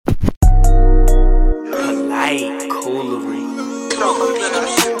Polite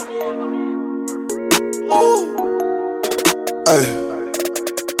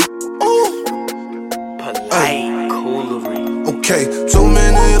coolery. Okay, too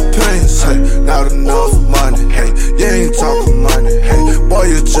many opinions, hey, not enough money, hey, you ain't talking money, hey, boy,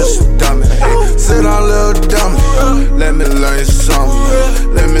 you just a dummy, hey, sit down, little dummy, let me learn you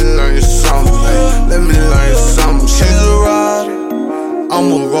something, let me learn you something, hey, let me learn you something. She's a rider,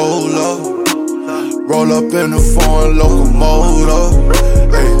 I'm a roll up in the foreign locomotive,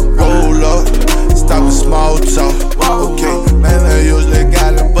 hey, roll up, stop the small talk, okay, man, I usually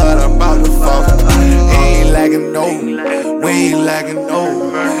got it, but I'm about to fall, ain't lagging no. We ain't lacking no,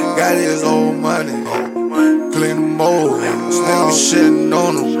 got his old money, clean the mold, niggas shitting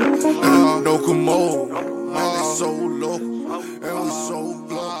on him, no commode, man, they so local, and we so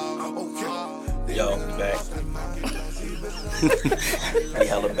blown, okay. Yo, we back. We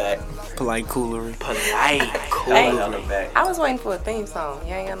hella back. Polite coolery. Polite coolery. Hey, Hella back. I was waiting for a theme song.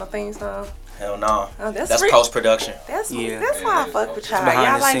 You ain't got no theme song? Hell no. Oh, that's post-production. That's why I fuck with y'all. behind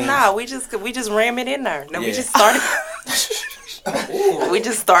Y'all the like, scenes. nah, we just ram it in there. No, we Yeah. just started. We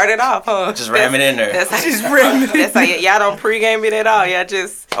just started off, huh? Just ram it in there. That's how just ram it. That's how y'all don't pregame it at all. Y'all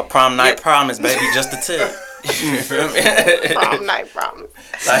just A prom night promise, baby, just a tip. You feel me? prom night promise.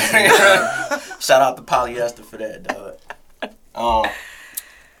 Like, shout out to polyester for that, dog.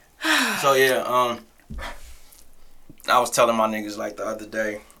 So yeah, I was telling my niggas like the other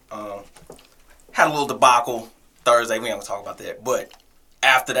day, had a little debacle Thursday. We ain't gonna talk about that, but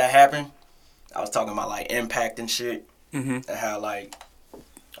after that happened, I was talking about like impact and shit, and how like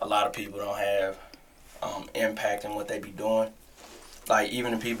a lot of people don't have impact in what they be doing. Like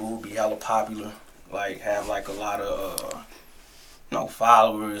even the people who be hella popular, like have like a lot of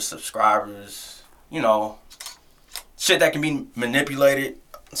followers, subscribers, shit that can be manipulated,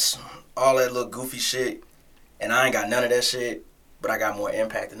 all that little goofy shit. And I ain't got none of that shit, but I got more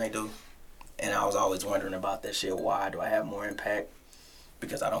impact than they do. And I was always wondering about that shit. Why do I have more impact?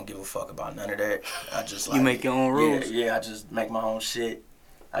 Because I don't give a fuck about none of that. I just like... You make your own rules. Yeah, I just make my own shit.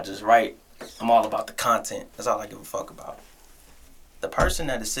 I just write. I'm all about the content. That's all I give a fuck about. The person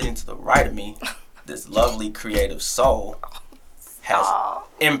that is sitting to the right of me, this lovely creative soul, has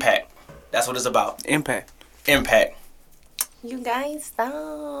impact. That's what it's about. Impact. Impact. You guys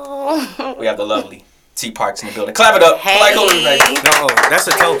don't. We have the lovely T Parks in the building. Clap it up. Hey. Like Coolery, baby. No, that's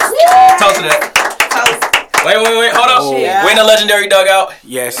a toast. Toast to that. Toast. Wait, hold up. Oh. We in the legendary dugout.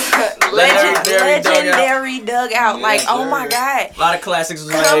 Yes. Legendary dugout. Like, oh my God. A lot of classics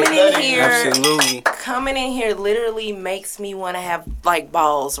was Coming made. in here. Absolutely. Coming in here literally makes me want to have like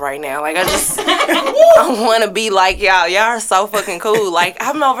balls right now. Like I want to be like y'all. Y'all are so fucking cool. Like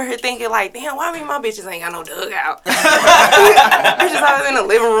I'm over here thinking like, damn, why me and my bitches ain't got no dugout? Bitches always in the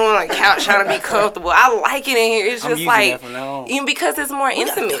living room on the couch trying to be comfortable. I like it in here. It's just like, even because it's more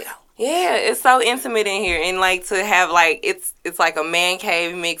intimate. Yeah, it's so intimate in here, and like to have like it's like a man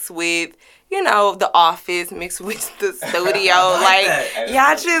cave mixed with the office mixed with the studio. like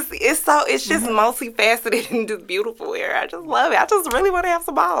y'all it's just multifaceted and just beautiful here. I just love it. I just really want to have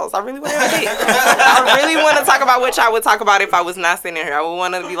some balls. I really want to have dick. I really want to talk about what y'all would talk about if I was not sitting here. I would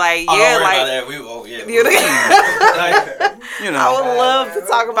want to be like, yeah, like I would love to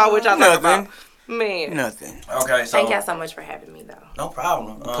talk about what y'all talk about. Man. Nothing. Okay, so thank y'all so much for having me, though. No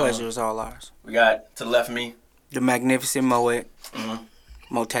problem. The pleasure is all ours. We got to the left of me the magnificent Moet.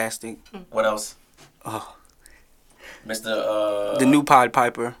 Motastic. What else? Oh, Mr. The new Pied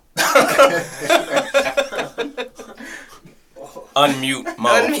Piper. Unmute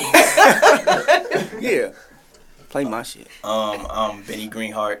Mo. Yeah. Play my shit. Benny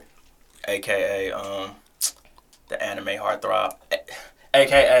Greenheart, aka the anime heartthrob,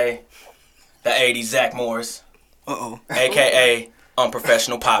 aka the 80s Zach Morris, aka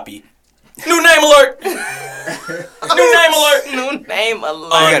Unprofessional Poppy. New name alert! New name alert! New name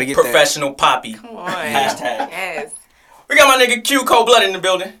alert. Unprofessional Poppy. Come on. Hashtag. Yes. We got my nigga Q Cold Blood in the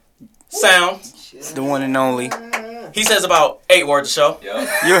building. Sounds. The one and only. He says about 8 words a show. Yep.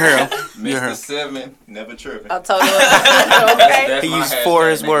 You're here. Mr. 7, never tripping. I told you. Okay. He used 4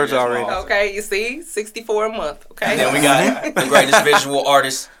 of his words already. Okay, you see? 64 a month. Okay. And then we got the greatest visual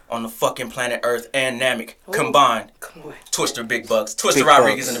artist on the fucking planet Earth and Namek combined. Come on. Twister Big Bucks. Twister Big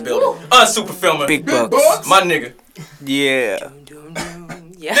Rodriguez Bucks. in the building. Unsuper Filmer. Big Bucks. My nigga. Yeah.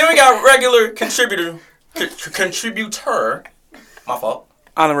 Yeah. Then we got regular contributor. My fault.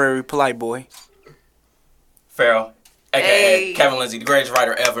 Honorary Polite Boy. Farrell. A.K.A. Hey. Kevin Lindsay, the greatest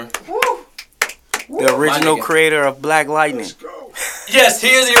writer ever. The original nigga. creator of Black Lightning. Yes, he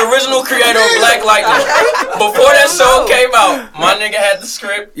is the original creator of Black Lightning. Before that show came out, my nigga had the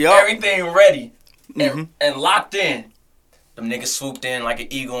script, Yup. everything ready, and locked in. Them niggas swooped in like an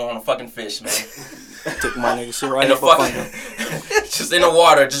eagle on a fucking fish, man. Took my nigga shit right In the up under. fucking, just in the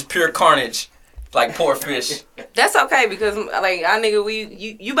water, just pure carnage, like poor fish. That's okay because like our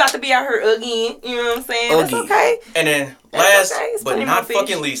nigga, you about to be out here again. You know what I'm saying? That's Again. okay. And then That's last okay. It's but plenty not more fish.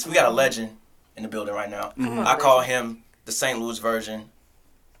 fucking least, we got a legend in the building right now. I call him the St. Louis version,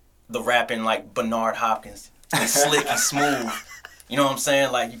 the rapping like Bernard Hopkins. He's slick, he's smooth. You know what I'm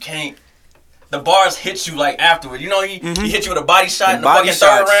saying? Like you can't. The bars hit you like afterward. You know he hit you with a body shot in the body fucking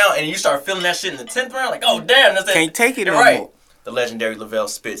third shots. round, and you start feeling that shit in the 10th round. Like, oh damn, that's that. Can't take it You're no right. more. The legendary Lavelle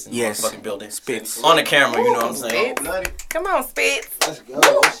Spitz in Yes. the fucking building. Spitz. On the camera, you know what I'm saying? Spitz. Come on, Spitz. Let's go.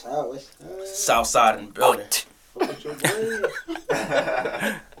 What's up? What's up? South side in the building. What's your name?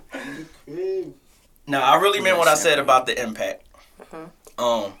 Crib. No, I really meant what I said about the impact.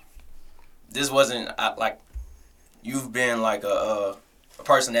 This wasn't like you've been like a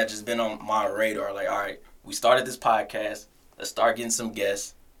person that just been on my radar. Like, all right, we started this podcast. Let's start getting some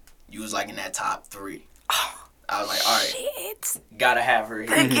guests. You was like in that top 3. I was like, all right, Shit. gotta have her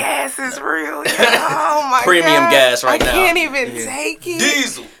The here. gas is real. Yeah. Oh my Premium God. gas right now. I can't even Yeah. take it.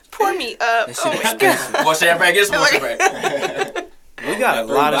 Diesel. Pour me up. That Oh shit my expensive. God. What champagne? Get some more champagne. We got a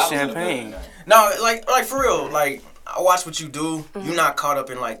lot of champagne. No, like for real. Like I watch what you do. You're not caught up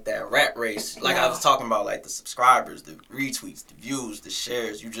in like that rat race. Like I was talking about, like the subscribers, the retweets, the views, the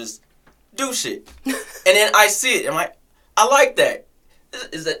shares. You just do shit, and then I see it. I'm like, I like that.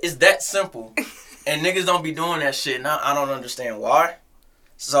 Is that simple? And niggas don't be doing that shit. And I don't understand why.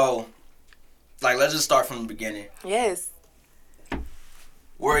 So, like, let's just start from the beginning. Yes.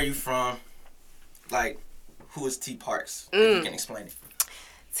 Where are you from? Like, who is T Parks? If you can explain it.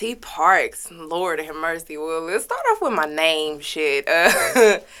 T Parks, Lord have mercy. Well, let's start off with my name. Shit.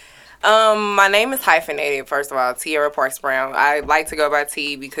 My name is hyphenated. First of all, Tierra Parks Brown. I like to go by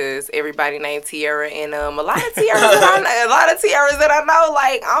T because everybody named Tierra, and a lot of tiaras that I know,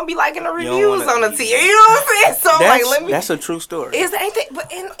 like I don't be liking the don't reviews wanna- on the tiara. You know what I'm saying? So like, let me. That's a true story. Is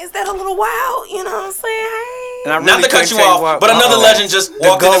that a little wild? You know what I'm saying? Hey. And I Not really to cut couldn't you tell off, why- but another legend just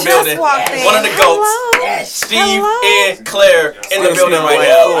walked in the GOAT. building. Just walked in. One of the goats. Hello. Steve Hello. and Claire in the This building nigga right like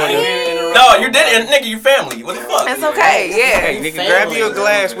now. Florida. No, you didn't. Nigga, you family. What the fuck? It's okay. Hey, Yeah. nigga, grab you a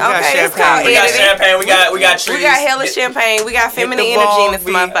glass. We got Okay, it's called champagne. We got editing. champagne. We got trees. We got hella champagne. We got feminine the energy ball, in this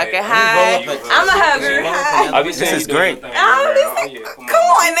B. motherfucker. Hi. I'm a hugger. Hi. This is great. Come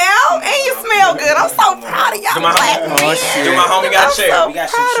on now. And you smell good. I'm so proud of y'all Do my- black men. Oh, shit. Do my homie got a I'm chair? so We got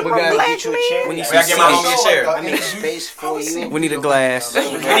proud some of shit. my We black gotta get you a chair. We need We gotta some get my seats. homie a chair. I need space for you. We need a glass. We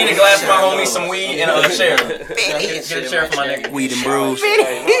need a glass for my homie, some weed, and a chair. Get a chair for my nigga. Weed and brews.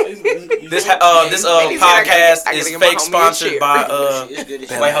 This podcast I gotta is get my fake homie a sponsored chair. by It's good as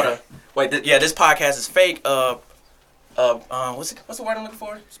shit. Wait, hold on. Wait, this podcast is fake. What's the word I'm looking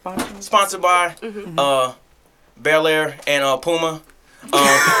for? Sponsored by Bel Air and Puma.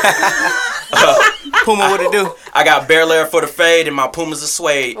 Puma, what it do? I got Bel Air for the fade and my Pumas are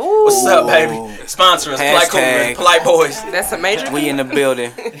suede. What's up, baby? Sponsor us, Polite Hashtag. Cougars, Polite Boys. That's a major. We in the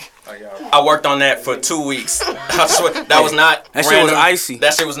building. I worked on that for 2 weeks. I swear, that was not That shit was random. icy.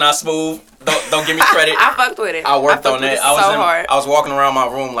 That shit was not smooth. Don't give me credit. I fucked with it. I worked fucked on with that. it I was so hard. I was walking around my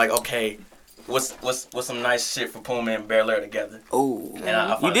room like, okay, what's some nice shit for Puma and Bel Air together? Oh, And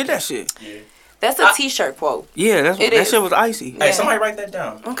I you did that shit. Yeah. That's a T-shirt quote Yeah, It that is. shit was icy. Hey, somebody write that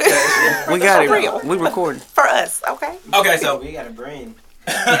down. Okay. We got For real. it. We recording. for us. Okay. Okay, so We got a brain.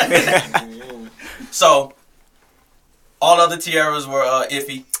 so all other tiaras were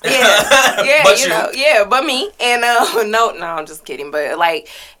iffy. Yeah, But you know, but me. And no, I'm just kidding. But like,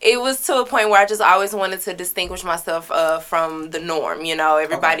 it was to a point where I just always wanted to distinguish myself from the norm. You know,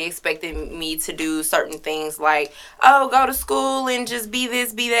 everybody expected me to do certain things like, oh, go to school and just be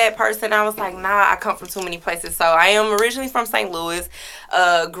this, be that person. I was like, nah, I come from too many places. So I am originally from St. Louis.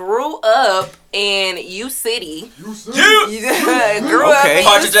 Grew up in U City. Grew up Okay. in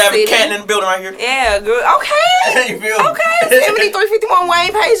Partridge U Avenue, City. Canton in the building right here. Yeah, okay. You feel me? Okay, 7351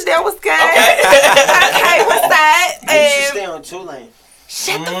 Wayne Page, that was good. Okay. Okay, what's that? You should stay on 2 lane.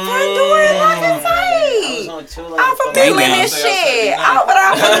 Shut the front door and lock it I was tight. on 2 lane. I'm from Dang, Midland man. and shit. But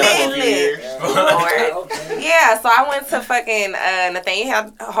I'm from Midland. Okay. Lord. Yeah, so I went to fucking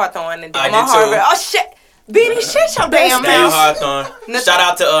Nathaniel Hawthorne and did I my did too. Harvard. Oh shit. Benny, shut your damn Daniel mouth. Hawthorne. Shout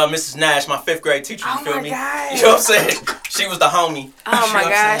out to Mrs. Nash, my 5th grade teacher. You Oh feel my me? God. You know what I'm saying? She was the homie. Oh my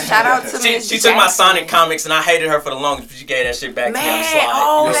God! Shout out to Miss She took my Jackson. Sonic comics and I hated her for the longest, but she gave that shit back to me on the Man, slide.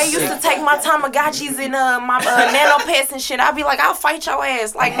 oh, they used to take my Tamagotchis and my nano pets and shit. I'd be like, I'll fight your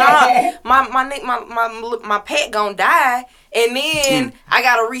ass. Like, nah, my pet gonna die. And then I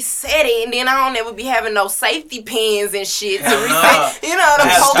gotta reset it, and then I don't ever be having no safety pins and shit to reset. You know, the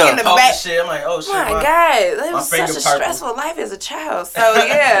poke in the back. Shit. I'm like, oh shit. My God, it was such finger a purple. stressful life as a child. So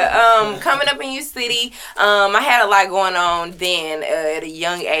yeah, coming up in U City, I had a lot going on then at a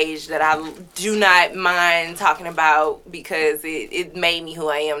young age that I do not mind talking about because it made me who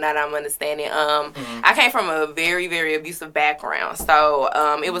I am. Now that I'm understanding. I came from a very, very abusive background, so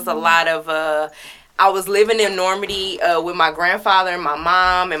it was a lot of. I was living in Normandy with my grandfather and my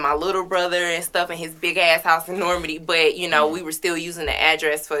mom and my little brother and stuff in his big ass house in Normandy. But, you know, we were still using the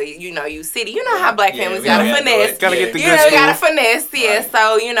address for, you know, U City. You know how black families got to finesse. Gotta get the You good know, school. got to finesse, yeah. Right.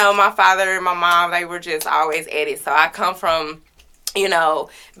 So, you know, my father and my mom, they were just always at it. So I come from, you know,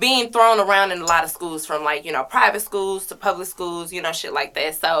 being thrown around in a lot of schools from like, you know, private schools to public schools, you know, shit like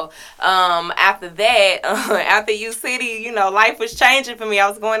that. So after that, after U City, you know, life was changing for me. I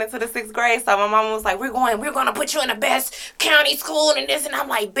was going into the 6th grade. So my mom was like, we're going to put you in the best county school and this. And I'm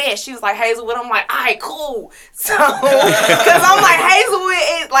like, bet. She was like, Hazelwood. I'm like, all right, cool. So, because I'm like, Hazelwood,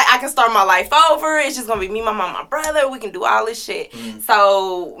 it's like I can start my life over. It's just going to be me, my mom, my brother. We can do all this shit.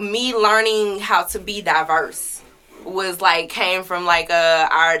 So me learning how to be diverse was like came from like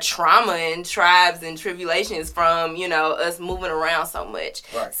our trauma and tribes and tribulations from, you know, us moving around so much.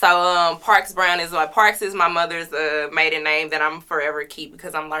 Right. So Parks Brown is like, Parks is my mother's maiden name that I'm forever keep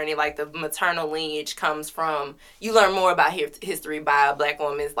because I'm learning like the maternal lineage comes from, you learn more about history by a black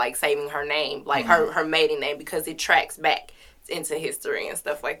woman's like saving her name, like her maiden name, because it tracks back into history and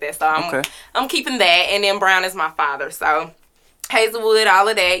stuff like that. So I'm keeping that. And then Brown is my father. So Hazelwood, all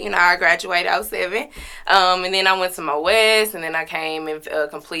of that, you know, I graduated 07. And then I went to my West, and then I came and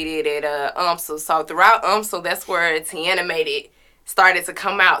completed at UMSL. So throughout UMSL, that's where T-Animated started to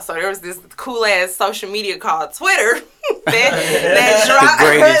come out. So there was this cool ass social media called Twitter that dropped.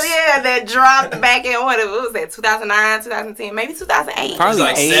 That dropped back in what was that? 2009, 2010, maybe 2008. Probably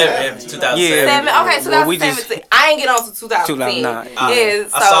like 2007. Yeah. Okay, 2017. I ain't get on to 2010. 2009. I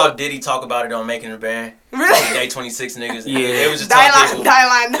saw Diddy talk about it on Making a Band. Really? Day 26 niggas. Yeah. It was just Dylan.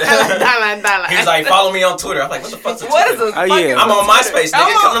 He was like, follow me on Twitter. I'm like, what the fuck's a Twitter? What is this? I'm on MySpace,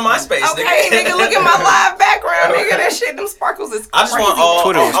 nigga. Come to MySpace, okay, nigga, look at my live background, nigga. That shit, them sparkles is crazy. I just want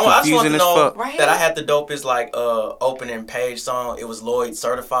Twitter was I just want confusing to as know fuck. that I had the dopest like opening page song. It was Lloyd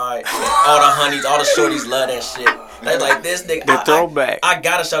Certified. All the honeys, all the shorties love that shit. They like this nigga. The throwback. I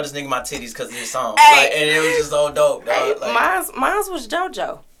gotta show this nigga my titties because of this song. Hey. Like, and it was just so dope. Dog. Like, Mine's was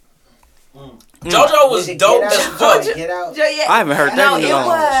JoJo. JoJo was dope as fuck. Get out. Yeah. I haven't heard that No, in a it long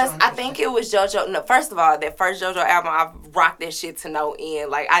was. I think it was JoJo. No, first of all, that first JoJo album, I rocked that shit to no end.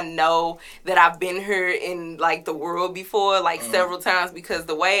 Like, I know that I've been here in like the world before, like several times, because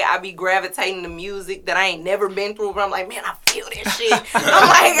the way I be gravitating to music that I ain't never been through, but I'm like, man, I feel that shit. I'm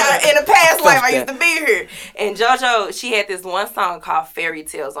like, in a past life, I used to be here. And JoJo, she had this one song called Fairy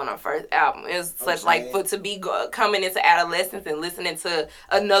Tales on her first album. It was such like for to be coming into adolescence and listening to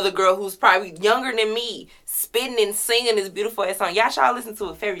another girl who's probably younger than me spitting and singing this beautiful ass song. Y'all should listen to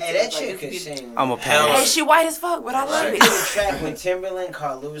a Fairy Tales. Hey, that like, chick it's could beautiful. sing. I'm a Hell. fan. And she white as fuck, but I love She it. did a track with Timberland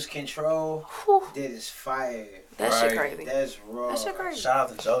called Lose Control. Whew. That is fire. That shit crazy. That's raw. That shit crazy. Shout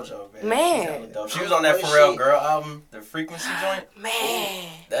out to JoJo, man. Man. She's hella dope. She was on that Pharrell Girl album, the Frequency joint. Man.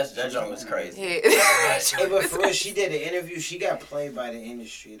 That joint was crazy. Hey, but for real, she did an interview. She got played by the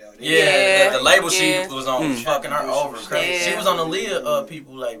industry though. Yeah, the label yeah. she was on was fucking her over crazy. Yeah. She was on the Leah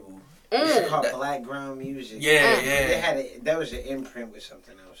people label. It's called Black Ground Music. Yeah, They had that was an imprint with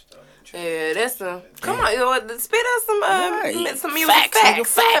something else though. Yeah, that's some. Come on, spit us some Right. some music Facts, nigga,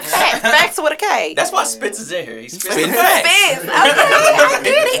 facts with a K. That's why Spitz is in here. He's spitting Spitting facts. Spitz. Okay, I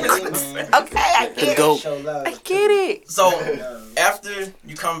get it. Okay, I The get it. goat. Show love. I get it. So after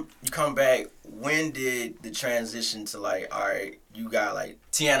you come back, when did the transition to like, all right, you got like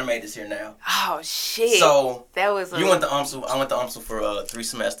T-Animated's here now? Oh shit. So that was. You went to UMSL. I went to UMSL for 3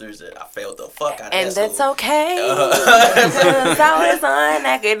 semesters. That I failed the fuck out of and that that's school. okay. 'Cause I was on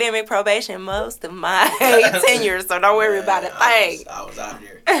academic probation most of my tenure, so don't worry about a thing. I was out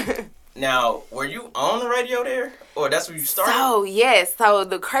there. Now, were you on the radio there, or that's where you started? So yes. So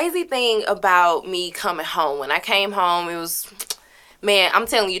the crazy thing about me coming home, when I came home, it was. Man, I'm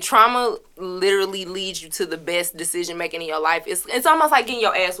telling you, trauma literally leads you to the best decision making in your life. It's almost like getting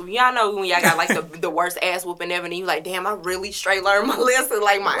your ass whooped. Y'all know when y'all got like the worst ass whooping ever, and you like, damn, I really straight learned my lesson.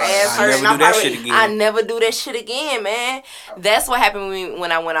 Like my ass hurt. I never do that shit again, man. That's what happened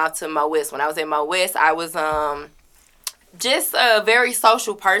when I went out to my West. When I was at my West, I was just a very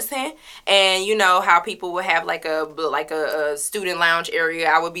social person, and you know how people would have like a student lounge area.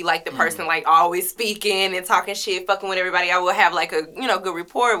 I would be like the person like always speaking and talking shit, fucking with everybody. I would have like a good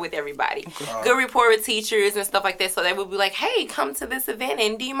rapport with everybody, good rapport with teachers and stuff like that. So they would be like, hey, come to this event,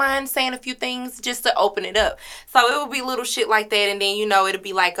 and do you mind saying a few things just to open it up? So it would be little shit like that, and then it'd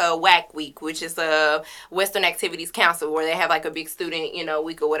be like a WAC week, which is a Western Activities Council, where they have like a big student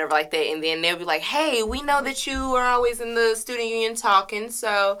week or whatever like that, and then they'll be like, hey, we know that you are always in the student union talking,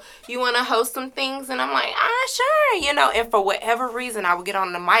 so you want to host some things? And I'm like, sure, and for whatever reason I would get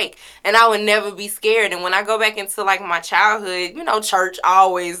on the mic and I would never be scared. And when I go back into like my childhood, church,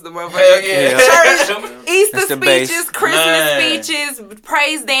 always the motherfucker. Church, Easter speeches, Christmas speeches,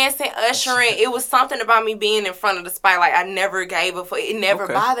 praise dancing, ushering. It was something about me being in front of the spotlight. I never gave a fuck. It never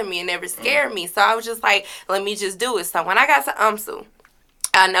bothered me. It never scared me. So I was just like, let me just do it. So when I got to UMSU,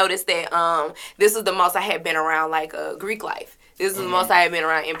 I noticed that this was the most I had been around like Greek life. This is the most I had been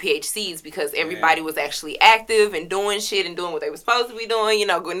around MPHCs, because everybody was actually active and doing shit and doing what they were supposed to be doing.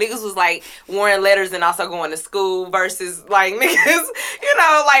 Niggas was like wearing letters and also going to school versus like niggas,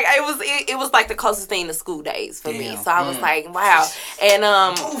 like it was like the closest thing to school days for me. So I was like, wow. And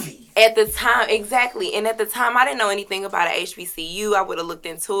at the time, exactly. And at the time, I didn't know anything about an HBCU. I would have looked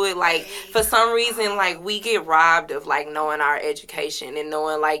into it. Like, for some reason, like, we get robbed of, like, knowing our education and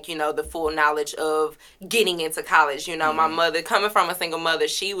knowing, like, the full knowledge of getting into college. My mother, coming from a single mother,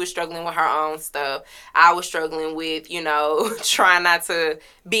 she was struggling with her own stuff. I was struggling with, trying not to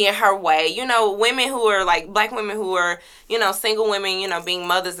be in her way. Women who are, like, black women who are, single women, being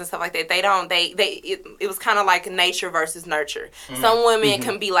mothers and stuff like that, it was kind of like nature versus nurture. Some women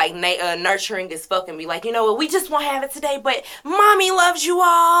can be, like, nurturing as fuck and be like, we just won't have it today, but mommy loves you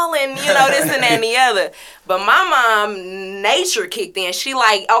all, and this and that and the other. But my mom, nature kicked in. She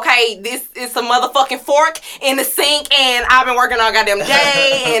like, okay, this is a motherfucking fork in the sink, and I've been working all goddamn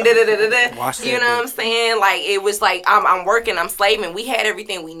day, and da-da-da-da-da. You know what I'm saying? Like, it was like, I'm working, I'm slaving. We had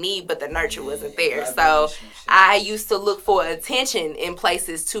everything we need, but the nurture wasn't there. So I used to look for attention in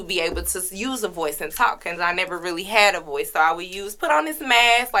places to be able to use a voice and talk, because I never really had a voice. So I would put on this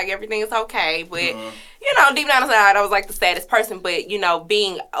mask, like everything is okay, but deep down inside I was like the saddest person. But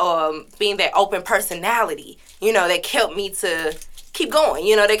being that open personality, that kept me to keep going,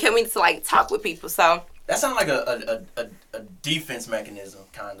 that kept me to like talk with people. So that sounds like a defense mechanism,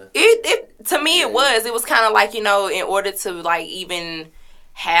 kind of. It to me it was kind of like, in order to like even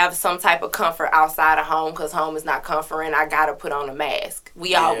have some type of comfort outside of home, because home is not comforting, I gotta put on a mask.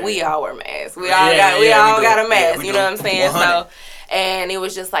 We all wear masks. We all got a mask. You know what I'm saying? 100. So. And it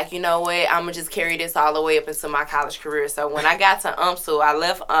was just like, you know what, I'm going to just carry this all the way up into my college career. So when I got to UMSU,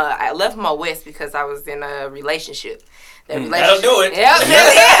 I left Mo West because I was in a relationship. That'll do it. Yep.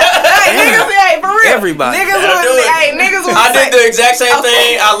 Hey, niggas, hey, for real. Everybody. Niggas was I did the exact same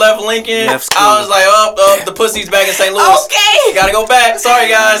thing. I left Lincoln. I was like, the pussy's back in St. Louis. Okay. Gotta go back. Sorry,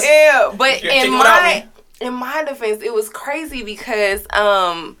 guys. Yeah, but in my defense, it was crazy because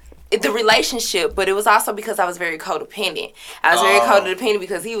the relationship, but it was also because I was very codependent. I was very codependent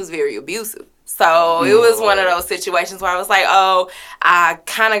because he was very abusive. So it was one of those situations where I was like, I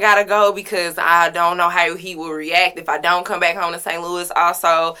kind of got to go because I don't know how he will react if I don't come back home to St. Louis.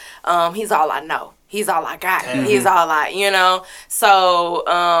 Also, he's all I know. He's all I got. He's all So,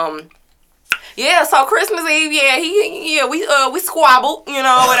 yeah, so Christmas Eve, we squabbled,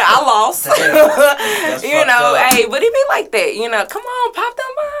 I lost. Hey, but it be like that, come on, pop them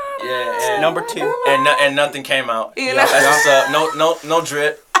up. Yeah, number 2. And nothing came out. That's what's up. No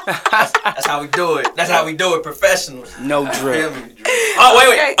drip. That's how we do it. That's how we do it, professionals. No drip. Oh,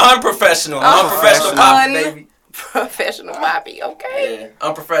 wait. Unprofessional. Unprofessional poppy, baby. Professional poppy, okay. Yeah,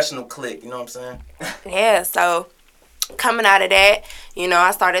 unprofessional click, you know what I'm saying? Yeah, so coming out of that,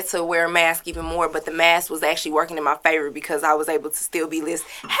 I started to wear a mask even more, but the mask was actually working in my favor because I was able to still be this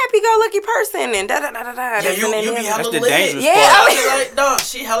happy-go-lucky person and da-da-da-da-da. Yeah, you be hella the lit. dangerous part. I was like, dog,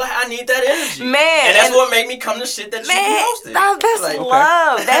 I need that energy. Man. And that's what made me come to shit that you be hosting. That's like,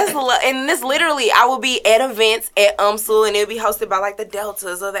 love. That's love. And this literally, I would be at events at UMSU, and it would be hosted by, like, the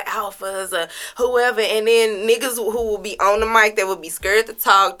Deltas or the Alphas or whoever, and then niggas who would be on the mic that would be scared to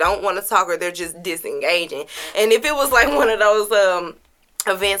talk, don't want to talk, or they're just disengaging. And if it was, like, one of those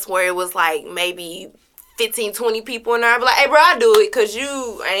events where it was like maybe 15, 20 people in there, I'd be like, hey, bro, I do it because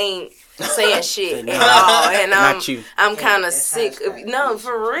you ain't saying shit at all. And I'm kind of sick of, no,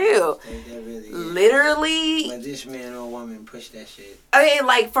 for real. Literally. When this man or woman push that shit. I mean,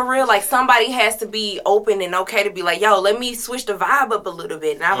 like, for real, like, somebody has to be open and okay to be like, yo, let me switch the vibe up a little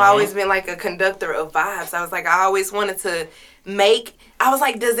bit. And I've always been, like, a conductor of vibes. I was like, I always wanted to I was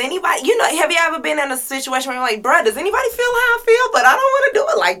like, does anybody, have you ever been in a situation where you're like, bruh, does anybody feel how I feel? But I don't want to do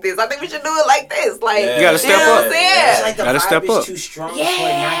it like this. I think we should do it like this. Like, You gotta step up. It's like the Gotta vibe step is up. too strong for it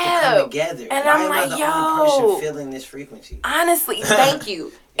not to come together. And Why I'm am like, I the only yo. person feeling this frequency? Honestly, thank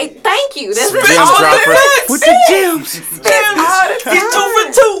you. Thank you. This is Gems all dropper the with the gems. He's 2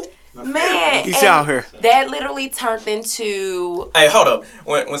 for 2. Man, He's and out here. that literally turned into Hey, hold up.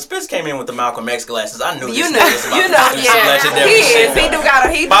 When Spitz came in with the Malcolm X glasses, I knew this you nigga was about to do some yeah. legendary He shit. is. He do got a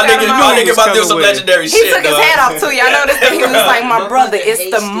he do My got a nigga, mind. my nigga about to do coming some with it. legendary He shit, took his dog. hat off too. Y'all noticed that he was like, my brother,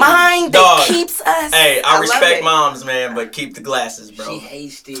 it's the mind Dog. that keeps us. Hey, I love respect it. moms, man, but keep the glasses, bro. She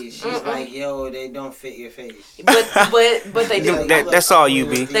hates this. She's like, yo, they don't fit your face. But they do. That's all you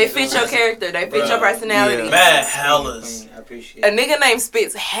be. They fit your character. They fit your personality. Yeah. Mad hellas. I appreciate A it. nigga named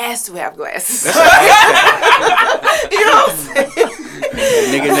Spitz has to have glasses. You know what I'm saying?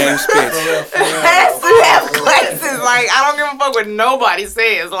 Nigga named Spitz. Has to have glasses. Like, I don't give a fuck what nobody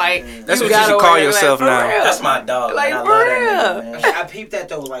says. Like, That's what you gotta should call wear yourself glasses. now. For real. That's my dog. Like, man. I for love that nigga, man. I peeped that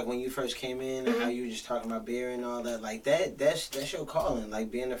though, like when you first came in and how you were just talking about beer and all that. Like that's your calling,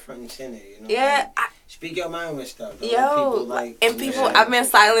 like being the front and center. You know. Yeah, Speak your mind with stuff. Don't let people, I've been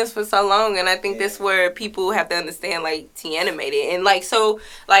silenced for so long, and I think that's where people have to understand, like, T Animated, and like, so,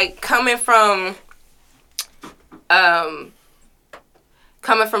 like, coming from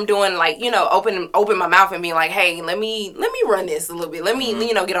doing, like, open my mouth and being like, hey, let me run this a little bit, let me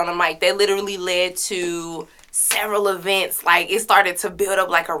get on the mic. That literally led to several events. Like, it started to build up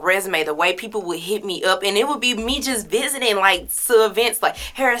like a resume, the way people would hit me up, and it would be me just visiting like to events like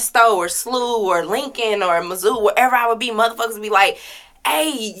Harris Stowe or SLU or Lincoln or Mizzou, wherever I would be. Motherfuckers would be like,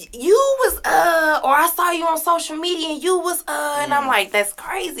 hey, you was or I saw you on social media and you was and I'm like, that's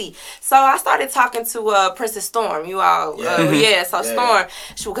crazy. So I started talking to Princess Storm. You all Storm,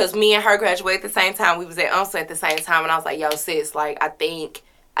 because me and her graduated at the same time. We was at UMSA at the same time, and I was like, yo, sis, like, I think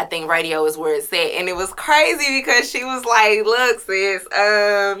radio is where it's at. And it was crazy because she was like, look, sis,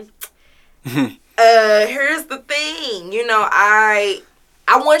 here's the thing,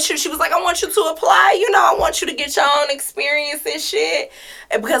 I want you, she was like, I want you to apply, I want you to get your own experience and shit.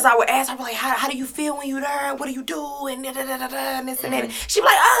 And because I would ask her, like, how do you feel when you're there? What do you do? And da-da-da-da-da, and this and that. She'd be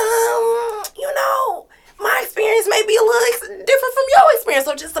like, my experience may be a little different from your experience,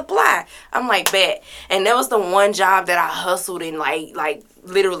 so just apply. I'm like, bet. And that was the one job that I hustled and like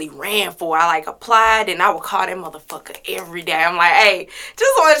literally ran for. I like applied and I would call that motherfucker every day. I'm like, hey,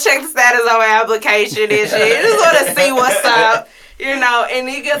 just want to check the status of my application and shit. Just want to see what's up, And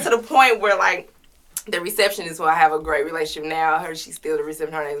it gets to the point where, like, the receptionist who I have a great relationship now, she's still the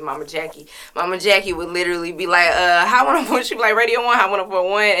receptionist. Her name is Mama Jackie. Mama Jackie would literally be like, how 104? She'd be like, Radio 1, how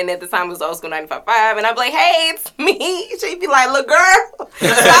 104.1. And at the time it was Old School 95.5. And I'd be like, hey, it's me. She'd be like, look, girl,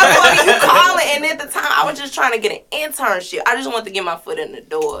 stop calling you calling. And at the time I was just trying to get an internship. I just wanted to get my foot in the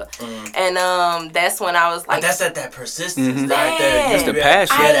door. And that's when I was like, but that's that persistence right there. That's the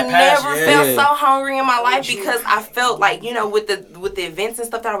passion. I that passion, never felt so hungry in my life because I felt like, with the events and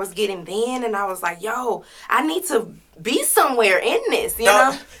stuff that I was getting then, and I was like, yo, I need to be somewhere in this, you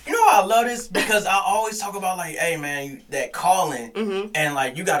know? You know why I love this? Because I always talk about, like, hey, man, that calling, and,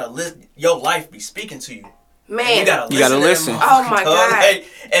 like, you gotta listen, your life be speaking to you. Man. And you gotta listen. Oh, my God. Hey,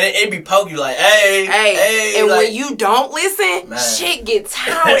 and it be poking you like, hey. And like, when you don't listen, man, shit get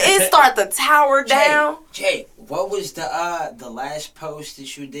towered. It start to tower down. Jay, what was the last post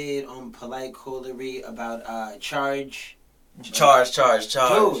that you did on Polite Coolery about charge? Charge.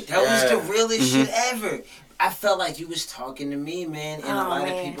 Dude, that was the realest shit ever. I felt like you was talking to me, man, and a lot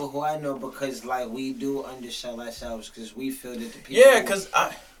of people who I know, because, like, we do undersell ourselves because we feel that the people... Yeah, because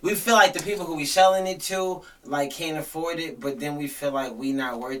we feel like the people who we selling it to, like, can't afford it, but then we feel like we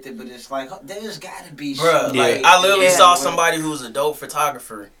not worth it, but it's like, there's gotta be... Bruh, like, I literally saw somebody who was a dope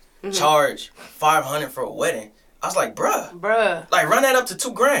photographer charge $500 for a wedding. I was like, bruh. Like, run that up to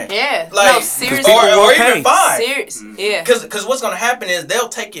 $2,000. Yeah. Like, no, seriously. Or even $5,000. Serious. Yeah. Because what's going to happen is they'll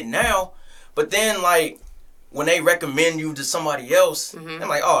take it now, but then, like, when they recommend you to somebody else, I'm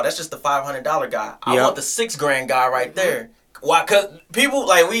like, oh, that's just the $500 guy. I want the $6,000 guy right there. Why? Because people,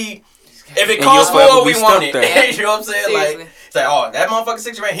 like, if it costs more, we want it. You know what I'm saying? Seriously. Like, it's like, oh, that motherfucker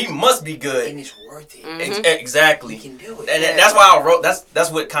 $6,000, he must be good. And it's worth it. Exactly. We can do it. And that's why I wrote,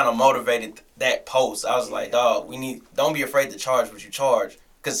 that's what kind of motivated that post. I was like, dog, don't be afraid to charge what you charge.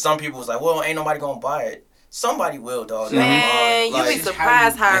 Because some people was like, well, ain't nobody going to buy it. Somebody will, dog. Man, you be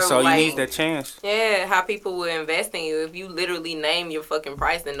surprised how, that's all like, you need, that chance. Yeah, how people will invest in you if you literally name your fucking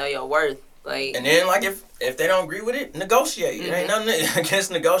price and know your worth. Like, and then, like, if they don't agree with it, negotiate. It ain't nothing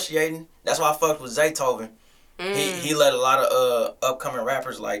against negotiating. That's why I fucked with Zaytoven. He let a lot of upcoming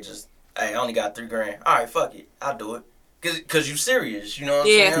rappers, like, just, hey, I only got $3,000. All right, fuck it, I'll do it. cause you serious. You know what I'm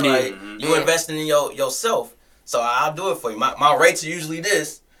saying? Yeah. Like you investing in yourself. So I'll do it for you. My rates are usually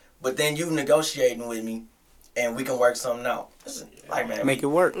this, but then you negotiating with me, and we can work something out. Like man, Make it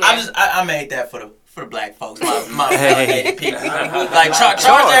work. I made that for the black folks, my native people. Like charge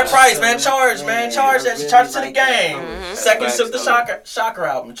that price, man. Charge that shit. Charge it to the game. Second took the Shocker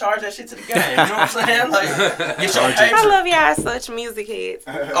album. Charge that shit to the game. You know what I'm saying? Like get your paper. I love y'all such music heads.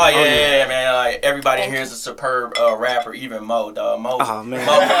 Oh yeah, man. Like everybody here is a superb rapper. Even Mo, dog. Mo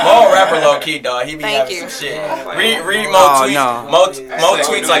rapper low key, dog. He be having some shit. Read Mo tweets. No. Mo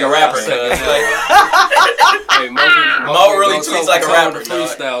tweets like a rapper. Cause Mo really tweets like a rapper.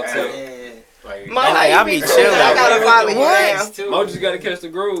 Freestyle too. I be chilling. I gotta follow you now. Mo just gotta catch the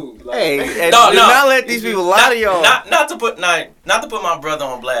groove. Like, Hey, do No. not let these people lie to y'all. Not to put my brother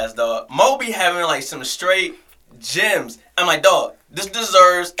on blast, dog. Mo be having like some straight gems. I'm like, dog, this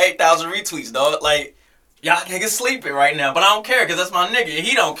deserves 8,000 retweets, dog. Like, y'all niggas sleeping right now, but I don't care because that's my nigga and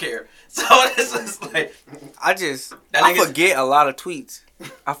he don't care. So this is like, I forget a lot of tweets.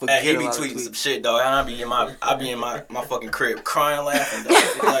 I forget he a be lot of tweeting tweets. some shit, dog. And I be in my fucking crib crying, laughing, dog.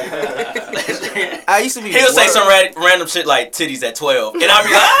 Like, I used to be. he'll say some random shit like titties at 12, and I'll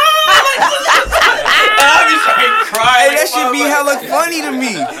be like, and I'll be straight crying. Hey, that should be hella funny to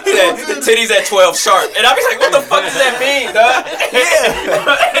me. He said, titties at 12 sharp, and I'll be like, what the fuck does that mean, dog?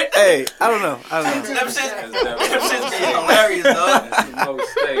 Yeah. Hey, I don't know. Them shits be hilarious, dog.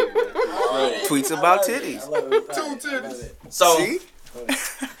 Tweets about titties. So See?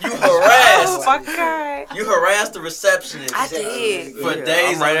 you harassed. Oh my god. You harassed the receptionist. I did. For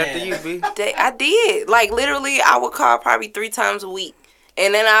days I'm right on after end. you, B. I did. Like literally, I would call probably 3 times a week.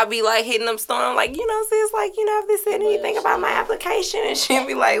 And then I'll be like hitting them storm, like, you know, sis, like, you know, if they said anything about my application, and she'll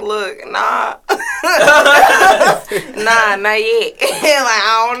be like, look, nah. Nah, not yet. Like,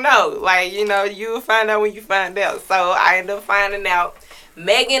 I don't know. Like, you know, you'll find out when you find out. So I ended up finding out.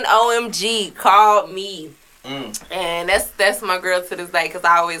 Megan OMG called me. And that's my girl to this day, because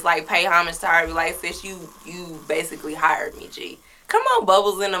I always like pay homage to her. Be like, sis, you basically hired me, G. Come on,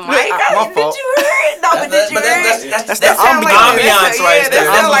 Bubbles in the mic. My Did fault. you hear it? No, but did you hear it? That's the ambiance right there.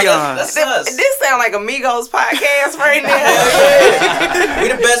 Ambiance. This sound like Amigos podcast right now. We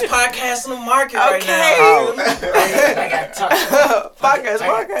the best podcast in the market right Okay. now. Podcast.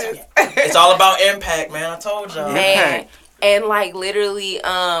 It's all about impact, man. I told y'all. Man. And like literally,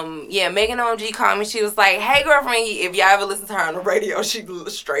 Megan OMG called me. She was like, "Hey girlfriend," if y'all ever listen to her on the radio, she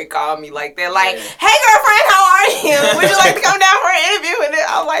straight called me like that. Like, "Hey girlfriend, how are you? Would you like to come down for an interview?" And then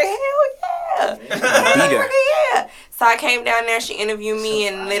I was like, "Hell yeah, yeah." So I came down there. She interviewed me,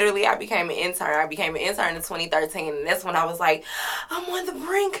 and literally I became an intern. I became an intern in 2013, and that's when I was like, "I'm on the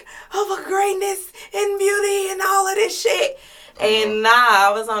brink of a greatness and beauty and all of this shit." And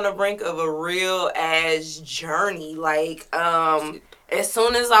I was on the brink of a real ass journey. Like, as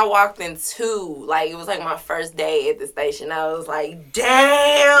soon as I walked into, like, it was like my first day at the station, I was like,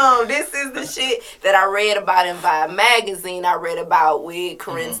 damn, this is the shit that I read about in Vibe magazine. I read about with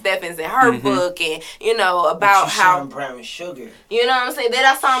Corinne Steffens in her book, and, you know, about how brown sugar. You know what I'm saying? That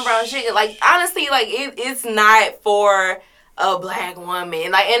I saw brown sugar. Like, honestly, like, it's not for a black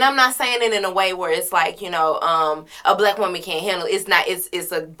woman. Like, and I'm not saying it in a way where it's like, you know, a black woman can't handle it. It's not,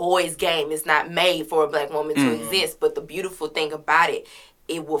 it's a boy's game. It's not made for a black woman to exist. But the beautiful thing about it,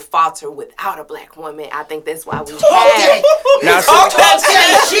 it will falter without a black woman. I think that's why we have Talk that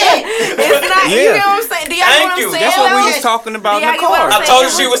shit. It's not, you know what I'm saying? Do y'all Thank know you. what I'm saying? That's what we was talking about in the car. I told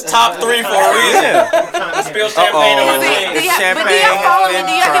her she was top 3 for a reason. Spill champagne on my jeans. But do y'all follow me?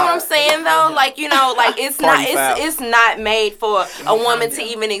 Do y'all get what I'm saying though? Like, you know, like it's not made for a woman to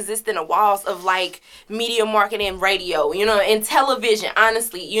even exist in the walls of like media marketing, radio, you know, and television,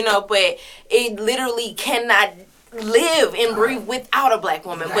 honestly, you know, but it literally cannot live and breathe without a black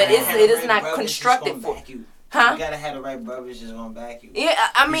woman. But it is not constructed for. Huh? You gotta have the right brothers just gonna back you. Yeah,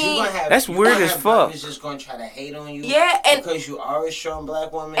 I mean, that's weird as fuck. Just gonna try to hate on you. Yeah, and because you are a strong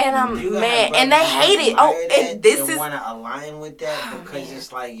black woman. And I'm mad, and they hate it. Oh, and this is want to align with that because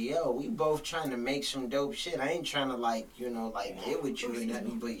it's like, yo, we both trying to make some dope shit. I ain't trying to like, you know, like get with you or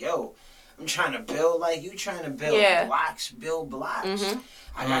nothing, but yo, I'm trying to build like you trying to build blocks, build blocks. Mm-hmm.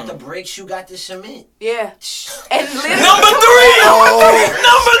 I got the bricks, you got the cement. Yeah. And Number 3! Number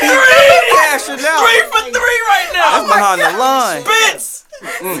 3! Cash it out. 3 for 3 right now. That's behind the line. Spence!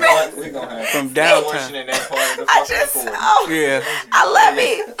 We gonna have From downtown. in that part of the I fucking just, court. Yeah. I love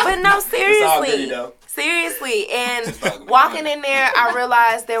it. But no, It's all good, seriously. though. Seriously. And walking in there, I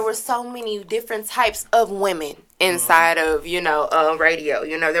realized there were so many different types of women inside of, you know, radio.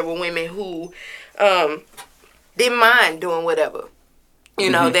 You know, there were women who didn't mind doing whatever. You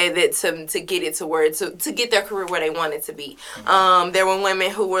know, to get it to where to get their career where they want it to be. There were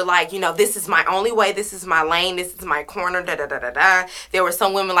women who were like, you know, this is my only way, this is my lane, this is my corner, da da da da da. There were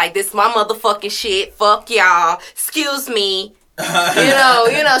some women like, this is my motherfucking shit, fuck y'all, excuse me, you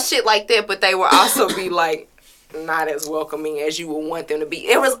know, shit like that. But they would also be like, not as welcoming as you would want them to be.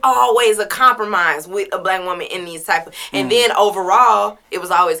 It was always a compromise with a black woman in these type of, and then overall it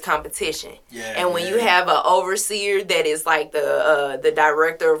was always competition. And when you have an overseer that is like the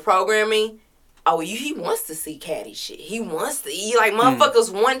director of programming, he wants to see catty shit. He wants to, like,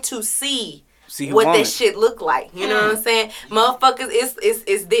 motherfuckers want to see what that shit look like. You know what I'm saying? Motherfuckers,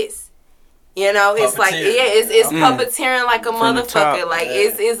 it's this. You know, it's like, it's puppeteering like a motherfucker. Like,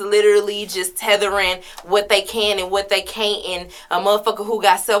 it's literally just tethering what they can and what they can't. And a motherfucker who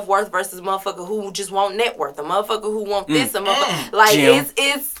got self-worth versus a motherfucker who just want net worth. A motherfucker who want this. A motherfucker, like,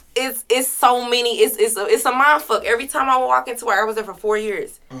 it's so many. It's a mind fuck. Every time I walk into work, I was there for 4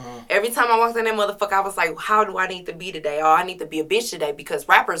 years. Every time I walked in that motherfucker, I was like, how do I need to be today? Oh, I need to be a bitch today because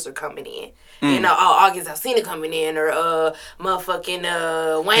rappers are coming in. You know, August Alsina coming in, or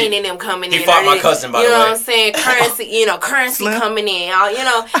motherfucking Wayne and them coming in. He fought my cousin, by the way. You know what I'm saying? Currency coming in. You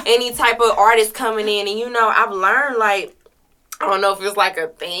know, any type of artist coming in. And, you know, I've learned, like, I don't know if it's like a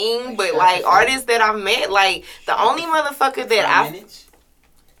thing, but like artists that I've met, like, the only motherfucker that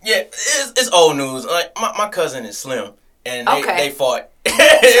Yeah, it's old news. Like, my cousin is Slim, and they fought.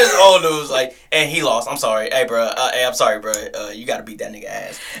 It's old news, like, and he lost. I'm sorry, hey, bro. I'm sorry, bro. You gotta beat that nigga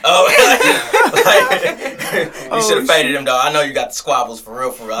ass. You should have faded him, though. I know you got the squabbles for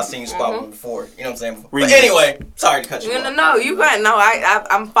real. I seen you squabble before. You know what I'm saying? But anyway, sorry to cut you off. No, you got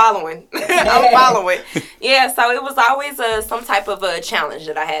I'm following. I'm following. Yeah, so it was always some type of a challenge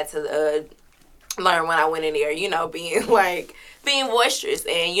that I had to learn when I went in there. You know, being boisterous.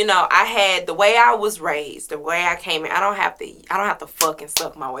 And, you know, I had the way I was raised, the way I came in. I don't have to fucking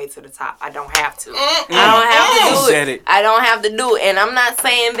suck my way to the top. I don't have to. I don't have to do it. I don't have to do it. And I'm not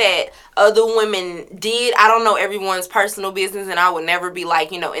saying that other women did. I don't know everyone's personal business, and I would never be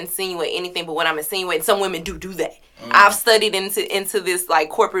like, you know, insinuate anything. But when I'm insinuating, some women do that. I've studied into this, like,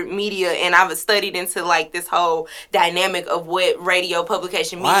 corporate media, and I've studied into, like, this whole dynamic of what radio,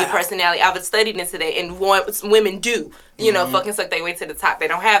 publication, media personality. I've studied into that, and what women do, you know, fucking suck their way to the top. They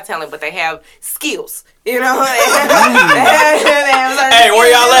don't have talent, but they have skills. You know, hey, where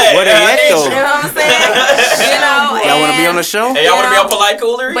y'all at? Where they at, though? You know what I'm saying? You know, y'all want to be on the show? Hey, y'all want to be on Polite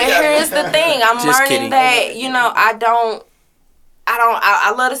Cooler? But here's the thing: I'm learning that, you know,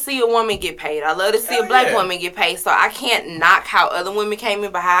 I love to see a woman get paid. I love to see a black woman get paid. So I can't knock how other women came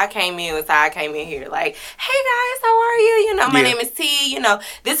in, but how I came in was how I came in here. Like, hey guys, how are you? You know, my name is T. You know,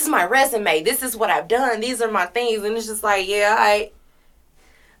 this is my resume. This is what I've done. These are my things. And it's just like, okay,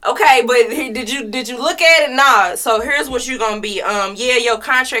 but did you look at it? Nah. So here's what you're gonna be. Your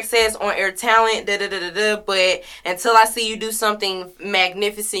contract says on air talent, but until I see you do something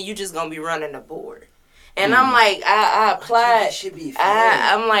magnificent, you just gonna be running the board. And I'm like, I applied.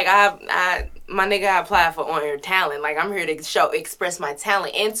 I'm like, my nigga, I applied for on air talent. Like, I'm here to express my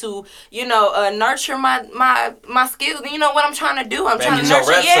talent and to, you know, nurture my skills. You know what I'm trying to do? I'm trying to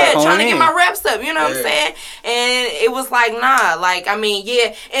nurture, trying to get my reps up. You know what I'm saying? And it was like, nah, like, I mean,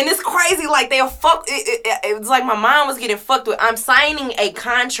 and it's crazy. Like, they'll fuck. It was like my mind was getting fucked with. I'm signing a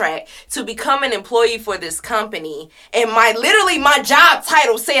contract to become an employee for this company, and my job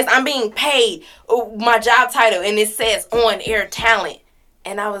title says I'm being paid. My job title, and it says on air talent.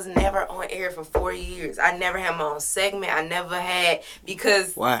 And I was never on air for 4 years. I never had my own segment. I never had,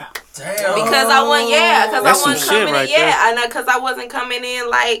 because wow, damn, because I wasn't coming in. I know, because I wasn't coming in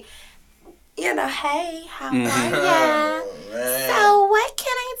like, you know, hey, how are ya? So what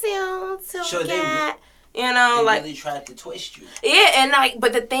can I do to get, you know, they like, really tried to twist you. Yeah, and like,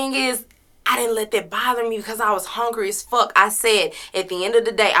 but the thing is, I didn't let that bother me because I was hungry as fuck. I said, at the end of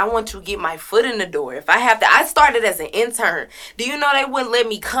the day, I want to get my foot in the door. If I have to, I started as an intern. Do you know they wouldn't let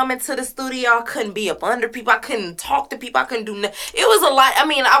me come into the studio? I couldn't be up under people. I couldn't talk to people. I couldn't do nothing. It was a lot. I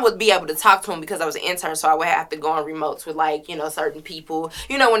mean, I would be able to talk to them because I was an intern, so I would have to go on remotes with, like, you know, certain people.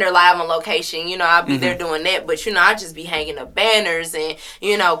 You know, when they're live on location, you know, I'd be there doing that. But, you know, I'd just be hanging up banners and,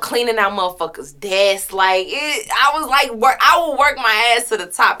 you know, cleaning out motherfuckers' desks. Like, I was like, I would work my ass to the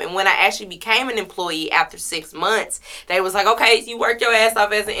top. And when I actually became an employee after 6 months. They was like, okay, you work your ass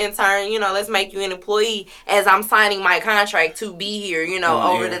off as an intern, you know, let's make you an employee as I'm signing my contract to be here, you know,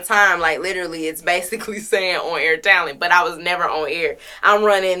 over the time. Like, literally, it's basically saying on air talent, but I was never on air. I'm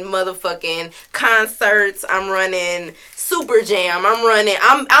running motherfucking concerts. I'm running Super Jam.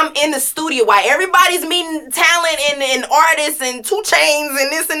 I'm in the studio while everybody's meeting talent and artists and 2 Chainz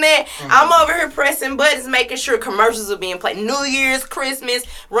and this and that. I'm over here pressing buttons, making sure commercials are being played. New Year's, Christmas,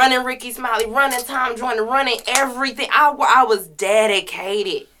 running Ricky Smiley, running Tom Joyner, running everything. I was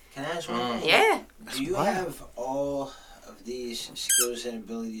dedicated. Can I ask one thing? Yeah. Do you have all of these skills and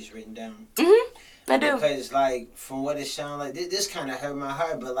abilities written down? I do. Because, like, from what it sounds like, this kind of hurt my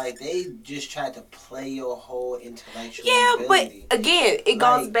heart, but, like, they just tried to play your whole intellectual ability. But, again, it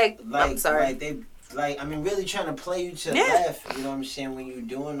goes back... I'm sorry. I mean, really trying to play you to the left, you know what I'm saying, when you're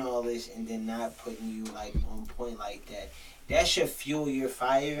doing all this and then not putting you, like, on point like that. That should fuel your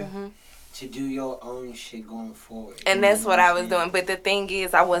fire to do your own shit going forward. And that's what I was doing. But the thing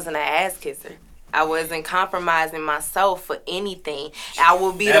is, I wasn't an ass kisser. I wasn't compromising myself for anything. I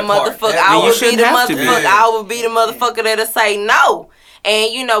will be the motherfucker. I will be the motherfucker that'll say no.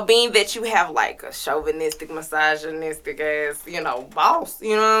 And, you know, being that you have, like, a chauvinistic, misogynistic ass, you know, boss,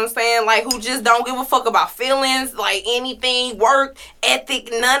 you know what I'm saying? Like, who just don't give a fuck about feelings, like, anything, work, ethic,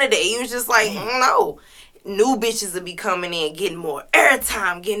 none of that. You was just like, no. New bitches will be coming in, getting more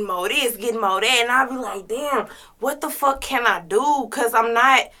airtime, getting more this, getting more that. And I'll be like, damn, what the fuck can I do? Because I'm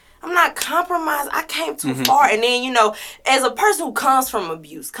not compromised. I came too far. And then, you know, as a person who comes from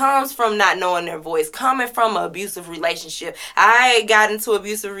abuse, comes from not knowing their voice, coming from an abusive relationship. I got into an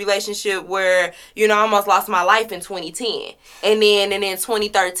abusive relationship where, you know, I almost lost my life in 2010. And then in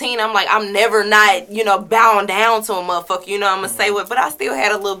 2013, I'm like, I'm never not, you know, bowing down to a motherfucker. You know, I'm going to say what, but I still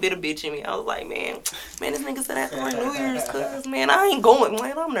had a little bit of bitch in me. I was like, man, this nigga said that for New Year's, cuz, man, I ain't going,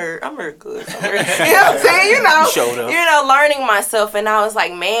 man, I'm nerd good. You know what I'm saying? You know, learning myself. And I was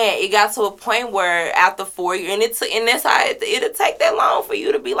like, man, it got to a point where after 4 years, and that's how it'll take that long for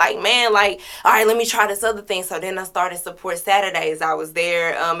you to be like, man, like, all right, let me try this other thing. So then I started Support Saturdays. I was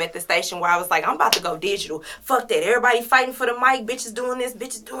there at the station where I was like, I'm about to go digital. Fuck that. Everybody fighting for the mic. Bitches doing this.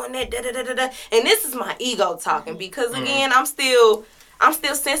 Bitches doing that. Da da da da da. And this is my ego talking because again, I'm still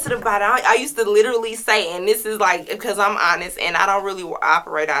sensitive about it. I used to literally say, and this is like, because I'm honest, and I don't really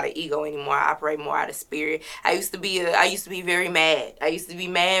operate out of ego anymore. I operate more out of spirit. I used to be very mad. I used to be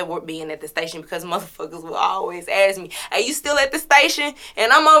mad being at the station because motherfuckers would always ask me, hey, you still at the station?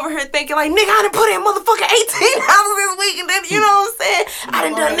 And I'm over here thinking like, nigga, I done put in motherfucking 18 hours this week, and then, you know what I'm saying? I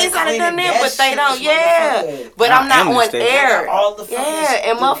done done this, I done done that, but they don't, But I'm not on air.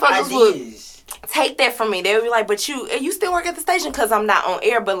 And motherfuckers would take that from me. They would be like, but you still work at the station because I'm not on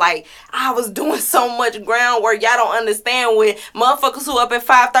air. But like, I was doing so much groundwork. Y'all don't understand when motherfuckers who up at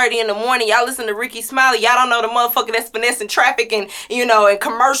 5:30 in the morning, y'all listen to Ricky Smiley, y'all don't know the motherfucker that's finessing traffic and, you know, and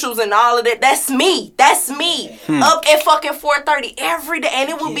commercials and all of that. That's me. Up at fucking 4:30 every day. And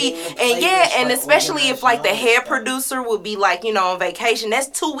it would be, and especially if like the head producer would be like, you know, on vacation. That's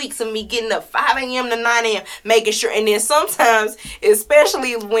 2 weeks of me getting up 5 a.m. to 9 a.m. making sure. And then sometimes,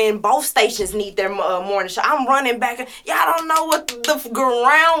 especially when both stations need their morning show, I'm running back. Y'all don't know what the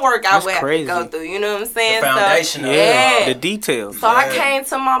groundwork I would have to go through. You know what I'm saying? The foundation. The details. So I came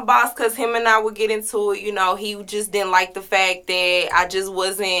to my boss because him and I would get into it. You know, he just didn't like the fact that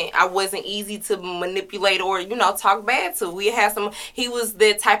I wasn't easy to manipulate or, you know, talk bad to. He was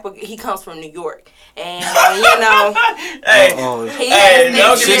the type of, he comes from New York. And, you know, he had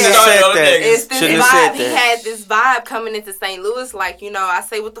this vibe coming into St. Louis, like, you know, I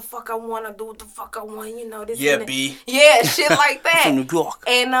say what the fuck I want, I do what the fuck I want, you know, this and B. Yeah, shit like that. From New York.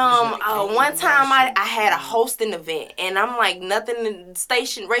 And one time I had a hosting event, and I'm like, nothing in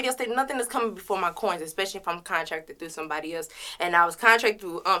radio station, nothing is coming before my coins, especially if I'm contracted through somebody else. And I was contracted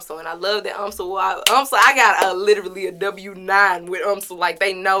through UMSL, and I love that UMSL. I got literally a W-9 with UMSL, like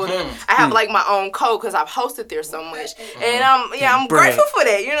they know that I have like my own code because I've hosted there so much. And I'm grateful for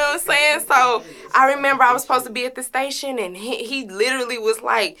that, you know what I'm saying? So I remember I was supposed to be at the station, and he literally was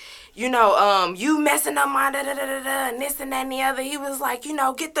like, you know, you messing up my da-da-da-da-da and this and that and the other. He was like, you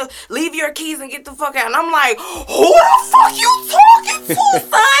know, leave your keys and get the fuck out. And I'm like, who the fuck you talking to,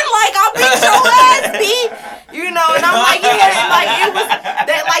 son? Like, I'll beat your ass, B. You know, and I'm like, yeah, like, it was,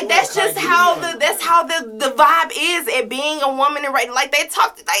 that, like, that's just how the vibe is at being a woman and like they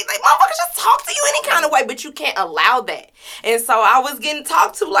motherfuckers just talk to you any kind of way, but you can't allow that. And so I was getting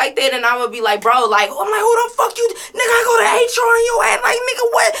talked to like that, and I would be like, bro, like, I'm like, who the fuck you, nigga, I go to HR and you act like, nigga,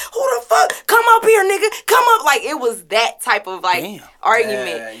 what, who the fuck, come up here, nigga, come up, like, it was that type of, like,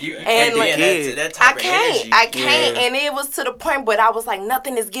 argument. You and like, that type of energy. I can't, and it was to the point, but I was like,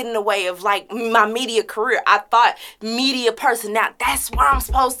 nothing is getting in the way of, like, my media career. I thought media person, now that's where I'm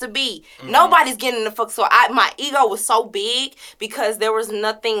supposed to be. Nobody's getting the fuck, so my ego was so big because there was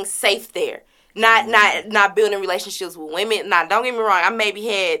nothing safe there. Not building relationships with women. Now, don't get me wrong. I maybe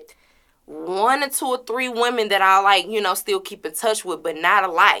had 1 or 2 or 3 women that I like, you know, still keep in touch with, but not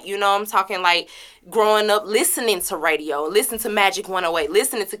a lot. You know, I'm talking like growing up, listening to radio, listening to Magic 108,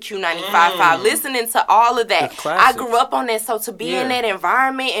 listening to Q95.5, listening to all of that. I grew up on that, so to be in that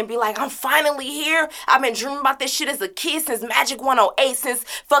environment and be like, I'm finally here. I've been dreaming about this shit as a kid since Magic 108, since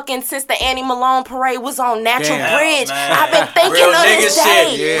the Annie Malone parade was on Natural Bridge. I've been thinking of this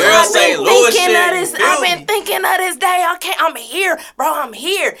day. I've been thinking of this day. I'm here, bro. I'm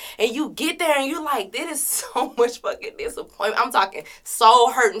here. And you get there and you like, this is so much fucking disappointment. I'm talking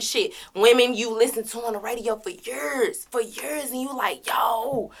soul hurting shit. Women you listen to on the radio for years, and you like,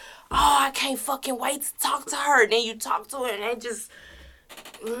 yo, I can't fucking wait to talk to her. And then you talk to her and they just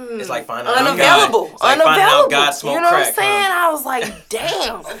it's like finding unavailable. It's like finding out God smoked you know crack, what I'm saying? I was like,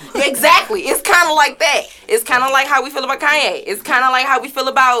 damn. Exactly. It's kind of like that. It's kind of like how we feel about Kanye. It's kind of like how we feel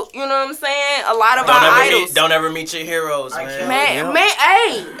about, you know what I'm saying? A lot of our idols. Don't ever meet your heroes, man.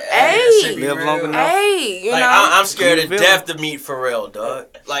 Hey, live long enough. Hey, you like, know. I'm scared to death to meet Pharrell, dog.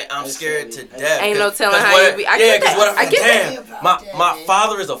 Like, I'm scared to death. Ain't no telling how you be. I get that. I get that. My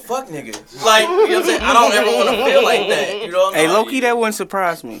father is a fuck nigga. Like, you know what I'm saying? I don't ever want to feel like that. You know what I'm saying? Hey, low-key, that wouldn't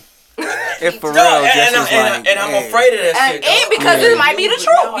surprise me. If Pharrell and I'm afraid of that shit. And because it might be the truth.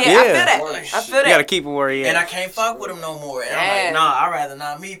 I feel that. You gotta keep it where he at. And I can't fuck with him no more. And I'm like, nah, I'd rather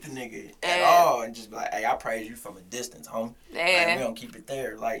not meet the nigga at all. And just be like, hey, I praise you from a distance, homie. Like, we don't keep it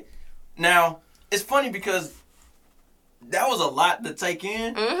there. Like, now, it's funny because that was a lot to take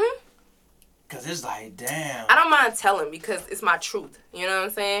in. Cause it's like, damn. I don't mind telling because it's my truth. You know what I'm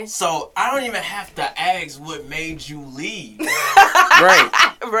saying? So I don't even have to ask what made you leave.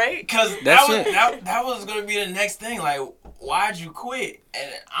 Right. Cause that was gonna be the next thing. Like, why'd you quit?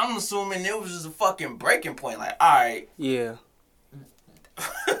 And I'm assuming it was just a fucking breaking point. Like, all right. Yeah.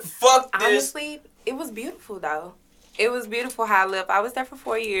 Fuck this. Honestly, it was beautiful though. It was beautiful how I lived. I was there for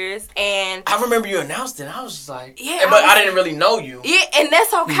 4 years, and I remember you announced it. I was just like, but I didn't really know you. Yeah, and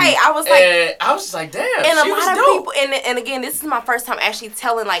that's okay. I was like, and I was just like, damn. And she a lot of dope. people, and again, this is my first time actually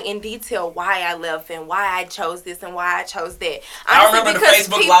telling like in detail why I left and why I chose this and why I chose that. Honestly, I remember the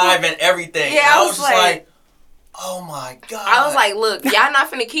Facebook Live and everything. Yeah, I was just like, oh my God. I was like, look, y'all not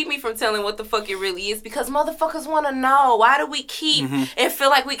finna keep me from telling what the fuck it really is because motherfuckers want to know. Why do we keep and feel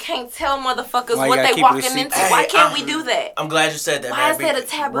like we can't tell motherfuckers what they walking into? Why can't we do that? I'm glad you said that, Why man. is that a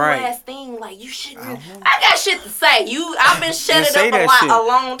taboo ass thing? Like, you shouldn't. I got shit to say. I've been shutting up a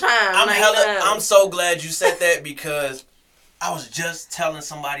long time. I'm so glad you said that because I was just telling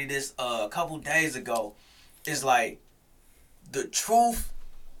somebody this a couple days ago. It's like, the truth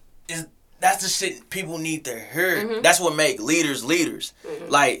is... That's the shit people need to hear. That's what make leaders leaders.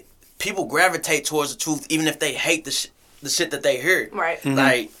 Like, people gravitate towards the truth even if they hate the shit that they hear. Right.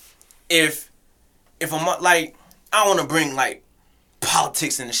 Like, if I'm like, I don't want to bring like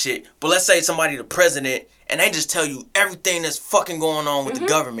politics and shit, but let's say somebody the president and they just tell you everything that's fucking going on with the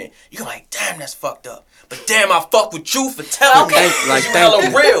government. You're like, damn, that's fucked up. But damn, I fuck with you for telling me. Like, you hella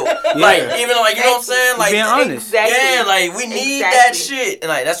real. Like, even like, you know what I'm saying? Like, being honest. Exactly. Yeah, like, we need that shit. And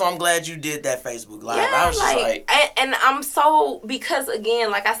like, that's why I'm glad you did that Facebook Live. Yeah, I was just like... And I'm so... Because,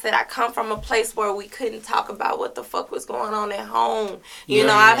 again, like I said, I come from a place where we couldn't talk about what the fuck was going on at home. You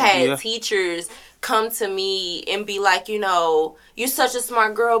know, I've had teachers come to me and be like, you know, you're such a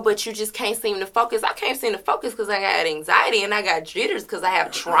smart girl, but you just can't seem to focus. I can't seem to focus because I got anxiety and I got jitters because I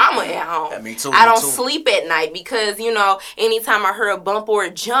have trauma at home. Yeah, me too. I don't sleep at night because, you know, anytime I hear a bump or a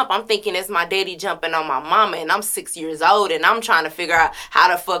jump, I'm thinking it's my daddy jumping on my mama, and I'm 6 years old and I'm trying to figure out how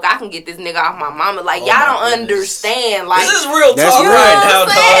the fuck I can get this nigga off my mama. Like, y'all don't understand. Like, this is real talk right now,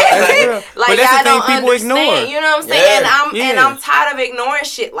 dog. Like, but that's y'all the thing don't people understand. ignore. You know what I'm saying? Yeah. And I'm tired of ignoring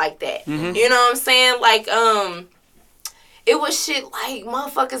shit like that. You know what I'm saying? Like, it was shit like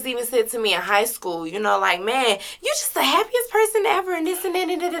motherfuckers even said to me in high school, you know, like, man, you just the happiest person ever and this and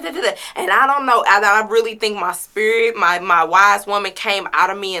that and I don't know. I really think my spirit, my wise woman came out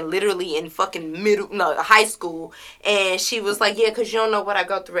of me and literally in fucking high school, and she was like, yeah, because you don't know what I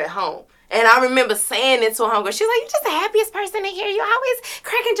go through at home. And I remember saying it to a homegirl. She's like, "You're just the happiest person in here. You always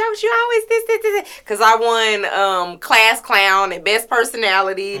cracking jokes. You always this. Because I won class clown and best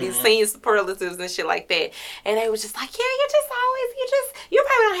personality, these senior superlatives and shit like that. And they was just like, "Yeah, you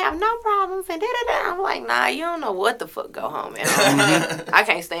probably don't have no problems." And I'm like, "Nah, you don't know what the fuck go home at. I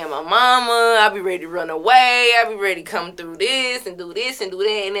can't stand my mama. I be ready to run away. I be ready to come through this and do this and do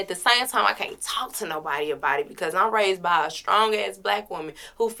that. And at the same time, I can't talk to nobody about it because I'm raised by a strong ass black woman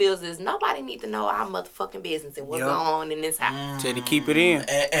who feels as nobody need to know our motherfucking business and what's going on in this house. Tell to keep it in.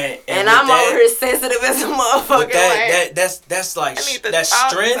 And I'm over here sensitive as a motherfucker. That's like that's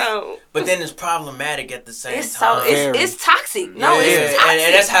strength, but then it's problematic at the same time. It's toxic. No, it's toxic.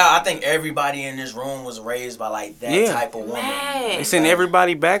 And that's how I think everybody in this room was raised by like that type of woman. Man. It's in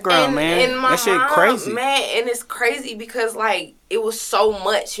everybody's background, man. And my that shit mom, crazy. Man, and it's crazy because like it was so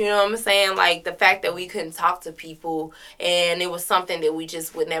much, you know what I'm saying? Like the fact that we couldn't talk to people and it was something that we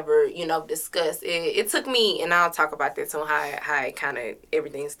just would never, discuss. It took me, and I'll talk about this on how it kind of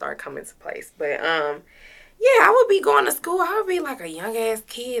everything started coming to place. But yeah, I would be going to school. I would be like a young ass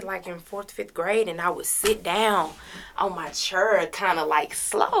kid, like in 4th, 5th grade, and I would sit down on my chair kind of like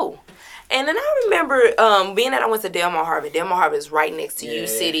slow. And then I remember being that I went to Delmar Harvey. Delmar Harvey is right next to U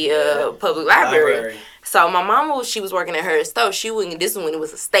City Public Library. So my mama, she was working at her store. This is when it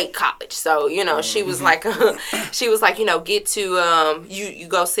was a state college. So, she was like, get to, you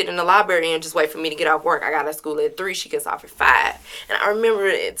go sit in the library and just wait for me to get off work. I got out of school at 3. She gets off at 5. And I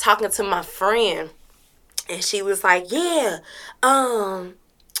remember talking to my friend, and she was like, yeah,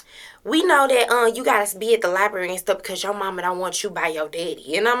 we know that you gotta be at the library and stuff because your mama don't want you by your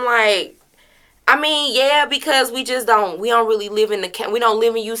daddy. And I'm like, I mean, yeah, because we don't really live we don't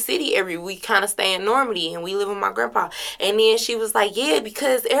live in U City we kind of stay in Normandy and we live with my grandpa. And then she was like, yeah,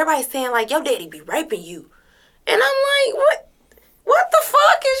 because everybody's saying like your daddy be raping you. And I'm like, what the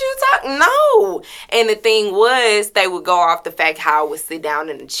fuck is you talking? No. And the thing was, they would go off the fact how I would sit down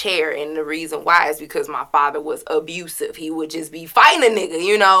in a chair. And the reason why is because my father was abusive. He would just be fighting a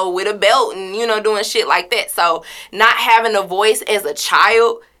nigga, with a belt and, doing shit like that. So not having a voice as a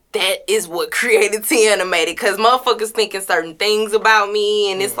child, that is what created T Animated, because motherfuckers thinking certain things about me,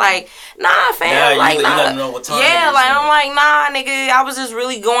 and it's like, nah, fam, yeah, like, you nah. let them know what time yeah, like, I'm like, nah, nigga, I was just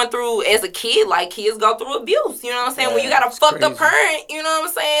really going through, as a kid, like, kids go through abuse, you know what I'm saying? Yeah, when you got a fucked up parent, you know what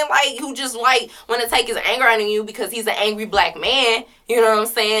I'm saying? Like, who just, like, want to take his anger out on you because he's an angry black man, you know what I'm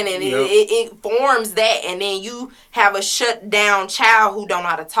saying? And it forms that, and then you have a shut down child who don't know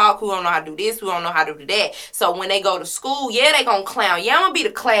how to talk, who don't know how to do this, who don't know how to do that. So when they go to school, yeah, they gonna clown. Yeah, I'm gonna be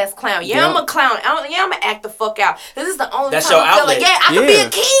the class clown. Yeah, I'm a clown. Yeah, I'm gonna act the fuck out. This is the only time I feel like, I could be a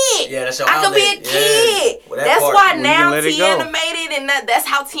kid. Yeah, that's your outlet. I could be a kid. Yeah. Well, that's why now T Animated, and that's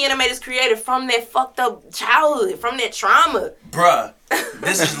how T Animated is created, from that fucked up childhood, from that trauma. Bruh,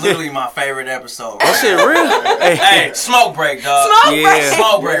 this is literally my favorite episode. That shit real. Hey, smoke break, dog.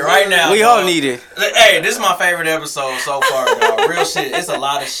 Smoke break right now. We dog. all need it. Hey, this is my favorite episode so far, dog. Real shit. It's a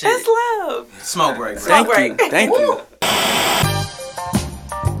lot of shit. That's love. Smoke break. Thank you. Thank you.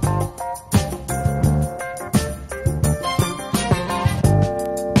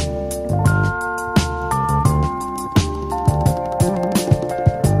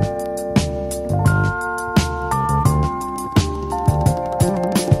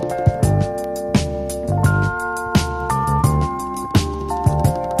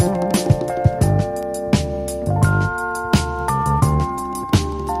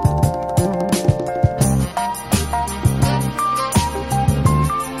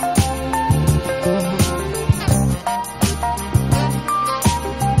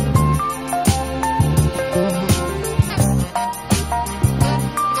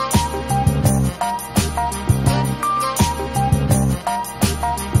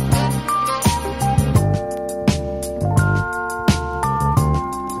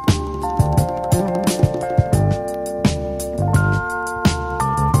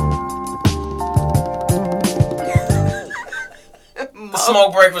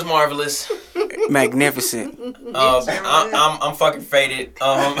 Smoke break was marvelous. Magnificent. I'm fucking faded.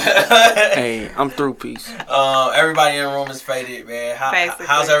 Hey, I'm through. Peace. Everybody in the room is faded, man.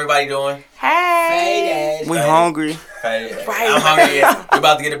 How's everybody doing? Hey. We hungry. Faded. I'm hungry. Yeah. We're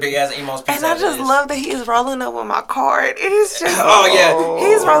about to get a big ass Emo's pizza. And I just love that he's rolling up with my card. It is just. Oh yeah.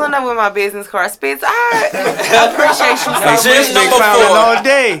 He's rolling up with my business card. Spitz, I appreciate you so Hey, Been clowning all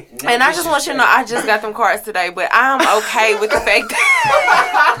day. And I just want you to know, I just got them cards today, but I'm okay with the fact that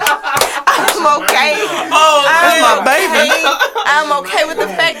I'm okay. That's my my baby. I'm okay with the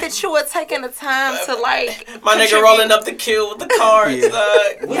fact that you are taking the time to like. My nigga rolling up the kill with the cards.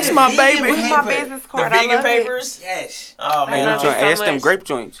 What's my baby? With my business The card. vegan papers. Yes. Oh Man, man. I'm trying to ask them grape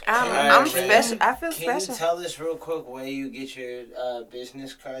joints. I'm special. I feel Can special. you tell us real quick where you get your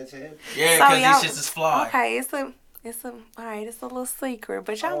business cards at? Yeah, So, because y'all- these shits is fly. Okay, it's a little secret,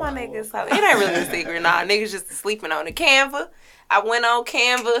 but y'all my niggas, so it ain't really a secret. Nah, niggas just sleeping on the Canva. I went on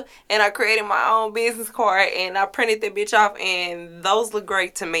Canva and I created my own business card and I printed that bitch off and those look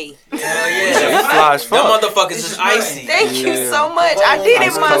great to me. Hell It's yeah. fly as Them fuck. motherfuckers is icy. Thank you Yeah. so much. I did it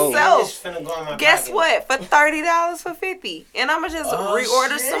Ice cold. myself. Guess what? For $30 for 50, and I'ma just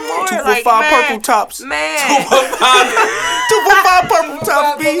reorder shit. some more. 2 for Like, $5 man, purple tops. 2 Man, for $5 purple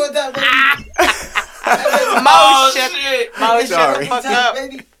tops, B. Oh shut- shit. Mo, shut Sorry. the fuck up.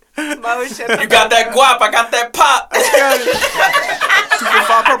 Mo, shut the You got that guap, I got that pop. 2 for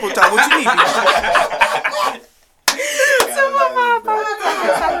 $5 purple top. What you need, B?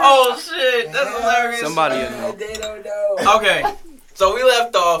 Oh shit, that's hilarious. Somebody will know. They don't know. Okay, so we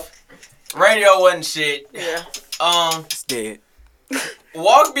left off. Radio wasn't shit. Yeah. It's dead.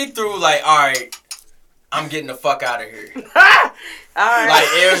 Walk me through like, all right, I'm getting the fuck out of here. All right. Like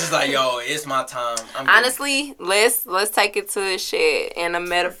it was just like, yo, it's my time. I'm getting- Honestly, let's take it to a shed in a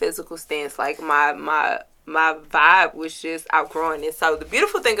metaphysical stance. Like my vibe was just outgrowing it. So the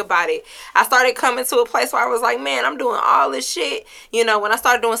beautiful thing about it, I started coming to a place where I was like, man, I'm doing all this shit. You know, when I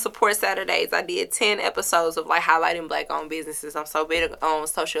started doing Support Saturdays, I did 10 episodes of like highlighting Black-owned businesses. I'm so big on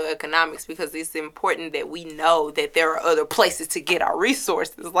social economics because it's important that we know that there are other places to get our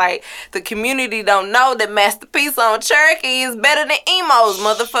resources. Like the community don't know that Masterpiece on Cherokee is better than Emo's.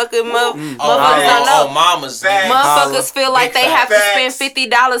 Motherfuckers don't know. Oh, mama's. Motherfuckers feel like Big they have to facts. spend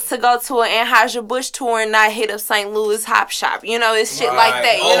 $50 to go to an Anheuser-Busch tour and not hit up St. Louis Hop Shop. You know, it's shit like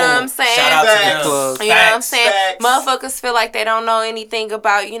that. You know what I'm saying? Shout out Facts. to them. Plug. You know what I'm Facts, saying? facts. Motherfuckers feel like they don't know anything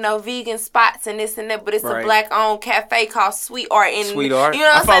about, you know, vegan spots and this and that, but it's Right. a Black-owned cafe called Sweet Art. And, Sweet Art. You know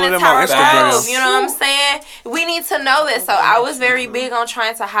what I I'm saying? follow In them on Tower Instagram. Grove, you know what I'm saying? We need to know that. So I was very big on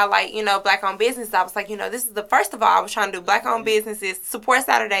trying to highlight, you know, Black-owned businesses. I was like, you know, this is the first of all, I was trying to do Black-owned businesses, Support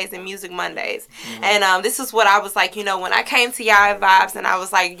Saturdays, and Music Mondays. And this is what I was like, you know, when I came to y'all at Vibes and I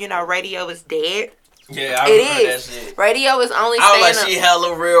was like, you know, radio is dead. Yeah, I It remember is. that shit. Radio is only I was staying like, she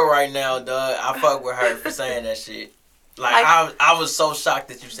hella real right now, dog. I fuck with her for saying that shit. Like I was so shocked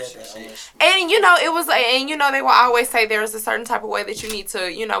that you said that shit. And you know, it was, and you know, they will always say there's a certain type of way that you need to,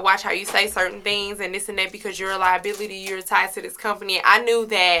 you know, watch how you say certain things and this and that because you're a liability, you're tied to this company. I knew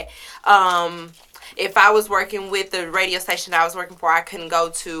that if I was working with the radio station I was working for, I couldn't go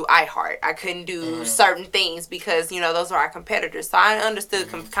to iHeart. I couldn't do certain things because, you know, those are our competitors. So I understood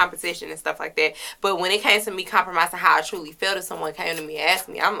competition and stuff like that. But when it came to me compromising how I truly felt, if someone came to me and asked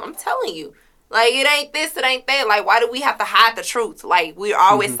me, I'm telling you. Like, it ain't this, it ain't that. Like, why do we have to hide the truth? Like, we're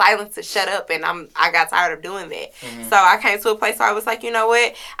always silent to shut up, and I got tired of doing that. So I came to a place where I was like, you know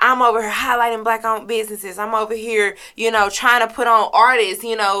what? I'm over here highlighting Black-owned businesses. I'm over here, you know, trying to put on artists,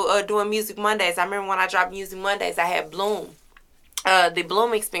 you know, doing Music Mondays. I remember when I dropped Music Mondays, I had Bloom. The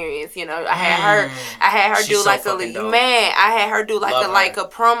Bloom experience, you know, I had her She's do so like fucking dope. I had her do like Love her. a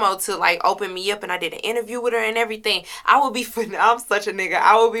promo to like open me up, and I did an interview with her and everything. I would be I'm such a nigga.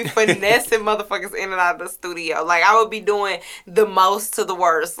 I would be finessing motherfuckers in and out of the studio. Like I would be doing the most to the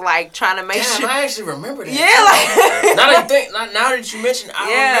worst, like trying to make Damn, sure. I actually remember that. Yeah, like now that you mentioned,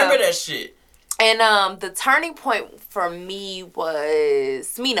 I Yeah. remember that shit. And the turning point for me was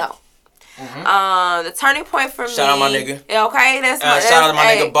Smino. The turning point for me. Shout out my nigga. Yeah, okay, that's Shout out to my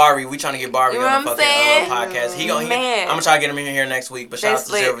hey, nigga Bari. We trying to get Bari You know on the what I'm fucking saying? podcast. I'm Man. gonna try to get him in here next week. But shout out That's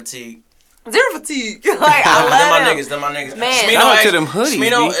to lit. Zero Fatigue. Zero fatigue. Like I Them my love niggas. Them my niggas. Man. Smino Shout out to actually- them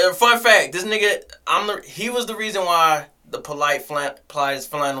hoodies, Smino, fun fact: this nigga, he was the reason why the Polite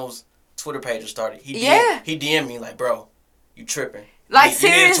Flannels Twitter page was started. He DM'd me like, bro, you tripping. Like, you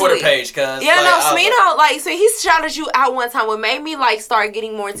need a seriously. Twitter page, cuz. Yeah, like, no, I was Smino, like, so he shouted you out one time. What made me, like, start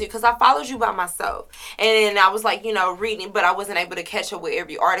getting more into it, because I followed you by myself. And then I was, like, you know, reading, but I wasn't able to catch up with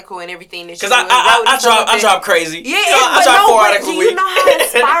every article and everything that you Because I drop crazy. Yeah, You know, I but drop 4 but articles do a you week. know how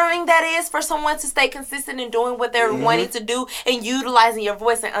inspiring that is for someone to stay consistent in doing what they're wanting to do and utilizing your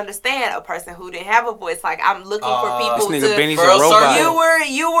voice and understand a person who didn't have a voice? Like, I'm looking for people This nigga to... Benny's a Bro, robot.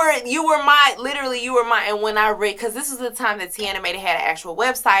 You were my, literally, you were my, and when I read, because this was the time that T Animated had an actual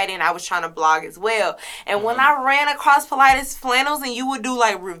website, and I was trying to blog as well. And when I ran across Politis Flannels, and you would do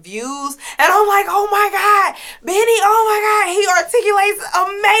like reviews, and I'm like, oh my God, Benny, oh my God, he articulates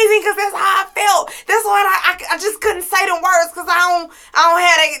amazing, because that's how I felt. That's what I just couldn't say them words, because I don't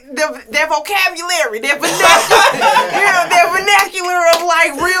have their vocabulary, their vernacular, their vernacular of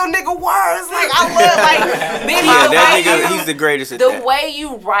like real nigga words. Like I love like Benny. Yeah, the that way nigga, you- he's the greatest at the that. way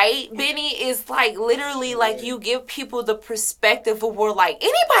you write, Benny, is like literally like you give people the perspective of where like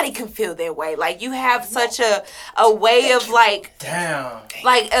anybody can feel that way. Like you have such a way of like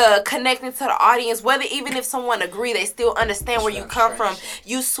connecting to the audience. Whether even if someone agree, they still understand where you come from.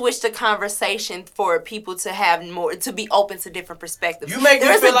 You switch the conversation for people to have more, to be open to different perspectives. You make me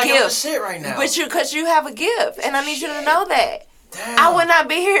There's feel a like I'm the gift, shit right now. but because you have a gift, and I need you to know that. Damn. I would not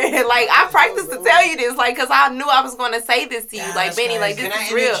be here. Like I practiced to tell you this, like, cause I knew I was going to say this to you, like Benny, like this Can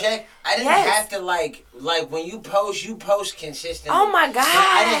is I real. interject? I didn't have to like when you post consistently. Oh my God! But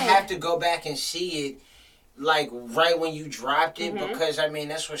I didn't have to go back and see it like right when you dropped it because I mean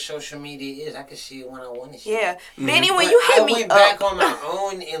that's what social media is. I can see it when I want to see it. Yeah, Benny, when you hit I me went up, back on my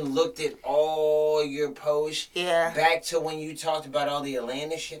own and looked at all your posts. Yeah. Back to when you talked about all the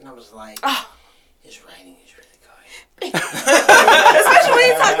Atlanta shit, and I was like, his writing is really good. especially when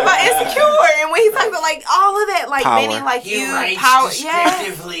he talked about Insecure and when he talked about like all of that, like Power. Benny, like He you, writes power,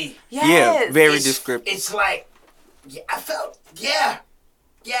 descriptively. yes. Yeah, very It's- descriptive. It's like, I felt,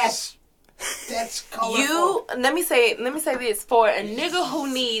 yes, that's colorful. You let me say this for a nigga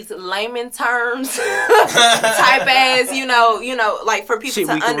who needs layman terms type as you know like for people Shit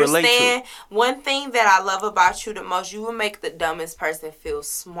to we can relate to. understand. One thing that I love about you the most, you will make the dumbest person feel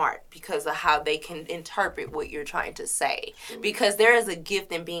smart because of how they can interpret what you're trying to say. Because there is a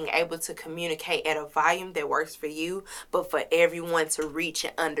gift in being able to communicate at a volume that works for you, but for everyone to reach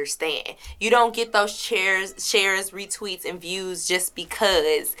and understand. You don't get those shares, retweets, and views just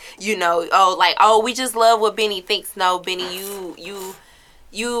because we just love what Benny thinks. No, Benny,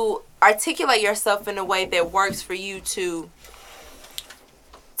 you articulate yourself in a way that works for you to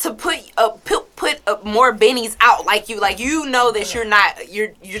put more Bennies out, like you know that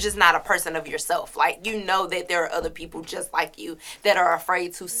you're just not a person of yourself. Like you know that there are other people just like you that are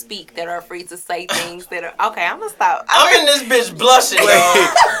afraid to speak, that are afraid to say things that are okay. I'm gonna stop. I'm in this bitch blushing, yo.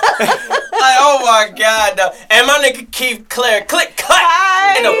 Like, oh my God, dog. And my nigga Keith Clare, click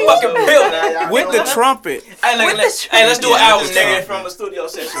clack in the fucking building. With the trumpet. Hey, look, let's do an album, nigga. From a studio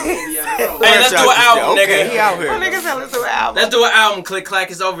session. Indiana Road. Hey, let's do an album, Okay, he nigga. out here. Niggas tell us to an album. Let's do an album. Click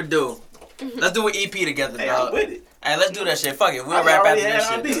clack is overdue. Let's do an EP together, Hey, dog. I'm with it. Hey, let's do that shit. Fuck it. We'll I rap already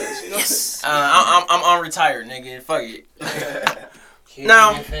after had this shit. ideas, you know? Yes. I'm unretired, nigga. Fuck it. Can you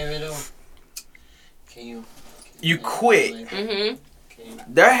Now- do me a favor, though? Can You quit. Mm-hmm.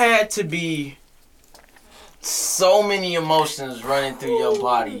 There had to be so many emotions running through your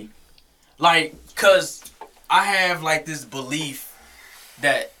body. Like, cause I have like this belief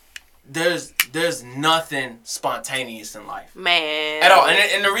that there's nothing spontaneous in life. Man. At all.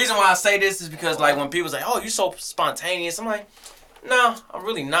 And the reason why I say this is because like when people say, oh, you're so spontaneous, I'm like, no, I'm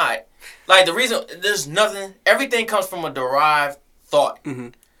really not. Like the reason, there's nothing, everything comes from a derived thought. Mm-hmm.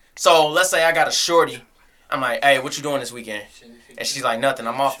 So let's say I got a shorty. I'm like, hey, what you doing this weekend? And she's like, nothing.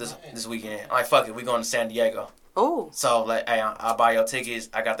 I'm off this weekend. I'm like, fuck it. We going to San Diego. Oh. So like, hey, I'll buy your tickets.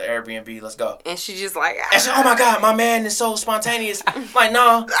 I got the Airbnb. Let's go. And she just like, And she, oh my God, my man is so spontaneous. I'm like,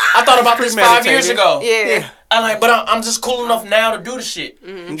 no, I thought about this 5 years ago. yeah. I'm like, but I'm just cool enough now to do the shit.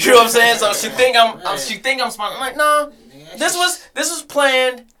 Mm-hmm. You know what I'm saying? So she think I'm spontaneous. I'm like, no, this was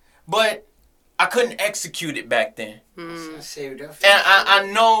planned, but I couldn't execute it back then. I saved up. And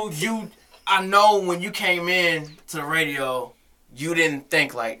I know when you came in to the radio, you didn't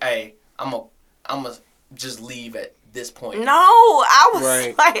think like, hey, I'm a just leave at this point. No, I was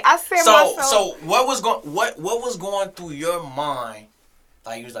Right. like, I said myself. So what was going through your mind?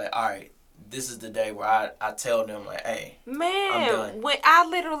 Like you was like, all right, this is the day where I tell them like, hey, I'm Man, done. when I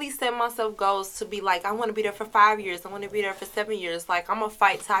literally set myself goals to be like, I want to be there for 5 years. I want to be there for 7 years. Like, I'm going to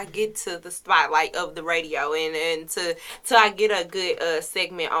fight till I get to the spotlight of the radio and till I get a good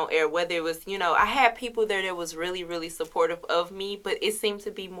segment on air. Whether it was, I had people there that was really, really supportive of me, but it seemed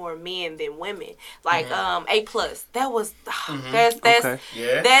to be more men than women. Like, A+. That was, that's Okay.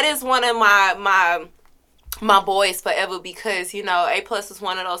 Yeah. that is one of my boys forever because, A+ is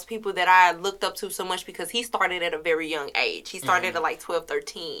one of those people that I looked up to so much because he started at a very young age. He started at like 12,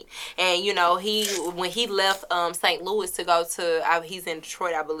 13. And, when he left St. Louis to go to, he's in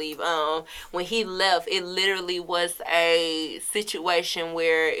Detroit, I believe. When he left, it literally was a situation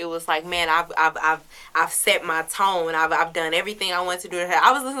where it was like, man, I've set my tone. I've done everything I wanted to do.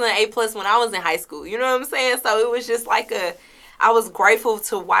 I was listening to A+ when I was in high school. You know what I'm saying? So it was just like I was grateful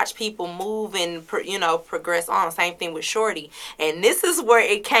to watch people move and, progress on. Same thing with Shorty. And this is where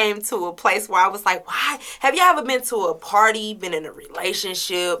it came to a place where I was like, why? Have you ever been to a party, been in a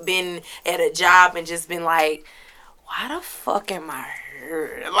relationship, been at a job and just been like, why the fuck am I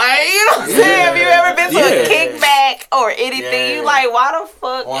hood. Like, you know what I'm saying? Have you ever been to a kickback or anything? You like, why the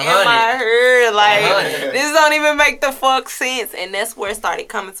fuck 100. am I here? Like, 100. this don't even make the fuck sense. And that's where it started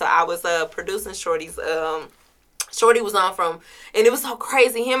coming to. I was producing Shorty's Shorty was on from, and it was so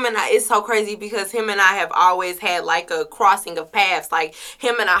crazy. It's so crazy because him and I have always had like a crossing of paths. Like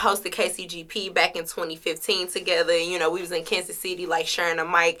him and I hosted KCGP back in 2015 together. You know, we was in Kansas City, like sharing a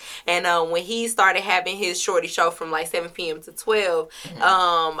mic. And when he started having his Shorty show from like 7 p.m. to 12,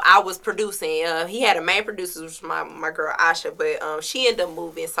 I was producing. He had a main producer, which was my girl Asha, but she ended up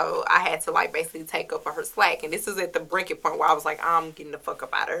moving, so I had to like basically take up for her slack. And this is at the breaking point where I was like, I'm getting the fuck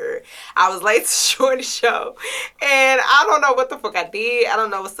up out of her. I was late to Shorty show. And I don't know what the fuck I did. I don't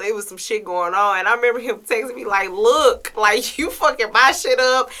know. So it was some shit going on. And I remember him texting me like, look, like you fucking my shit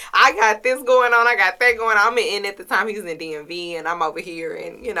up. I got this going on. I got that going on. I'm in at the time. He was in DMV and I'm over here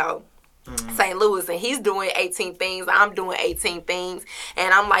in, you know, St. Louis. And he's doing 18 things. I'm doing 18 things.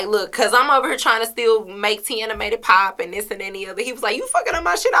 And I'm like, look, because I'm over here trying to still make T Animated pop and this and any other. He was like, you fucking up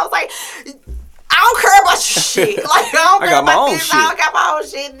my shit. I was like, I don't care about your shit. Like, I don't care about this. Shit. I don't got my own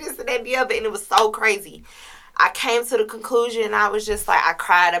shit, this and that and the other. And it was so crazy. I came to the conclusion and I was just like, I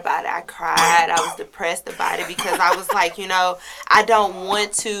cried about it. I cried. I was depressed about it because I was like, you know, I don't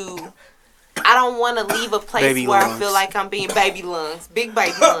want to leave a place baby where lungs. I feel like I'm being baby lungs. Big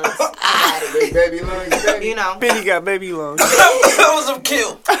baby lungs. I got it. Big baby lungs, baby. You know. Benny got baby lungs. That was a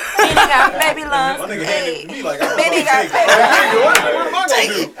kill. Benny got baby lungs. My nigga handed it to me like I Benny got take baby lungs. What am I gonna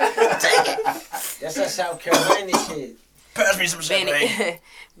do? Take it. That's that South Carolina shit. Pass me some champagne.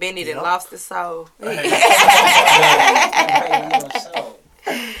 Benny done lost his soul. So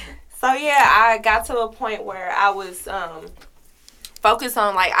yeah, I got to a point where I was focused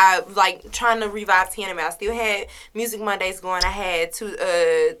on like trying to revive TNM. I still had Music Mondays going. I had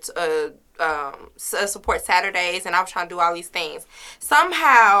support Saturdays, and I was trying to do all these things.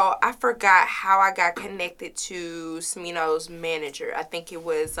 Somehow I forgot how I got connected to Smino's manager. I think it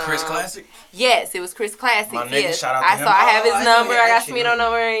was Chris Classic. Yes, it was Chris Classic. My nigga, yes. shout out to him. I have his number. I got actually Smino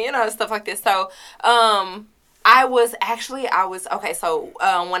number, and you know, stuff like this. So I was okay. So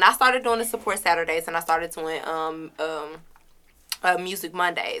when I started doing the support Saturdays and I started doing Music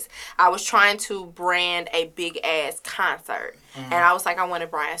Mondays, I was trying to brand a big ass concert. And I was like, I wanted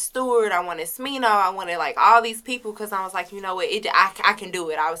Brian Stewart, I wanted Smino, I wanted like all these people, because I was like, you know what, I can do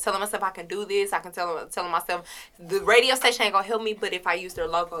it. I was telling myself I can do this. I can telling myself the radio station ain't gonna help me, but if I use their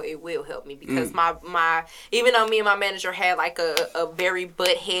logo, it will help me, because my even though me and my manager had like a very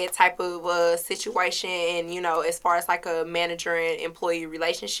butt head type of situation, and you know, as far as like a manager and employee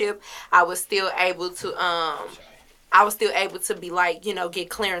relationship, I was still able to be like, you know, get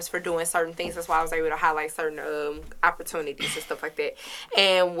clearance for doing certain things. That's why I was able to highlight certain opportunities and stuff like that.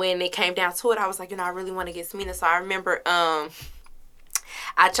 And when it came down to it, I was like, you know, I really want to get Smino. So I remember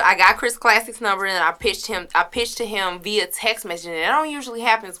I got Chris Classic's number, and I pitched to him via text message. And it don't usually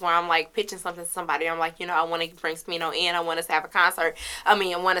happens where I'm like pitching something to somebody. I'm like, you know, I want to bring Smino in. I want us to have a concert. I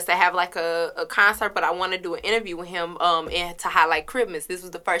want us to have like a concert, but I want to do an interview with him and to highlight Cribmas. This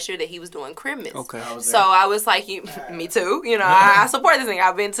was the first year that he was doing Cribmas. Okay. So I was like, me too. You know, I support this thing.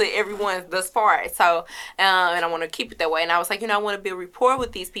 I've been to everyone thus far. So, and I want to keep it that way. And I was like, you know, I want to build rapport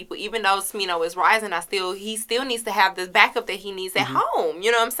with these people. Even though Smino is rising, he still needs to have this backup that he needs at home.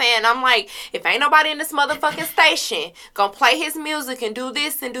 You know what I'm saying? I'm like, if ain't nobody in this motherfucking station gonna play his music and do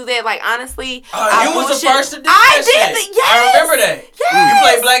this and do that, like, honestly, you was the first to do that shit. Yes. I remember that. Yes. You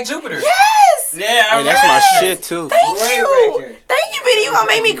played Black Jupiter. Yes. Yeah, I remember that's my that. shit too. Thank you. Thank you, Benny. You gonna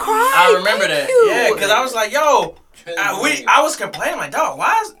make me cry. I remember Thank that. you. Yeah, because I was like, yo, I was complaining, like, dog,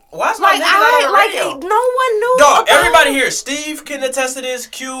 why is my like, nigga not on the radio? no one knew. Dog, everybody here, Steve can attest to this,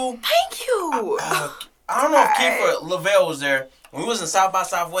 Q. Thank you. I don't know if Kiefer Lavelle was there. When we was in South by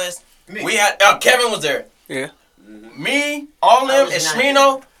Southwest, we had Kevin was there. Yeah. Me, all them, and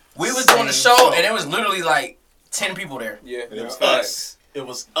Smino. We was doing the show, and it was literally like 10 people there. Yeah, It was us. It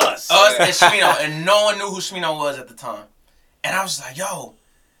was us. Us and Smino, and no one knew who Smino was at the time. And I was like, yo,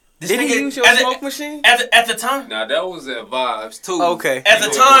 this Did nigga, he use your smoke machine? At the time. Now that was at Vibes too. Okay. At the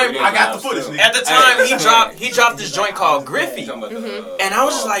time, I got the footage. Nigga. At the time, he dropped this joint called Griffey, and I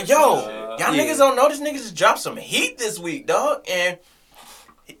was just like, yo, y'all niggas don't know this nigga just dropped some heat this week, dog. And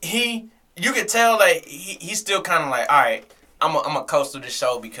you could tell like he's still kind of like, all right, I'm a coast through this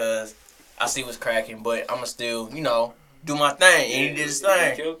show because I see what's cracking, but I'ma still, you know, do my thing. And he did his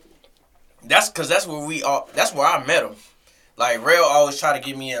thing. That's where I met him. Like, Rail always tried to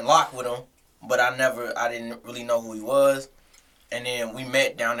get me in lock with him, but I didn't really know who he was. And then we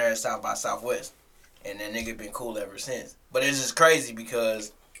met down there at South by Southwest. And that nigga been cool ever since. But it's just crazy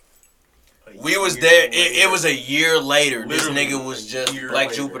because We was there. It was a year later. Literally, this nigga was just Black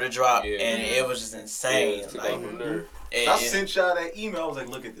later. Jupiter dropped, Yeah. and it was just insane. I sent y'all that email. I was like,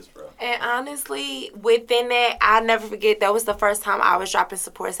 look at this, bro. And honestly, within that, I'll never forget, that was the first time I was dropping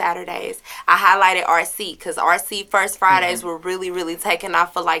Support Saturdays. I highlighted RC, because RC First Fridays were really, really taking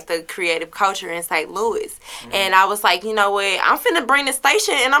off for, like, the creative culture in St. Louis. And I was like, you know what, I'm finna bring the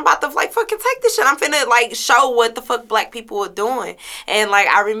station, and I'm about to, like, fucking take this shit. I'm finna, like, show what the fuck Black people were doing. And, like,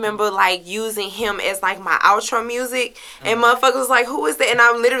 I remember, like, using him as, like, my outro music. And motherfuckers was like, who is that? And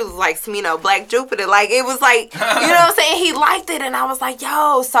I literally was like, Smino, Black Jupiter. Like, it was like, you know what I'm saying? He liked it, and I was like,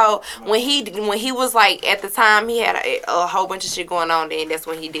 yo. So when he was like, at the time he had a whole bunch of shit going on, then that's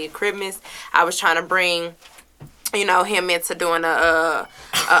when he did Christmas. I was trying to bring, you know, him into doing a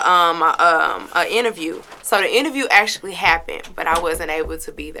interview. So the interview actually happened, but I wasn't able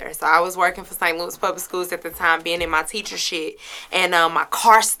to be there. So I was working for St. Louis Public Schools at the time, being in my teacher shit, and my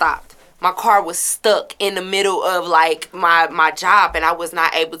car stopped. My car was stuck in the middle of, like, my job, and I was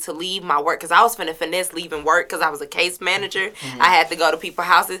not able to leave my work, because I was finna finesse leaving work, because I was a case manager. I had to go to people's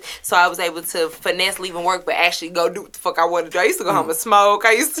houses, so I was able to finesse leaving work, but actually go do what the fuck I wanted to do. I used to go home and smoke.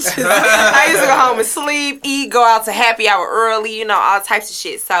 I used to go home and sleep, eat, go out to happy hour early, you know, all types of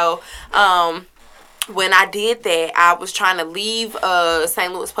shit. So, when I did that, I was trying to leave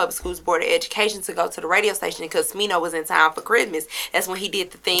St. Louis Public Schools Board of Education to go to the radio station, because Smino was in town for Christmas. That's when he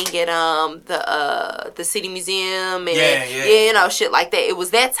did the thing at the City Museum and you know, shit like that. It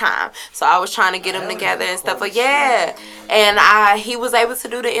was that time, so I was trying to get them together and stuff like And he was able to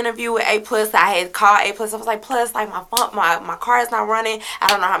do the interview with A+. I had called A+. I was like, Plus, like, my car is not running. I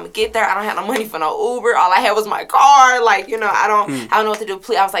don't know how I'm gonna get there. I don't have no money for no Uber. All I had was my car. Like, you know, I don't know what to do.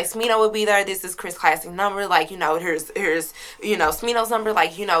 Please, I was like, Smino will be there. This is Chris Classic number. Like, you know, here's you know, Smino's number.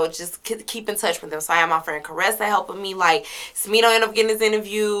 Like, you know, just keep in touch with them. So I had my friend Caressa helping me. Like, Smino ended up getting his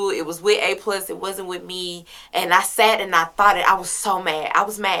interview. It was with A+. It wasn't with me. And I sat and I thought it. I was so mad. I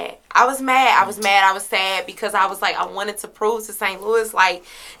was mad. I was sad, because I was like, I wanted to prove to St. Louis, like,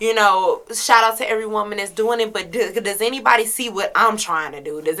 you know, shout out to every woman that's doing it, but does anybody see what I'm trying to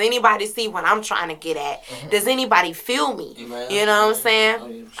do? Does anybody see what I'm trying to get at? Does anybody feel me? You know what I'm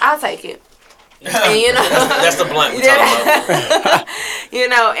saying? I'll take it. And, you know, that's the blunt we're talking about. You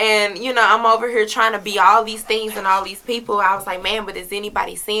know, and, you know, I'm over here trying to be all these things and all these people. I was like, man, but is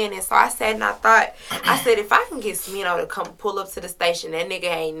anybody seeing it? So I sat and I said, if I can get Smino to come pull up to the station, that nigga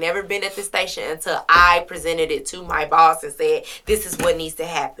ain't never been at the station until I presented it to my boss and said, this is what needs to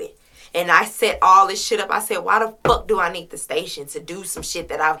happen. And I set all this shit up. I said, why the fuck do I need the station to do some shit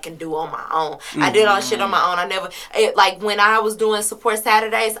that I can do on my own? I did all this shit on my own. Like, when I was doing Support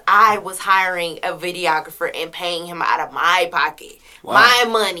Saturdays, I was hiring a videographer and paying him out of my pocket. Wow. My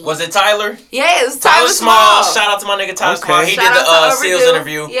money. Was it Tyler? Yeah, it was Tyler Small. Shout out to my nigga Tyler Small. He did the sales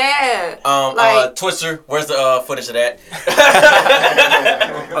interview. Yeah. Twister, where's the footage of that?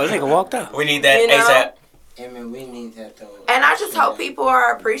 Oh, this nigga walked out. We need that ASAP. I mean, we need that though. And I just hope people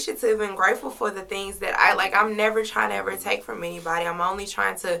are appreciative and grateful for the things that I like. I'm never trying to ever take from anybody. I'm only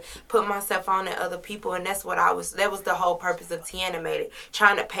trying to put myself on to other people, and that's what that was the whole purpose of T-Animated,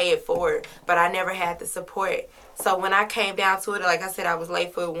 trying to pay it forward. But I never had the support. So when I came down to it, like I said, I was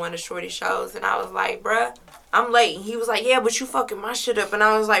late for one of Shorty's shows, and I was like, bruh, I'm late. And he was like, yeah, but you fucking my shit up. And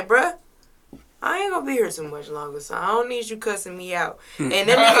I was like, bruh, I ain't gonna be here too much longer, so I don't need you cussing me out. And that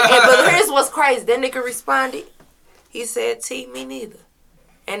nigga, but here's what's crazy. That nigga responded. He said, T, me neither.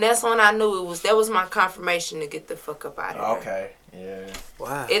 And that's when I knew that was my confirmation to get the fuck up out of here. Okay, yeah.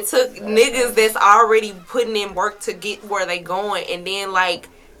 Wow. It took niggas that's already putting in work to get where they going, and then, like,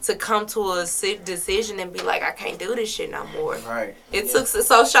 to come to a decision and be like, I can't do this shit no more. Right.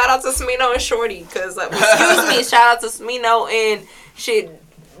 So shout out to Smino and Shorty, because, excuse me, shout out to Smino and shit,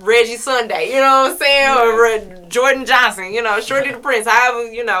 Reggie Sunday, you know what I'm saying? Or Jordan Johnson, you know, Shorty the Prince.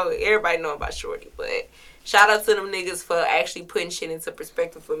 However, you know, everybody know about Shorty. But shout out to them niggas for actually putting shit into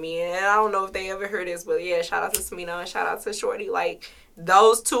perspective for me. And I don't know if they ever heard this, but yeah, shout out to Smino and shout out to Shorty. Like,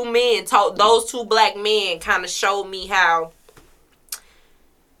 those two black men kind of showed me how,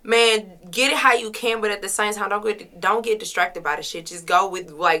 man, get it how you can, but at the same time, don't get distracted by the shit. Just go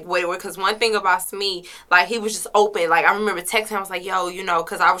with, like, whatever. Because one thing about Smee, like, he was just open. Like, I remember texting him. I was like, yo, you know,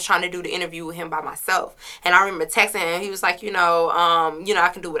 because I was trying to do the interview with him by myself. And I remember texting him. He was like, you know, I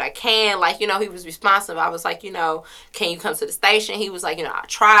can do what I can. Like, you know, he was responsive. I was like, you know, can you come to the station? He was like, you know, I'll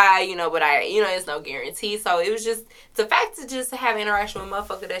try, you know, but there's no guarantee. So it was just the fact to just have interaction with a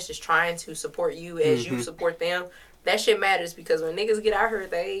motherfucker that's just trying to support you as you support them. that shit matters because when niggas get out here,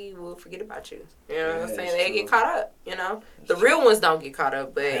 they will forget about you. You know what I'm saying? They get caught up, you know? The real ones don't get caught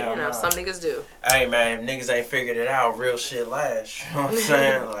up, but, you know, some niggas do. Hey, man, if niggas ain't figured it out, real shit lasts. You know what I'm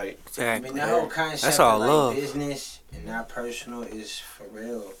saying? Like, exactly. I mean, the whole concept That's all of, love. business and not personal is for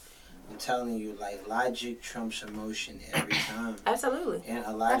real. I'm telling you, like, logic trumps emotion every time. Absolutely. And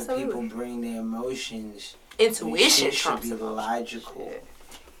a lot of people bring their emotions. Intuition should be logical. Shit.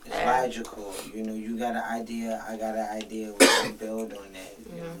 It's logical. You know, you got an idea, I got an idea, we can build on that.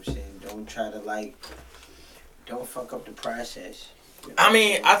 You know what I'm saying? Don't try to, like, don't fuck up the process. You know I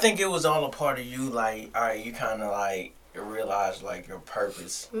mean, I think it was all a part of you, like, all right, you kind of, like, realized, like, your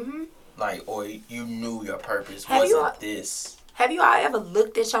purpose. Mm-hmm. Like, or you knew your purpose wasn't this. Have you all ever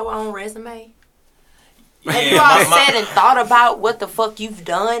looked at your own resume? Have you all said and thought about what the fuck you've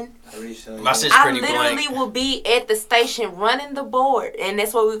done? My shit's pretty I literally blank. will be at the station running the board, and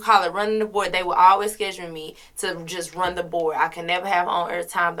that's what we call it, running the board. They will always schedule me to just run the board. I can never have on-air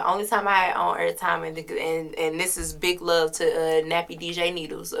time. The only time I had on-air time, and this is big love to Nappy DJ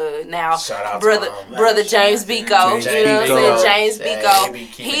Needles. Now, shout out brother James Biko. You know what I'm saying? James Biko.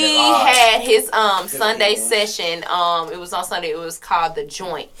 He had his Sunday session. It was on Sunday. It was called The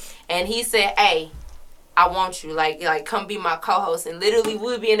Joint, and he said, "Hey, I want you, like, come be my co-host." And literally,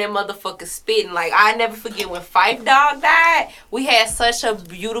 we'll be in that motherfucker spitting. Like, I never forget when Phife Dawg died. We had such a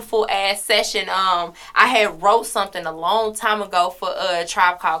beautiful ass session. I had wrote something a long time ago for a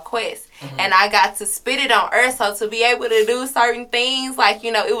Tribe Called Quest. Mm-hmm. And I got to spit it on Earth, so to be able to do certain things, like,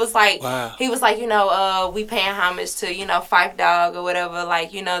 you know, it was like, he was like, you know, we paying homage to, you know, Phife Dawg or whatever,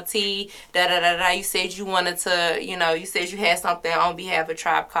 like, you know, T, da-da-da-da, you said you wanted to, you know, you said you had something on behalf of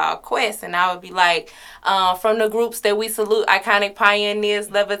Tribe Called Quest, and I would be like, from the groups that we salute, iconic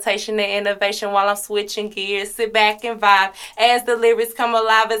pioneers, levitation and innovation while I'm switching gears, sit back and vibe as the lyrics come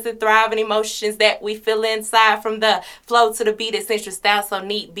alive as it thrive and emotions that we feel inside from the flow to the beat, essential style so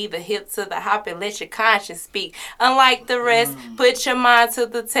neat, be the hip to the hop and let your conscience speak. Unlike the rest, put your mind to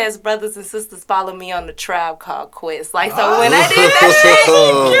the test. Brothers and sisters, follow me on the Tribe Called Quest. Like, so when I did that shit,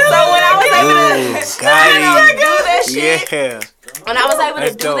 so when I was able to do that shit, when I was able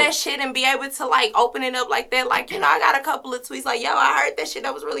to do that shit and be able to, like, open it up like that, like, you know, I got a couple of tweets like, yo, I heard that shit,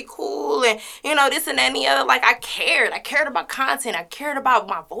 that was really cool, and, you know, this and that and the other. Like, I cared about content, I cared about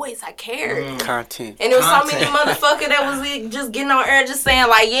my voice, I cared. Content. And there was so many motherfuckers that was just getting on air just saying,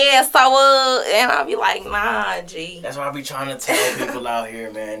 like, yeah, so, and I'll be like, nah, G. That's why I be trying to tell people out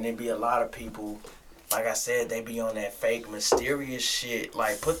here, man, there be a lot of people, like I said, they be on that fake, mysterious shit.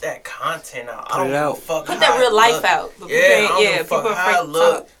 Like, put that content out. I don't give a fuck. Put that real life out. Yeah, I don't give a fuck how I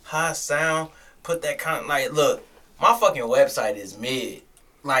look, how I sound. Put that content. Like, look, my fucking website is mid.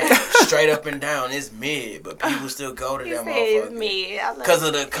 Like, straight up and down, it's mid. But people still go to that motherfucker. It's mid. Because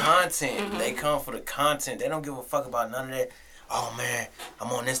of the content. Mm-hmm. They come for the content. They don't give a fuck about none of that. Oh, man, I'm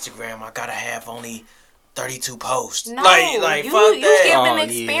on Instagram. I gotta have only 32 posts. No, like you fuck that. Give an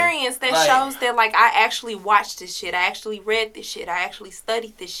experience that shows that, like, I actually watched this shit. I actually read this shit. I actually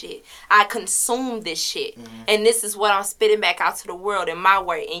studied this shit. I consumed this shit. Mm-hmm. And this is what I'm spitting back out to the world in my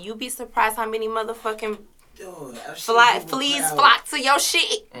way. And you be surprised how many motherfucking fleas flock to your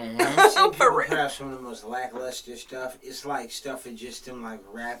shit. Mm-hmm. For real. Put out some of the most lackluster stuff. It's like stuff of just them, like,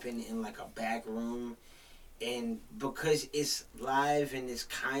 rapping in, like, a back room. And because it's live and it's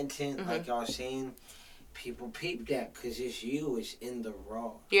content, like y'all saying, people peep that because it's you. It's in the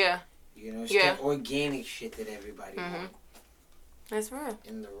raw. Yeah. You know, it's the organic shit that everybody wants. That's real.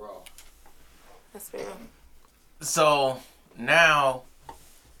 In the raw. That's real. So, now,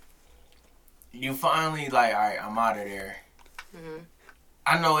 you finally, like, all right, I'm out of there. Mm-hmm.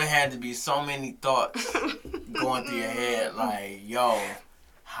 I know it had to be so many thoughts going through your head, like, yo,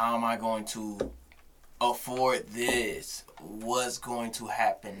 how am I going to afford this? What's going to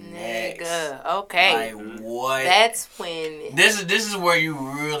happen next? Okay. Like, what? That's when this is where you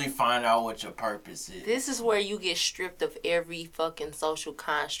really find out what your purpose is. This is where you get stripped of every fucking social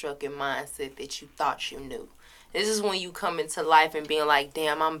construct and mindset that you thought you knew. This is when you come into life and being like,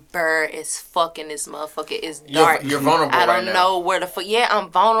 damn, I'm burr as fucking this motherfucker. It's dark. You're vulnerable I don't know where the fuck. Yeah, I'm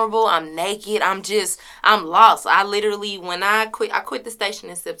vulnerable. I'm naked. I'm lost. I literally, when I quit the station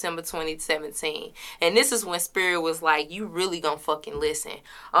in September 2017. And this is when Spirit was like, you really gonna fucking listen.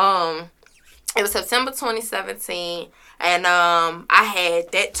 It was September 2017. And I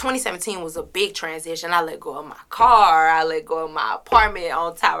had that 2017 was a big transition. I let go of my car. I let go of my apartment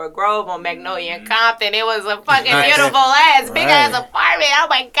on Tower Grove on Magnolia and Compton. It was a fucking beautiful ass, big ass apartment. Oh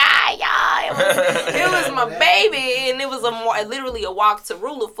my God, y'all. It was my baby. And it was literally a walk to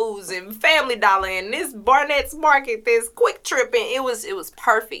Ruler Foods and Family Dollar and this Barnett's Market, this Quick Trip. And it was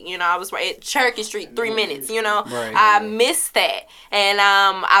perfect. You know, I was right at Cherokee Street, 3 minutes, you know. Right. I missed that. And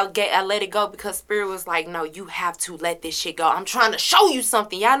I let it go because Spirit was like, no, you have to let this shit go. I'm trying to show you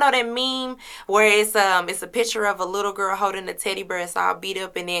something. Y'all know that meme where it's a picture of a little girl holding a teddy bear. It's all beat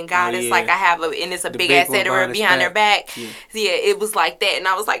up, and then God is like, and it's a big ass teddy bear behind her back. Yeah, it was like that. And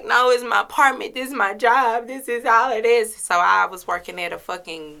I was like, no, it's my apartment. This is my job. This is all it is. So I was working at a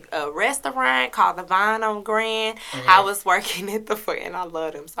fucking restaurant called The Vine on Grand. Mm-hmm. I was working at and I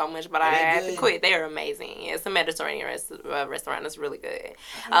love them so much, but I had to quit. They're amazing. It's a Mediterranean restaurant. It's really good.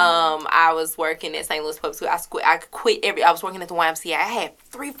 Mm-hmm. I was working at St. Louis Public School. I quit I was working at the YMCA. I had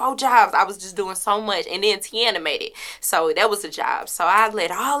 3-4 jobs. I was just doing so much, and then T-Animated. So that was a job. So I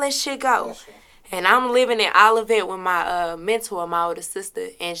let all that shit go. And I'm living in Olivet with my mentor, my older sister,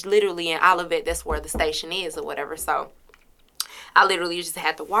 and literally in Olivet, that's where the station is or whatever. So I literally just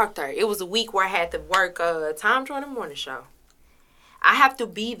had to work there. It was a week where I had to work Tom Joyner Morning Show. I have to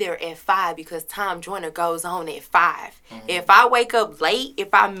be there at 5 because Tom Joyner goes on at 5. Mm-hmm. If I wake up late,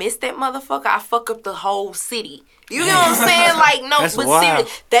 if I miss that motherfucker, I fuck up the whole city. You know what I'm saying? Like, no, that's but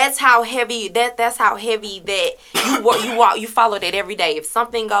seriously, that's how heavy that you follow that every day. If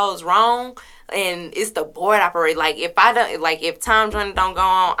something goes wrong and it's the board operator, like if Tom Joyner don't go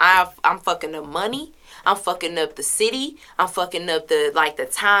on, I'm fucking up money. I'm fucking up the city. I'm fucking up the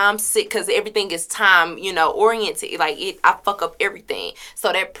time, because everything is time, oriented. Like I fuck up everything.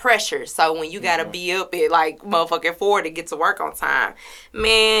 So that pressure. So when you gotta be up at motherfucking 4 to get to work on time,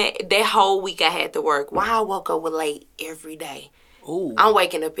 man, that whole week I had to work. Why I woke up late every day. Ooh. I'm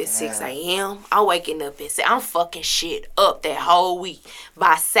waking up at 6 a.m. I'm waking up at 6. I'm fucking shit up that whole week.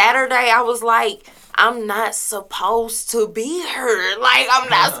 By Saturday, I was like, I'm not supposed to be here. Like, I'm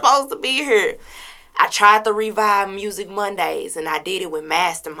not supposed to be here. I tried to revive Music Mondays, and I did it with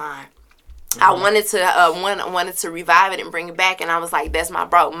Mastermind. Mm-hmm. I wanted to revive it and bring it back, and I was like, that's my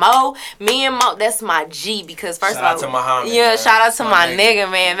bro. Me and Mo, that's my G, because first of all, shout out to Muhammad. Yeah, shout out to my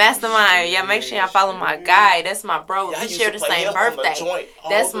nigga, man. Mastermind. Yeah, make sure y'all follow my guy. That's my bro. We share the same birthday.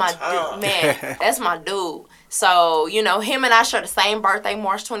 That's my dude, man. That's my dude. So, him and I share the same birthday,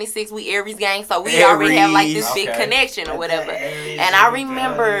 March 26th. We Aries gang, so we already have this big connection or whatever. And I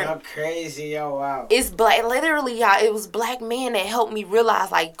remember, how crazy, wow. It's black, literally, y'all, it was black men that helped me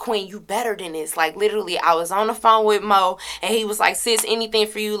realize, Queen, you better than this. Literally, I was on the phone with Mo, and he was like, sis, anything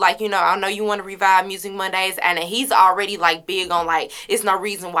for you, I know you want to revive Music Mondays, and he's already, big on, it's no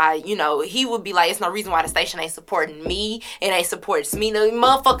reason why, he would be like, it's no reason why the station ain't supporting me, it ain't supporting me. The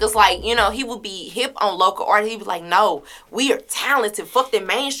motherfuckers, he would be hip on local art. He was like, no, we are talented. Fuck the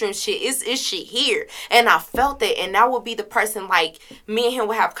mainstream shit. It's shit here. And I felt it. And that would be the person, me and him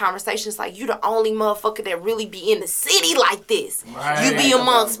would have conversations you the only motherfucker that really be in the city like this. Right. You be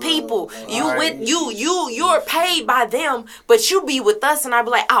amongst people. Right. You're paid by them, but you be with us. And I'd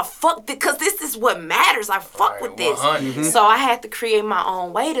be like, oh, fuck, because this is what matters. I fuck with this. Mm-hmm. So I had to create my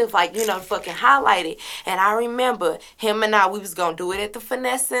own way to, fucking highlight it. And I remember him and we was going to do it at the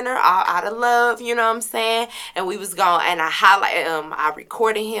Finesse Center, all out of love, you know what I'm saying? And we was going, and I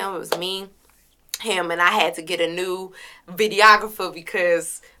recorded him. It was me, him, and I had to get a new videographer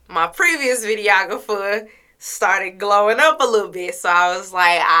because my previous videographer started glowing up a little bit. So I was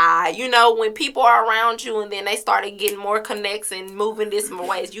like, when people are around you and then they started getting more connects and moving this more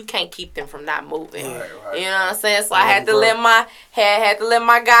ways, you can't keep them from not moving. Right, you know what I'm saying? So I had to let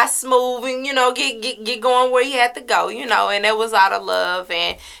my guy smooth and, get going where he had to go, and it was out of love.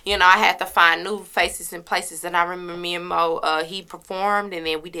 And, I had to find new faces and places. And I remember me and Mo, he performed, and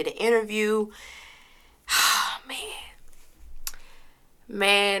then we did an interview.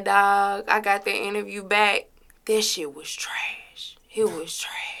 Man, dog, I got that interview back. That shit was trash. It was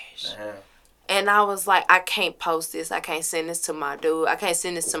trash. And I was like, I can't post this. I can't send this to my dude. I can't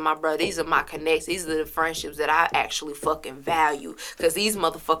send this to my brother. These are my connects. These are the friendships that I actually fucking value. Because these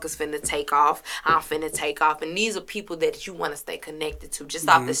motherfuckers finna take off. I'm finna take off. And these are people that you want to stay connected to. Just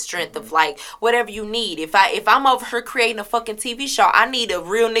off the strength of whatever you need. If I'm over here creating a fucking TV show, I need a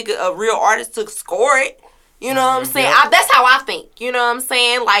real nigga, a real artist to score it. You know what I'm saying? That's how I think. You know what I'm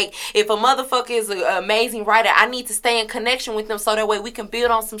saying? If a motherfucker is an amazing writer, I need to stay in connection with them so that way we can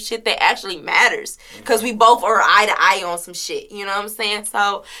build on some shit that actually matters. Because we both are eye to eye on some shit. You know what I'm saying?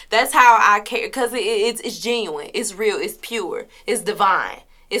 So that's how I care. Because it's genuine. It's real. It's pure. It's divine.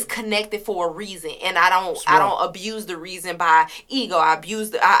 is connected for a reason, and I don't abuse the reason by ego.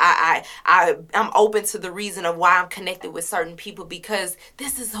 I'm open to the reason of why I'm connected with certain people, because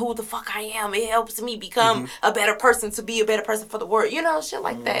this is who the fuck I am. It helps me become a better person, to be a better person for the world, shit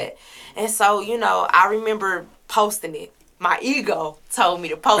like that. And so, I remember posting it. My ego told me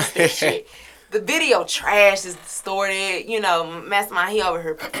to post this shit. The video trash, is distorted, Mastermind, he over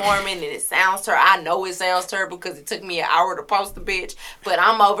here performing and it sounds terrible. I know it sounds terrible because it took me an hour to post the bitch, but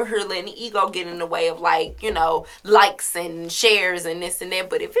I'm over here letting the ego get in the way of likes and shares and this and that.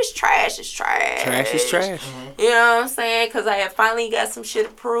 But if it's trash, it's trash. Trash is trash. You know what I'm saying? Because I had finally got some shit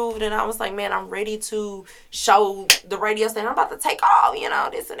approved and I was like, man, I'm ready to show the radio station I'm about to take off,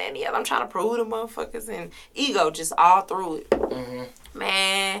 this and that and the other. I'm trying to prove the motherfuckers, and ego just all through it.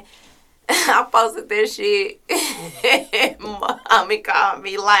 Man, I posted that shit. Mommy called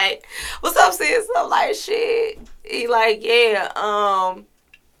me like, what's up, sis? I'm like, shit. He like,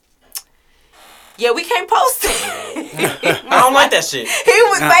 yeah, we can't post it. I don't like that shit. He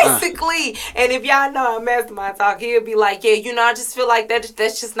was basically, and if y'all know how Mastermind talk, he'll be like, yeah, I just feel like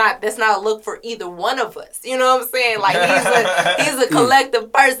that's not a look for either one of us. You know what I'm saying? Like he's a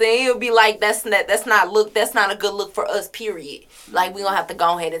collective person. He'll be like, that's not a good look for us, period. Like, we gonna have to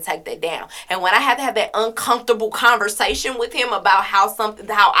go ahead and take that down. And when I had to have that uncomfortable conversation with him about how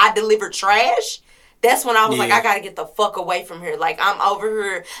I deliver trash, that's when I was like, I gotta get the fuck away from here. Like, I'm over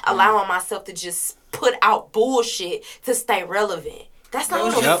here allowing myself to just put out bullshit to stay relevant. That's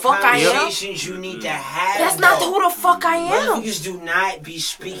not who the fuck I am. Conversations you need to have. That's not who the fuck I am. Motherfuckers do not be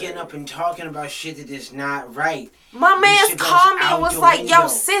speaking up and talking about shit that is not right. My man's called me and was like, yo,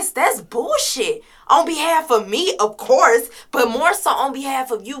 sis, that's bullshit. On behalf of me, of course, but more so on behalf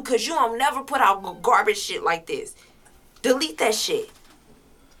of you, because you don't never put out garbage shit like this. Delete that shit.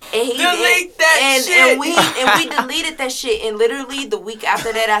 And he delete that shit. And we deleted that shit. And literally the week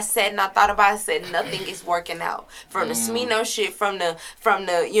after that, I sat and I thought about it. I said, nothing is working out. From the Smino shit, from the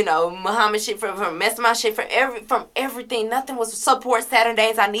Muhammad shit, from Mastermind shit, from everything. Nothing was support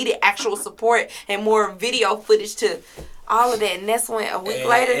Saturdays. I needed actual support and more video footage to all of that. And that's when a week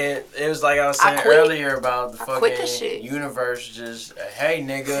later, it was like I was saying earlier about the fucking universe. Just hey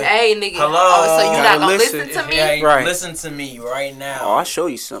nigga, hello. Oh, so you're not gonna listen to me? Hey, right. Listen to me right now. Oh, I'll show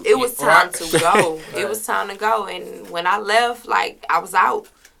you something. It was time to go. It was time to go. And when I left, like, I was out.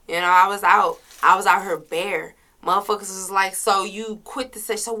 I was out. I was out here bare. Motherfuckers was like, so you quit the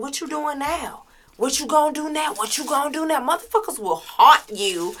session. So what you doing now? What you gonna do now? What you gonna do now? Motherfuckers will haunt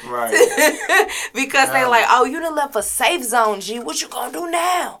you. Right. Because they like, oh, you done left a safe zone, G. What you gonna do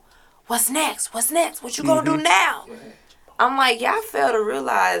now? What's next? What's next? What you gonna do now? I'm like, y'all fail to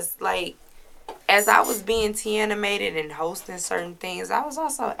realize, like, as I was being T-animated and hosting certain things, I was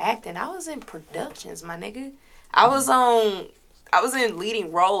also acting. I was in productions, my nigga. I was in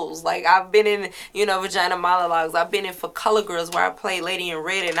leading roles. Like, I've been in, Vagina Monologues. I've been in For Color Girls, where I played Lady in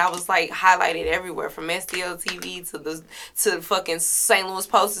Red, and I was, like, highlighted everywhere, from STL TV to fucking St. Louis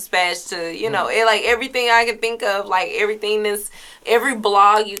Post-Dispatch to, like, everything I could think of, like, every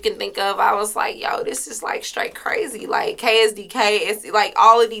blog you can think of. I was like, yo, this is, like, straight crazy. Like, KSDK, it's, like,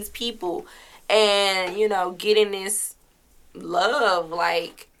 all of these people, and, getting this love.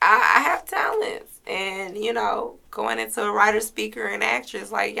 Like, I have talents. And, going into a writer, speaker, and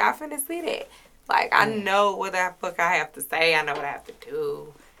actress, like, y'all finna see that. Like, I know what the fuck I have to say. I know what I have to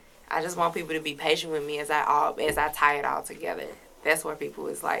do. I just want people to be patient with me as I tie it all together. That's where people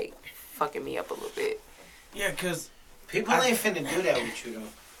is, like, fucking me up a little bit. Yeah, because people ain't finna do that with you, though.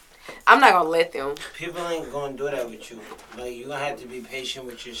 I'm not gonna let them. People ain't gonna do that with you. Like, you're gonna have to be patient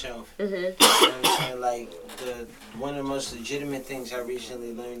with yourself. Mm-hmm. You know what I'm saying? Like, one of the most legitimate things I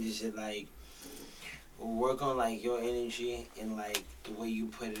recently learned is that, like, work on, like, your energy, and, like, the way you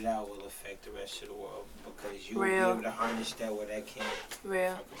put it out will affect the rest of the world, because you will be able to harness that where that can't.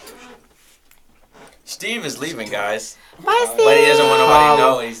 Real. Steve is leaving, guys. Bye, Steve. But he doesn't want nobody to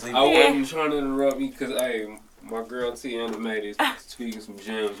know he's leaving. I wasn't trying to interrupt you because, hey, my girl T Animated is speaking some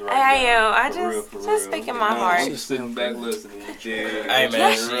gems right now. I am. I just speaking my heart. I'm just sitting back listening. Hey,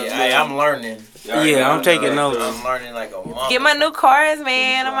 man, shit. I'm learning. Yeah, I'm taking notes. I'm learning like a month. Get my new cars,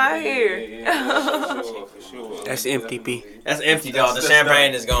 man. I'm out here. Yeah, for sure. That's empty, P. That's empty, dog. The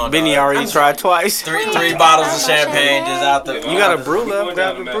champagne is gone. Benny already tried twice. Three bottles of champagne just out the. You got a brew left?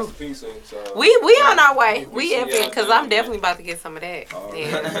 Grab the brew. We on our way. We empty, because I'm definitely about to get some of that.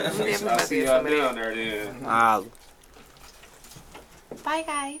 Yeah, I'm definitely about to get some of that. There then. Bye,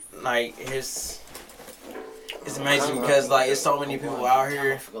 guys. Like, it's amazing because, like, it's so many people out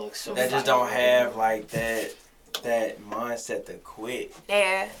here that just don't have, like, that mindset to quit.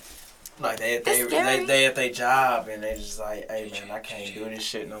 Yeah. Like they at their job and they just like, hey man, I can't do this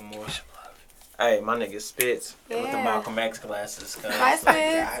shit no more. Hey, my nigga Spitz with the Malcolm X glasses. Hi,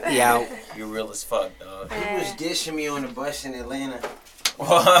 Spitz. Yeah. You real as fuck, dog. He was dishing me on the bus in Atlanta. It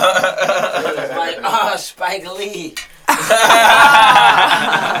was like, oh, Spike Lee.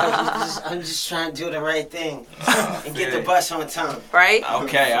 I'm just trying to do the right thing and get the bus on time. Right?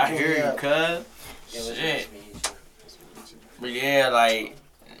 Okay, I hear you, cuz. Shit. But yeah, like,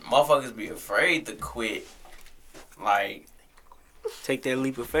 motherfuckers be afraid to quit. Like, take that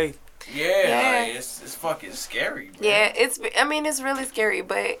leap of faith. Yeah. Like, it's fucking scary, bro. Yeah, it's really scary,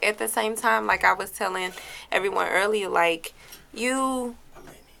 but at the same time, like I was telling everyone earlier, like,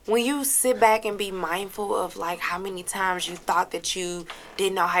 when you sit back and be mindful of, like, how many times you thought that you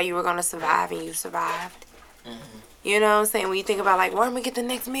didn't know how you were going to survive and you survived. Mm-hmm. You know what I'm saying? When you think about, like, where am I going to get the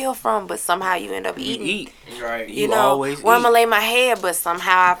next meal from? But somehow you end up eating. You eat. Right. You know, where I'm going to lay my head, but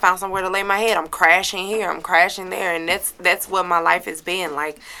somehow I found somewhere to lay my head. I'm crashing here. I'm crashing there. And that's what my life has been.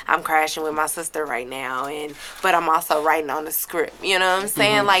 Like, I'm crashing with my sister right now. But I'm also writing on the script. You know what I'm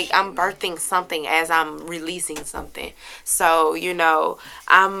saying? Mm-hmm. Like, I'm birthing something as I'm releasing something. So, you know,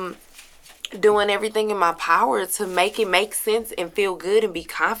 I'm doing everything in my power to make it make sense and feel good and be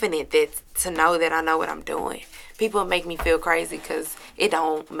confident to know that I know what I'm doing. People make me feel crazy because it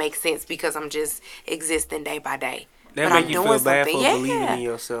don't make sense because I'm just existing day by day. That make you feel bad for believing in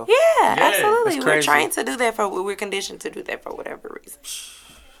yourself. Yeah, absolutely. We're trying to do that we're conditioned to do that for whatever reason.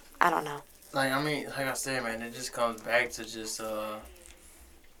 I don't know. Like, I mean, like I said, man, it just comes back to just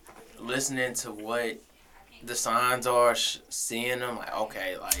listening to what the signs are, seeing them. Like,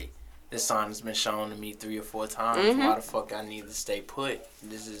 okay, like, this sign has been shown to me 3 or 4 times. Mm-hmm. Why the fuck I need to stay put?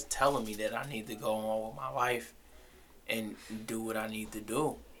 This is telling me that I need to go on with my life and do what I need to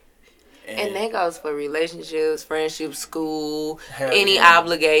do. And that goes for relationships, friendships, school, any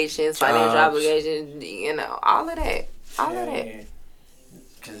obligations, financial obligations, you know, all of that. All of that. Yeah.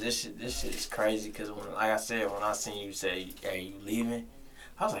 Cause this shit is crazy. Cause like I said, when I seen you say, "Hey, you leaving?"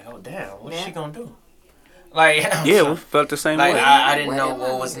 I was like, "Oh damn, what's she gonna do?" Like, we felt the same way. I didn't know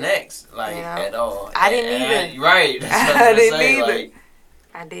what was next, like, at all. I didn't either. Right. That's what I didn't either. Like,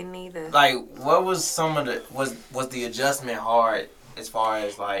 I didn't either. Like, what was some of the was the adjustment hard as far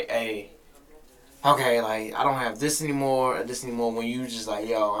as like, hey, okay, like I don't have this anymore. When you just like,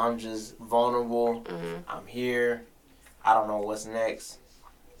 yo, I'm just vulnerable. Mm-hmm. I'm here. I don't know what's next.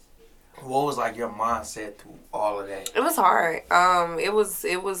 What was like your mindset through all of that? It was hard. It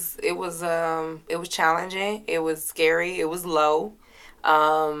was challenging. It was scary. It was low.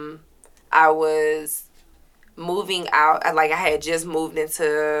 I was moving out. I had just moved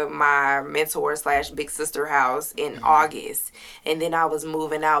into my mentor / big sister house in August, and then I was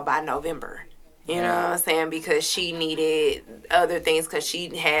moving out by November. You know what I'm saying? Because she needed other things because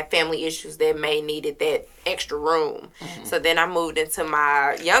she had family issues that needed that extra room. Mm-hmm. So then I moved into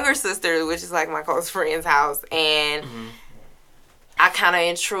my younger sister, which is like my close friend's house, and I kind of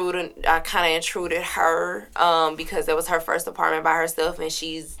intruded her because that was her first apartment by herself, and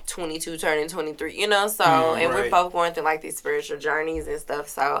she's 22 turning 23, you know, so and we're both going through like these spiritual journeys and stuff,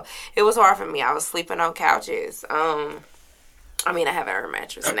 so it was hard for me. I was sleeping on couches. I mean, I have a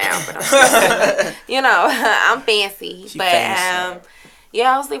mattress now, but I'm you know, I'm fancy. I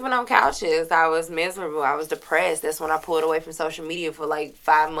was sleeping on couches. I was miserable. I was depressed. That's when I pulled away from social media for like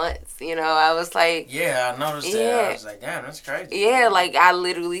 5 months. You know, I was like... Yeah, I noticed that. I was like, damn, that's crazy. Yeah, like I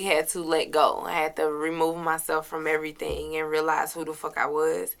literally had to let go. I had to remove myself from everything and realize who the fuck I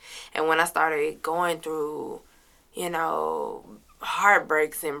was. And when I started going through, you know,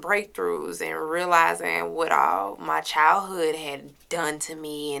 heartbreaks and breakthroughs and realizing what all my childhood had done to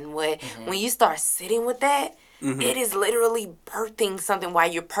me and what when you start sitting with that, it is literally birthing something.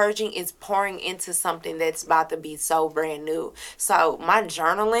 While you're purging, it's pouring into something that's about to be so brand new. So my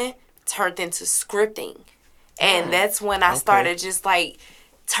journaling turned into scripting, and that's when I started just like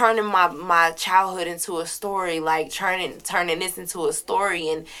turning my childhood into a story, like turning this into a story.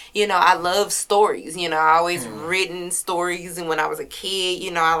 And you know, I love stories. You know, I always written stories, and when I was a kid,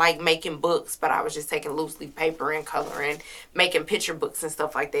 you know, I like making books, but I was just taking loose leaf paper and coloring, making picture books and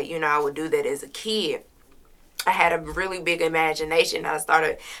stuff like that. You know, I would do that as a kid. I had a really big imagination. I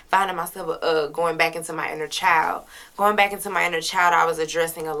started finding myself going back into my inner child. Going back into my inner child, I was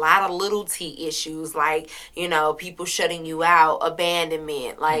addressing a lot of little T issues, like, you know, people shutting you out,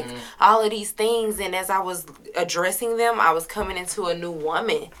 abandonment, like all of these things. And as I was addressing them, I was coming into a new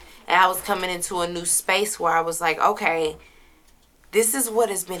woman. And I was coming into a new space where I was like, okay, this is what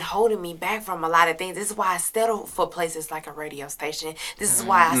has been holding me back from a lot of things. This is why I settle for places like a radio station. This is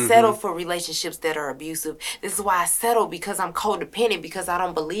why I settle for relationships that are abusive. This is why I settle because I'm codependent, because I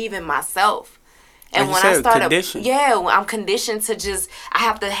don't believe in myself. And like when I started, conditioned. I'm conditioned to just, I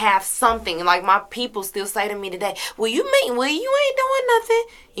have to have something. Like my people still say to me today, well, you ain't doing nothing.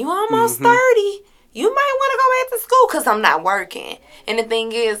 You almost 30. You might want to go back to school because I'm not working. And the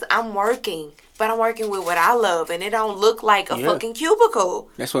thing is, I'm working. But I'm working with what I love, and it don't look like a fucking cubicle.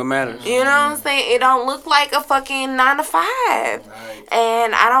 That's what matters. You know what I'm saying? It don't look like a fucking 9 to 5. Right.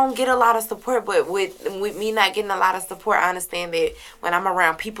 And I don't get a lot of support, but with me not getting a lot of support, I understand that when I'm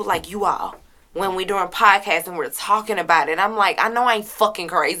around people like you all, when we doing podcasts and we're talking about it, I'm like, I know I ain't fucking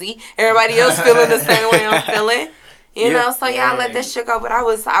crazy. Everybody else feeling the same way I'm feeling. You know, so y'all let that shit go. But I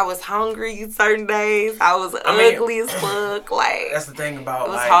was hungry certain days. I was ugly as fuck. Like, that's the thing about, it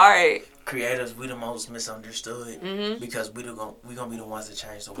was like, hard. Creators, we the most misunderstood because we gonna be the ones that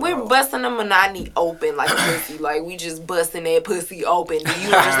change the world. We're busting the monotony open like a pussy. Like, we just busting that pussy open. Do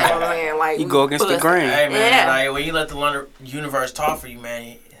you understand what I'm saying? Like, you go against the grain. Hey, man, like, when you let the universe talk for you,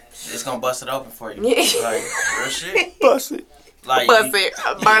 man, it's gonna bust it open for you. Like, real shit. Bust it. Like, bust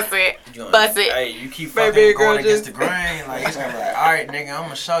it. Hey, you keep fucking going against the grain. Like, it's gonna be like, all right, nigga, I'm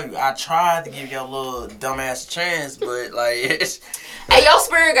gonna show you. I tried to give your little dumbass a chance, but, like, it's... Hey, your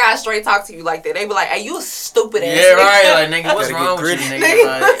spirit guys straight talk to you like that. They be like, hey, you a stupid ass nigga. Yeah, right. Like, nigga, what's wrong with you,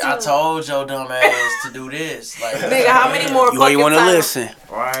 nigga? Like, I told your dumb ass to do this. Like, nigga, how many more fucking times? You want to listen.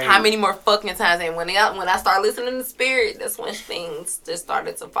 Right. How many more fucking times? And when I start listening to spirit, that's when things just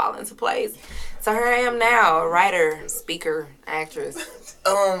started to fall into place. So here I am now, a writer, speaker, actress.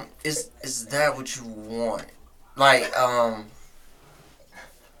 Is that what you want? Like,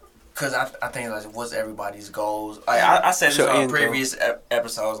 because I think, like, what's everybody's goals? Like, I said this on previous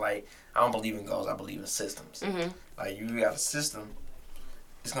episodes, like, I don't believe in goals, I believe in systems. Like, you got a system,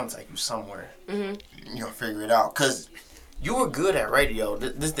 it's going to take you somewhere. You're going to figure it out. Because you were good at radio.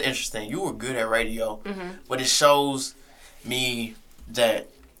 This is the interesting thing. You were good at radio, but it shows me that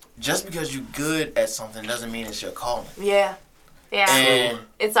just because you're good at something doesn't mean it's your calling. Yeah. And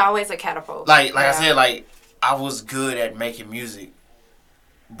it's always a catapult. Like I said, like, I was good at making music,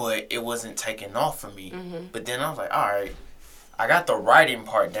 but it wasn't taking off for me. But then I was like, all right, I got the writing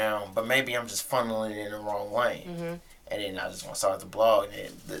part down, but maybe I'm just funneling it in the wrong way. And then I just want to start the blog,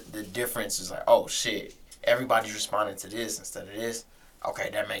 and the difference is like, oh shit, everybody's responding to this instead of this. Okay,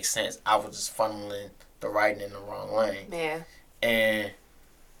 that makes sense. I was just funneling the writing in the wrong way. Yeah. And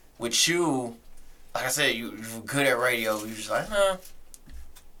with you, like I said, you were good at radio. You just like,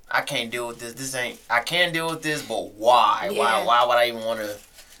 I can't deal with this. I can deal with this, but why? Yeah. Why would I even want to,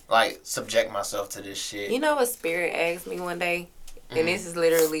 like, subject myself to this shit? You know what Spirit asked me one day? And this is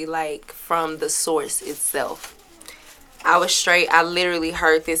literally, like, from the source itself. I literally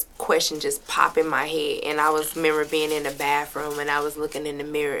heard this question just pop in my head. And I remember being in the bathroom and I was looking in the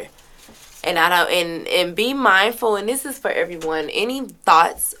mirror. And and be mindful, and this is for everyone, any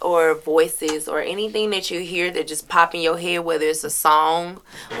thoughts or voices or anything that you hear that just pop in your head, whether it's a song,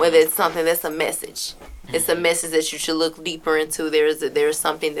 whether it's something that's a message. It's a message that you should look deeper into. There's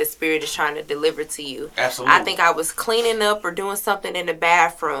something that Spirit is trying to deliver to you. Absolutely. I think I was cleaning up or doing something in the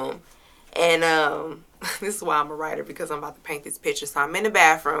bathroom, and this is why I'm a writer, because I'm about to paint this picture. So I'm in the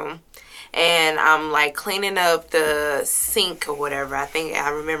bathroom. And I'm, like, cleaning up the sink or whatever. I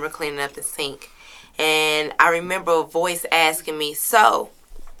remember cleaning up the sink. And I remember a voice asking me, so,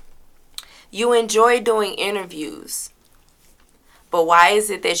 you enjoy doing interviews, but why is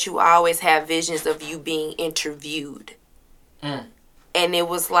it that you always have visions of you being interviewed? And it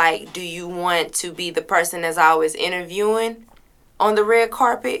was like, do you want to be the person that's always interviewing on the red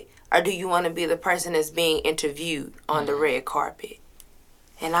carpet? Or do you want to be the person that's being interviewed on the red carpet?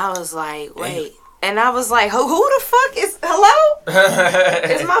 And I was like, wait. And I was like, who the fuck is, hello?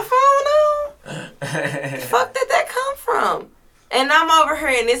 Is my phone on? The fuck did that come from? And I'm over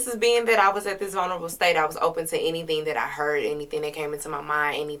here, and this is being that I was at this vulnerable state. I was open to anything that I heard, anything that came into my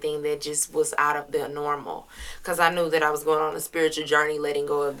mind, anything that just was out of the normal. Because I knew that I was going on a spiritual journey, letting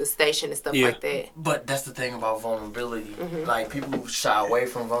go of the station and stuff like that. But that's the thing about vulnerability. Like, people shy away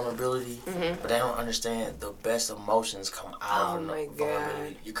from vulnerability, but they don't understand the best emotions come out of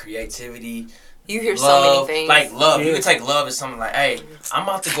vulnerability. Your creativity. You hear love, so many things. Like love. You can take love as something like, hey, I'm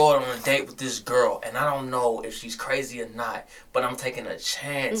about to go out on a date with this girl, and I don't know if she's crazy or not, but I'm taking a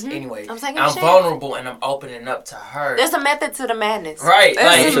chance anyway. I'm vulnerable, and I'm opening up to her. There's a method to the madness. Right.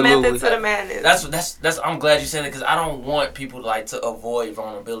 There's a method to the madness. That's I'm glad you said it, because I don't want people to avoid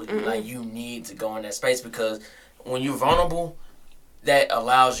vulnerability. Like, you need to go in that space, because when you're vulnerable, that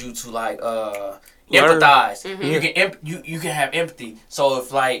allows you to like empathize. You can have empathy. So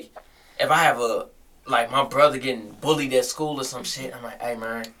if I have my brother getting bullied at school or some shit, I'm like, hey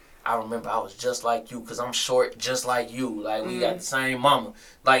man, I remember I was just like you because I'm short just like you. Like we got the same mama.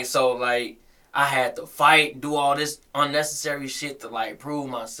 Like so like I had to fight, do all this unnecessary shit to like prove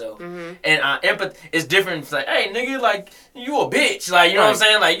myself. And it's different. It's like, hey nigga, like you a bitch. Like you know what I'm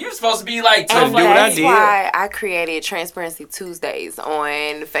saying? Like you supposed to be like tough. And that's why I created Transparency Tuesdays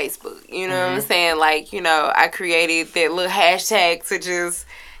on Facebook. You know what I'm saying? Like, you know, I created that little hashtag to just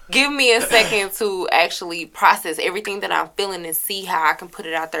give me a second to actually process everything that I'm feeling and see how I can put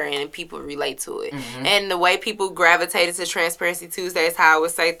it out there and people relate to it. And the way people gravitated to Transparency Tuesdays, how I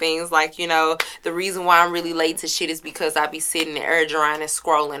would say things like, you know, the reason why I'm really late to shit is because I be sitting there air drying and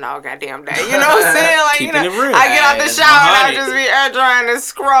scrolling all goddamn day. You know what I'm saying? Like, you know, I get out the shower and I just be air drying and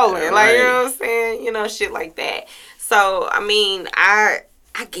scrolling. Like, you know what I'm saying? You know, shit like that. So, I mean, I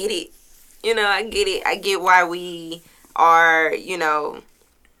get it. You know, I get it. I get why we are, you know,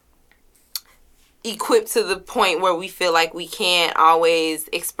 equipped to the point where we feel like we can't always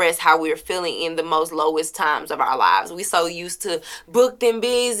express how we're feeling in the most lowest times of our lives. We so used to booked and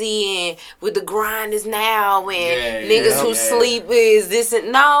busy and with the grind is now and niggas who sleep is this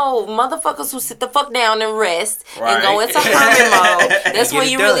and no motherfuckers who sit the fuck down and rest and go into hermit mode. That's when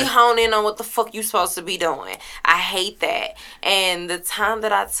you really hone in on what the fuck you supposed to be doing. I hate that. And the time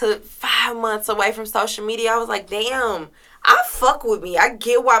that I took 5 months away from social media, I was like, damn, I fuck with me. I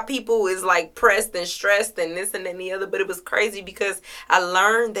get why people is like pressed and stressed and this and that and the other, but it was crazy because I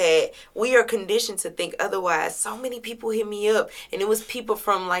learned that we are conditioned to think otherwise. So many people hit me up and it was people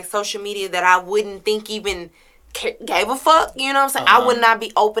from like social media that I wouldn't think even gave a fuck, you know what I'm saying? I would not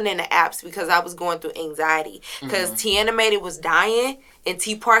be opening the apps because I was going through anxiety because T Animated was dying and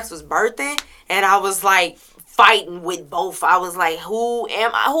T Parks was birthing and I was like fighting with both. I was like, who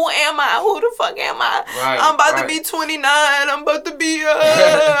am I? Who the fuck am I? I'm about to be 29. I'm about to be,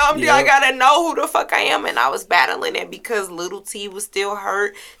 I gotta know who the fuck I am. And I was battling it because little T was still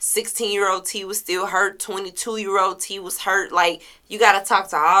hurt. 16-year-old T was still hurt. 22-year-old T was hurt. Like, you gotta talk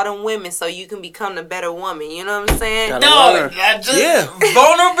to all them women so you can become the better woman. You know what I'm saying?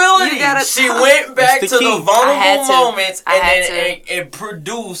 Vulnerability. She went back to the vulnerable moments and then it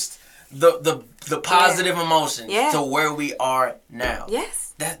produced the positive emotions to where we are now.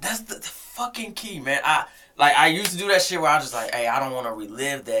 Yes. That's the fucking key, man. I used to do that shit where I was just like, hey, I don't want to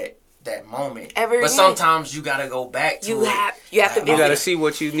relive that moment. But sometimes you gotta go back to it. You have to be. You gotta see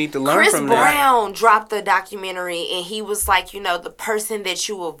what you need to learn from that. Chris Brown dropped the documentary and he was like, you know, the person that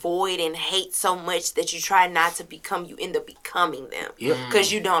you avoid and hate so much that you try not to become, you end up becoming them.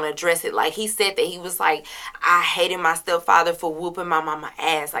 Because you don't address it. Like he said that he was like, I hated my stepfather for whooping my mama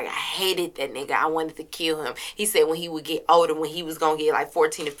ass. Like I hated that nigga. I wanted to kill him. He said when he would get older, when he was gonna get like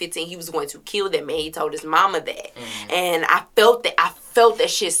 14 or 15, he was going to kill that man. He told his mama that. And I felt that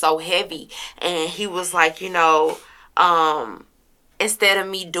shit so heavy. And he was like, you know, instead of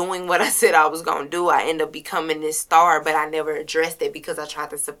me doing what I said I was going to do, I ended up becoming this star, but I never addressed it because I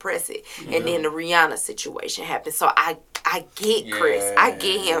tried to suppress it. And then the Rihanna situation happened. So I get Chris. I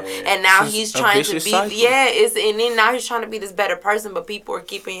get him. And now he's trying to be, and then now he's trying to be this better person, but people are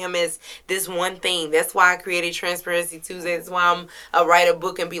keeping him as this one thing. That's why I created Transparency Tuesday. That's why I write a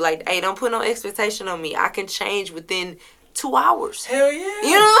book and be like, hey, don't put no expectation on me. I can change within 2 hours. Hell yeah.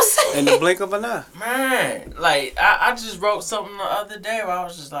 You know what I'm saying? In the blink of an eye. Man, like I just wrote something the other day where I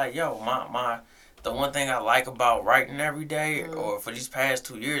was just like, yo, the one thing I like about writing every day or for these past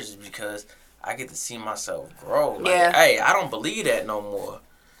 2 years is because I get to see myself grow. Like, hey, I don't believe that no more.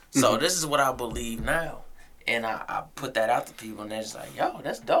 So this is what I believe now. And I put that out to people and they're just like, yo,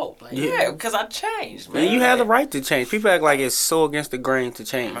 that's dope. Like, because I changed, man. And you have the right to change. People act like it's so against the grain to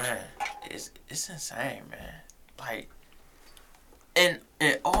change. Man, it's insane, man. Like, and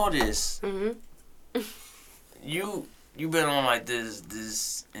all this, you've been on like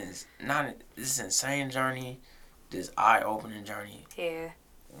this insane journey, this eye-opening journey. Yeah.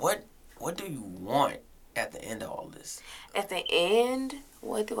 What do you want at the end of all this? At the end,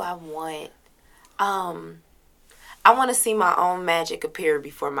 what do I want? I want to see my own magic appear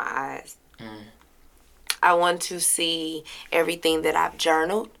before my eyes. I want to see everything that I've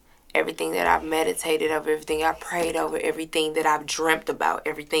journaled, everything that I've meditated over, everything I've prayed over, everything that I've dreamt about,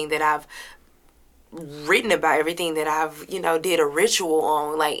 everything that I've written about, everything that I've, did a ritual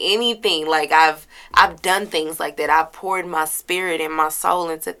on, like anything, like I've done things like that. I poured my spirit and my soul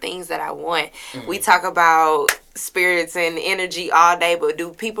into things that I want. We talk about spirits and energy all day, but do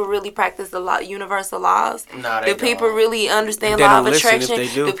people really practice the universal laws? No, they do people don't. really understand They law don't of listen if attraction?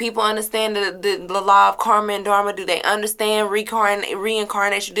 they do. Do people understand the law of karma and dharma? Do they understand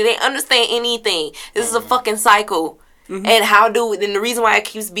reincarnation? Do they understand anything? This is a fucking cycle. And and the reason why it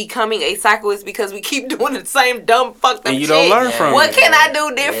keeps becoming a cycle is because we keep doing the same dumb fucked up And you shit. don't learn from What it. can I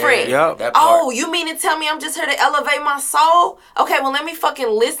do different? Yep. That part. Oh, you mean to tell me I'm just here to elevate my soul? Okay, well, let me fucking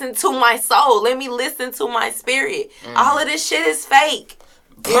listen to my soul. Let me listen to my spirit. All of this shit is fake.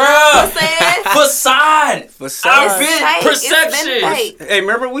 You know what I'm saying? Facade. Facade. It's Perception. been fake. Hey,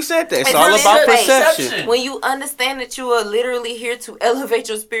 remember we said that. It's It's all really about fake. perception. When you understand that you are literally here to elevate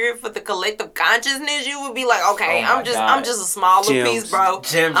your spirit for the collective consciousness, you would be like, okay, Oh my I'm God. just a small little Gems. piece, bro.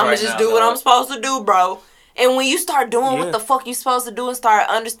 Gems I'ma right just now, do what dog. I'm supposed to do, bro. And when you start doing Yeah. what the fuck you supposed to do and start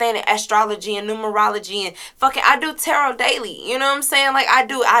understanding astrology and numerology and fucking, I do tarot daily. You know what I'm saying? Like I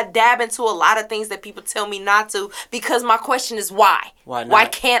dab into a lot of things that people tell me not to, because my question is why? Why not? Why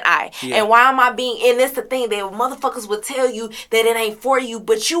can't I? Yeah. And why am I being, and that's the thing, that motherfuckers will tell you that it ain't for you,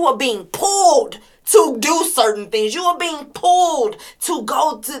 but you are being pulled to do certain things. You are being pulled to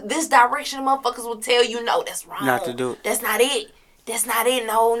go to this direction. Motherfuckers will tell you, no, that's wrong. Not to do it. That's not it. That's not it.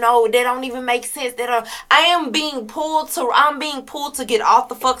 No, that don't even make sense. I'm being pulled to get off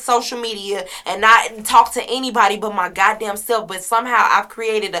the fuck social media and not talk to anybody but my goddamn self. But somehow I've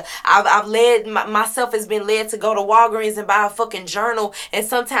created I've led myself has been led to go to Walgreens and buy a fucking journal, and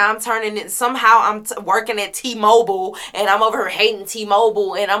sometimes I'm working at T-Mobile and I'm over here hating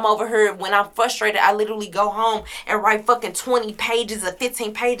T-Mobile, and I'm over here, when I'm frustrated, I literally go home and write fucking 20 pages or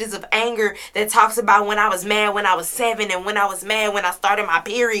 15 pages of anger that talks about when I was mad when I was 7, and when I was mad when I started my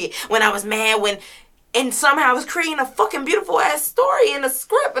period, when I was mad and somehow I was creating a fucking beautiful ass story in a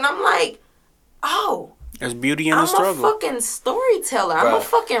script, and I'm like, oh, There's beauty in I'm the struggle. a fucking storyteller. I'm a Bruh.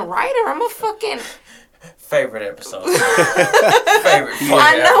 fucking writer. I'm a fucking. Favorite episode. Favorite fucking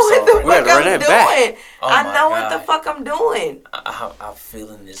I know what the episode. We had fuck to run I'm that back. doing. Oh I my know what God. the fuck I'm doing. I'm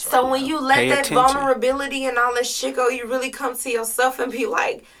feeling this. So right when now. you let Pay that attention. vulnerability and all that shit go, you really come to yourself and be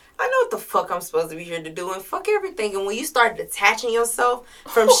like, I know what the fuck I'm supposed to be here to do, and fuck everything. And when you start detaching yourself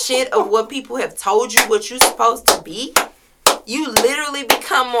from shit of what people have told you what you're supposed to be, you literally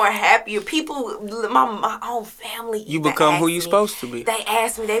become more happier. People, my own family, You they become who ask you me- supposed to be. They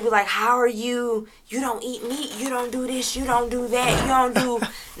ask me, they be like, how are you? You don't eat meat. You don't do this. You don't do that. You don't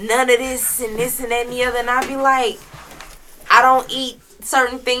do none of this and that and the other. And I be like, I don't eat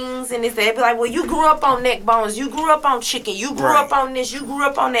certain things, and they be like, well, you grew up on neck bones, you grew up on chicken, you grew Right. up on this, you grew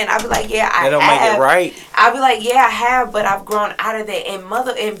up on that. And I be like, yeah, I That don't have. make it right. I be like, yeah, I have, but I've grown out of that.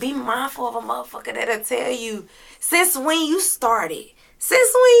 And be mindful of a motherfucker that'll tell you, since when you started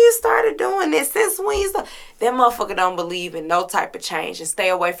doing this, that motherfucker don't believe in no type of change, and stay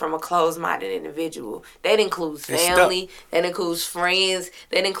away from a closed-minded individual. That includes It's family, that includes friends,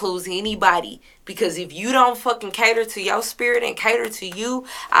 that includes anybody. Because if you don't fucking cater to your spirit and cater to you,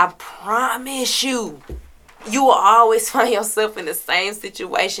 I promise you, you will always find yourself in the same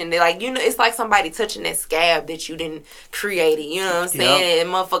situation. They're like, it's like somebody touching that scab that you didn't create it. You know what I'm saying? And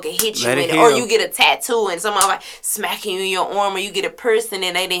motherfucker hit you Let it in it. Or heal. you get a tattoo and somebody like smacking you in your arm, or you get a person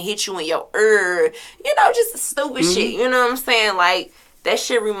and they didn't hit you in your just stupid shit. You know what I'm saying? Like, that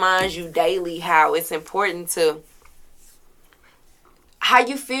shit reminds you daily how it's important to how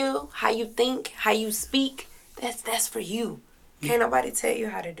you feel, how you think, how you speak. That's for you. Can't nobody tell you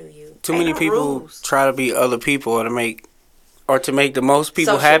how to do you. Too Ain't many no people rules. try to be other people to make the most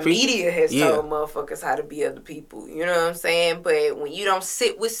people Social happy. media has Yeah. told motherfuckers how to be other people. You know what I'm saying? But when you don't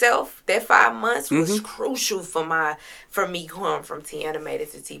sit with self, that 5 months was crucial for me going from T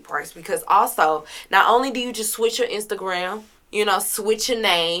Animated to T Parks, because also not only do you just switch your Instagram, switch your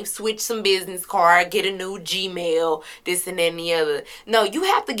name, switch some business card, get a new Gmail, this and that and the other. No, you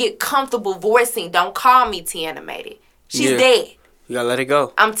have to get comfortable voicing, don't call me T Animated. She's Yeah. dead. You gotta let it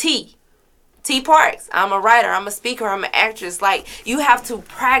go. I'm T Parks. I'm a writer. I'm a speaker. I'm an actress. Like, you have to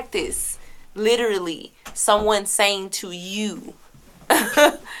practice literally someone saying to you,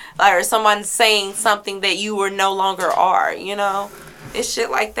 or someone saying something that you were no longer are, It's shit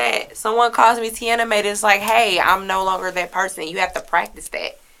like that. Someone calls me T Animated. It's like, hey, I'm no longer that person. You have to practice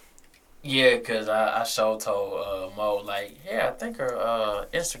that. Yeah, because I told Mo, like, yeah, I think her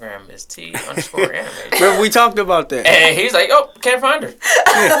Instagram is T_animated. Remember we talked about that. And he's like, oh, can't find her.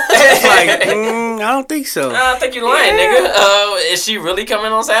 It's like, I don't think so. I think you're lying, nigga. Is she really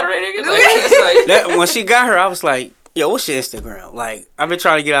coming on Saturday, nigga? Like, it's like, When she got her, I was like, Yo, what's your Instagram? Like, I've been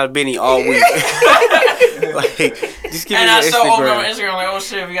trying to get out of Benny all week. Like, just give me And your I so open on Instagram. Instagram like, oh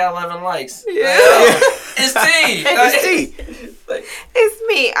shit, we got 11 likes. Yeah. It's T. It's T. It's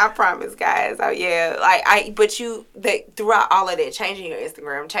me, I promise, guys. Oh yeah, throughout all of that, changing your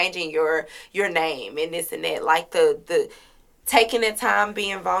Instagram, changing your name, and this and that, like the taking the time,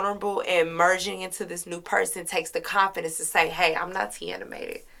 being vulnerable, and merging into this new person takes the confidence to say, hey, I'm not T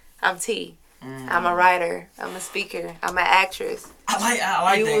animated, I'm T. I'm a writer, I'm a speaker, I'm an actress. I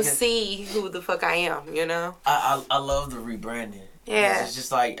like you that. will see who the fuck I am, you know. I love the rebranding. Yeah, It's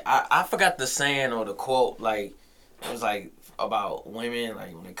just like I forgot the saying or the quote. Like it was like about women,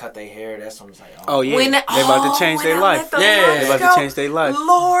 like when they cut their hair. That's when it's like, Oh yeah, they about to change their life. They about to change their life.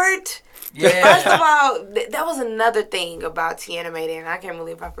 Lord. yeah. First of all, that was another thing about T Animated, and I can't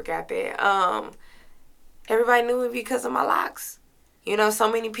believe I forgot that. Everybody knew me because of my locks. You know,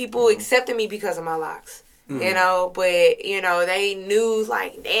 so many people accepted me because of my locks. You know, but you know, they knew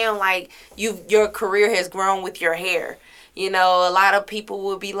like, damn, like your career has grown with your hair. You know, a lot of people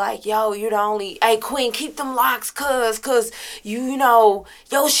would be like, yo, you're the only, hey, Queen, keep them locks, cause you know,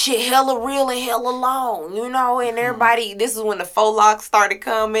 your shit hella real and hella long, you know, and everybody, this is when the faux locks started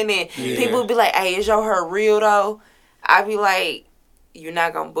coming, and people would be like, hey, is your hair real, though? I'd be like, you're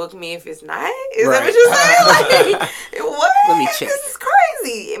not gonna book me if it's not? Is that what you're saying? Like, what? Let me check. This is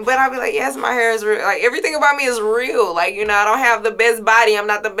crazy. But I'll be like, yes, my hair is real. Like, everything about me is real. Like, you know, I don't have the best body. I'm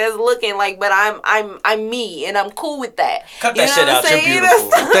not the best looking. Like, but I'm me, and I'm cool with that. Cut you that shit out. You're beautiful.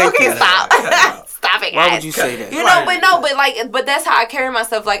 Thank Okay, you. stop. Stop it, guys. Why would you say that? You know, but that's how I carry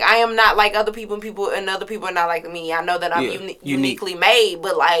myself. Like, I am not like other people, and other people are not like me. I know that I'm uniquely made,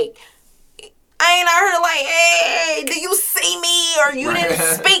 but like, I ain't out here like, hey, do you see me? Or you didn't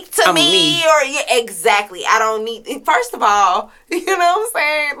speak to me? Or exactly. I don't need. First of all, you know what I'm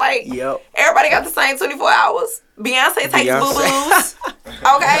saying? Like, everybody got the same 24 hours. Beyonce takes boo-boos.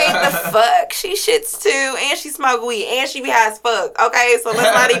 Okay, the fuck? She shits too, and she smoke weed, and she be high as fuck. Okay, so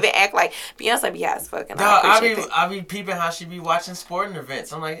let's not even act like Beyonce be high as fuck. And I be peeping how she be watching sporting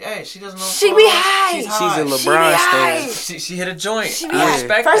events. I'm like, hey, she doesn't know. She be high. She's high. She's a LeBron stan. She hit a joint. She be I high.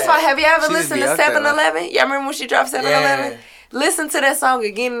 respect First of all, that. have you ever She just listened be to out there, 7-Eleven? Y'all remember when she dropped 7-Eleven? Yeah. Listen to that song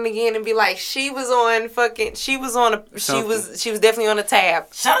again and again and be like, she was definitely on a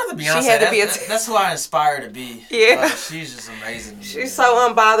tab. Shout out to Beyonce. She had to be that's who I aspire to be. Yeah. Like, she's just amazing. She's so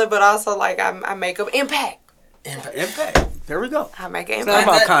unbothered, but also like I make an impact. Impact. There we go. I make an It's not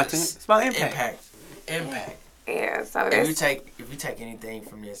impact. about content. It's about impact. Impact. Yeah, so If that's you take anything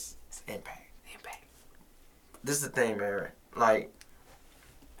from this, it's impact. This is the thing, man. Like,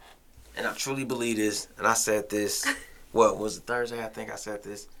 and I truly believe this, and I said this, what was it, Thursday? I think I said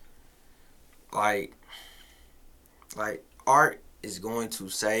this. Like art is going to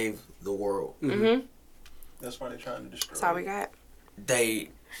save the world. Mm-hmm. That's why they're trying to destroy. That's all we got.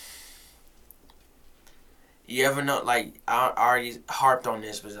 You ever know, like, I already harped on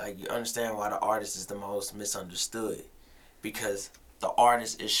this, but like, you understand why the artist is the most misunderstood. Because the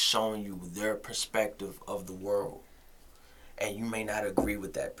artist is showing you their perspective of the world. And you may not agree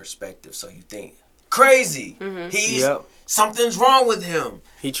with that perspective, so you think, crazy. Mm-hmm. Something's wrong with him.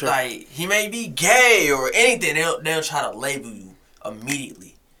 Like, he may be gay or anything. They'll try to label you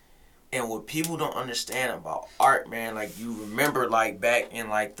immediately. And what people don't understand about art, man, like, you remember, like, back in,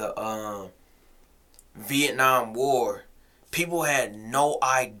 like, the Vietnam War, people had no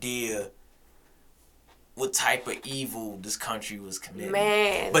idea what type of evil this country was committing.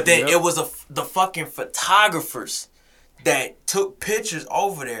 Man. But then it was the fucking photographers that took pictures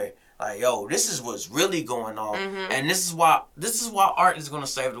over there. Like, yo, this is what's really going on. Mm-hmm. And this is why art is gonna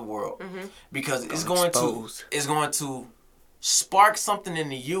save the world. Mm-hmm. Because it's going to spark something in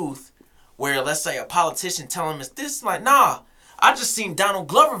the youth where, let's say, a politician tell them it's this, like, nah, I just seen Donald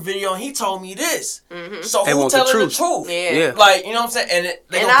Glover video and he told me this. Mm-hmm. So they who want telling the the truth. truth? Yeah. Like, you know what I'm saying?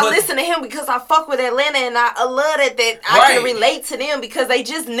 And I listen to him because I fuck with Atlanta, and I love that I can relate to them because they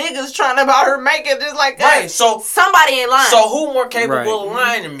just niggas trying to about her make it just like right. So somebody in line. So who more capable of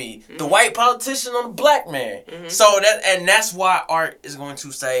lying than me? The white politician or the black man? Mm-hmm. So that's why art is going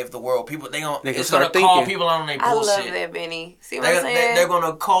to save the world. People it's gonna call people out on their bullshit. I love that, Benny. See what I'm saying? They're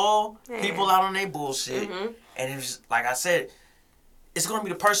gonna call people out on their bullshit, and it's like I said, it's gonna be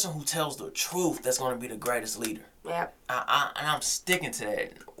the person who tells the truth that's gonna be the greatest leader. Yep. And I'm sticking to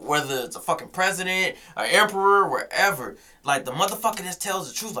that. Whether it's a fucking president, an emperor, wherever. Like, the motherfucker that tells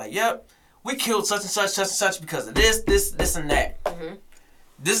the truth. Like, yep, we killed such and such because of this, and that. Mm-hmm.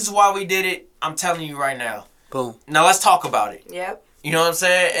 This is why we did it. I'm telling you right now. Boom. Now, let's talk about it. Yep. You know what I'm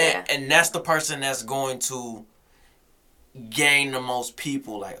saying? Yeah. And that's the person that's going to gain the most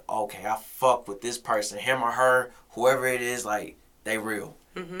people. Like, okay, I fuck with this person, him or her, whoever it is, like, they real.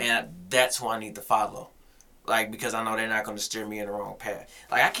 And that's who I need to follow. Like, because I know they're not going to steer me in the wrong path.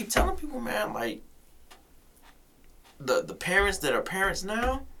 Like, I keep telling people, man, like, the parents that are parents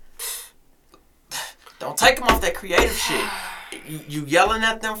now, don't take them off that creative shit. You yelling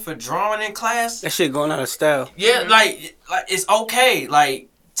at them for drawing in class. That shit going out of style. Yeah, like it's okay. Like,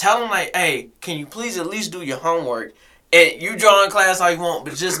 tell them, like, hey, can you please at least do your homework? And you draw in class all you want,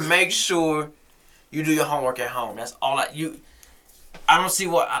 but just make sure you do your homework at home. That's all I don't see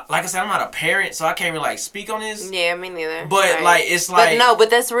what, like I said, I'm not a parent, so I can't really, like, speak on this. Yeah, me neither. But, right. like, it's like... But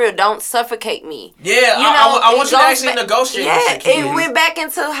that's real. Don't suffocate me. Yeah, I want you to actually negotiate with your kids. It went back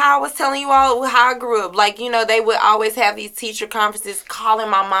into how I was telling you all how I grew up. Like, they would always have these teacher conferences calling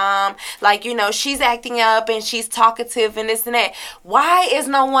my mom. Like, she's acting up and she's talkative and this and that. Why is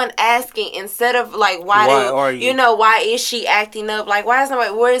no one asking instead of, like, why is she acting up? Like,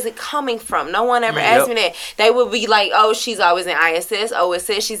 where is it coming from? No one ever asked me that. They would be like, oh, she's always in ISS. Oh, it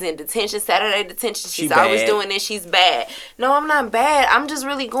says she's in detention, Saturday detention. She's always doing this. She's bad. No, I'm not bad. I'm just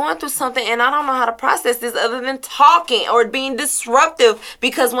really going through something, and I don't know how to process this other than talking or being disruptive.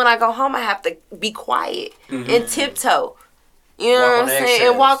 Because when I go home, I have to be quiet and tiptoe. You know what I'm saying?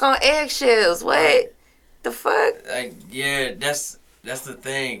 And walk on eggshells. What the fuck? Like, yeah, that's the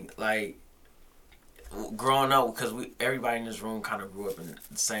thing. Like, growing up, because everybody in this room kind of grew up in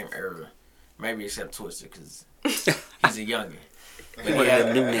the same era, maybe except Twister, because he's a youngin'. But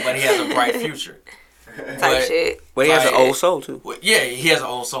he has a bright future. Type shit. But he has an old soul, too. Yeah, he has an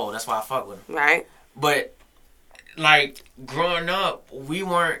old soul. That's why I fuck with him. Right. But, like, growing up,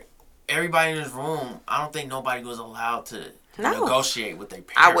 everybody in this room, I don't think nobody was allowed to negotiate with their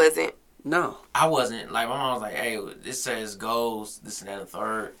parents. I wasn't. No. I wasn't. Like, my mom was like, hey, this says goes, this and that and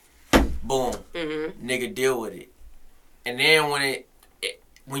third. Boom. Nigga, deal with it. And then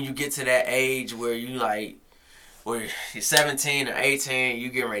when you get to that age where you, like, where you're 17 or 18, you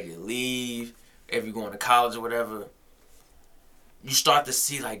getting ready to leave, if you're going to college or whatever, you start to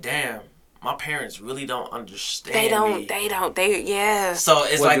see, like, damn, my parents really don't understand me. They don't. Yeah. So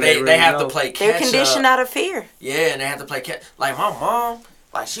it's like they have to play catch up. They're conditioned out of fear. Yeah, and they have to play catch. Like, my mom,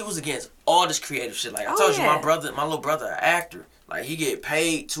 like, she was against all this creative shit. Like, I told you, my little brother, an actor. Like, he get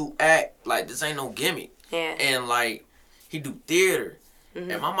paid to act. Like, this ain't no gimmick. Yeah. And, like, he do theater. And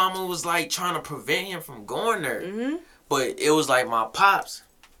my mama was, like, trying to prevent him from going there. But it was like my pops.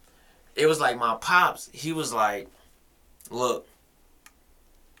 He was like, look,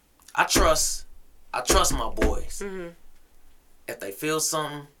 I trust my boys. If they feel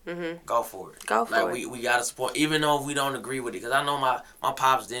something, go for it. Go for it. We gotta support, even though we don't agree with it. Because I know my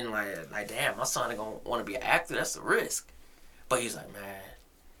pops didn't like, damn, my son ain't gonna want to be an actor. That's a risk. But he's like, man,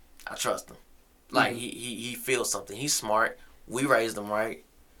 I trust him. Like, he feels something. He's smart. We raised him right.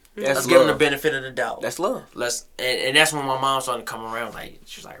 Let's give him the benefit of the doubt. That's love. And that's when my mom started to come around. Like,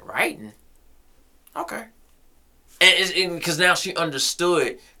 she was like, writing? Okay. And because now she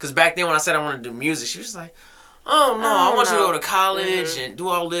understood. Because back then when I said I wanted to do music, she was like, oh, no, I want you to go to college and do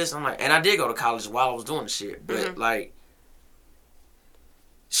all this. I'm like, and I did go to college while I was doing the shit. But, like,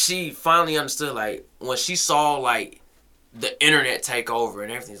 she finally understood, like, when she saw, like, the internet take over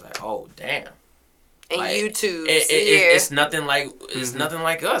and everything's like, oh, damn. And like, YouTube, it's nothing like nothing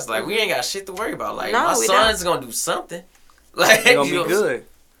like us. Like, we ain't got shit to worry about. Like, my son's gonna do something. Like, it's gonna be good.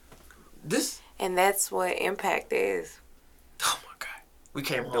 And that's what Impact is. Oh my God, we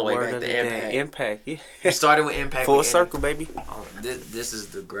came all the way back to Impact. Impact, yeah. We started with Impact. Full circle, baby. Oh, this is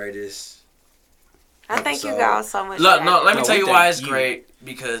the greatest. I thank you guys so much. Look, let me tell you why it's great.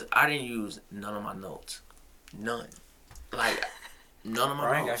 Because I didn't use none of my notes. None. Like, none of my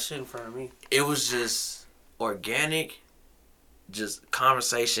notes. I ain't got shit in front of me. It was just organic, just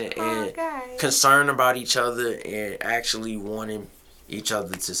conversation and concern about each other and actually wanting each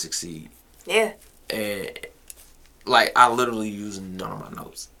other to succeed. Yeah. And, like, I literally used none of my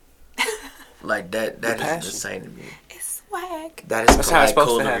notes. Like, that is insane to me. It's swag. That's how it's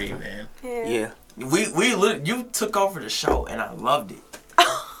supposed to happen, man. Yeah. You took over the show and I loved it.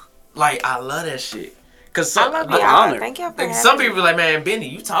 Like, I love that shit. Cause I love y'all. Thank y'all for some people are like, man, Benny,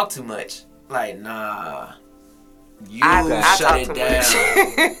 you talk too much. Like, nah. I shut it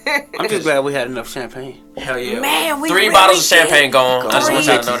down. I'm just glad we had enough champagne. Hell yeah. Man, we 3 bottles of champagne gone. I just want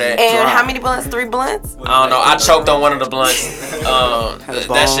y'all to know that. And how many blunts? 3 blunts? I don't know. I choked on one of the blunts.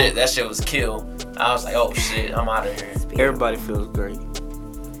 That shit was kill. I was like, oh shit, I'm out of here. Everybody feels great.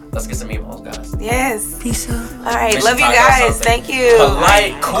 Let's get some emails, guys. Yes. Peace out. All right. Love you guys. Thank you.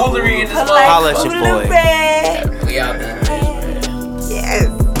 Polite coolery in this Holla at your boy. We out there.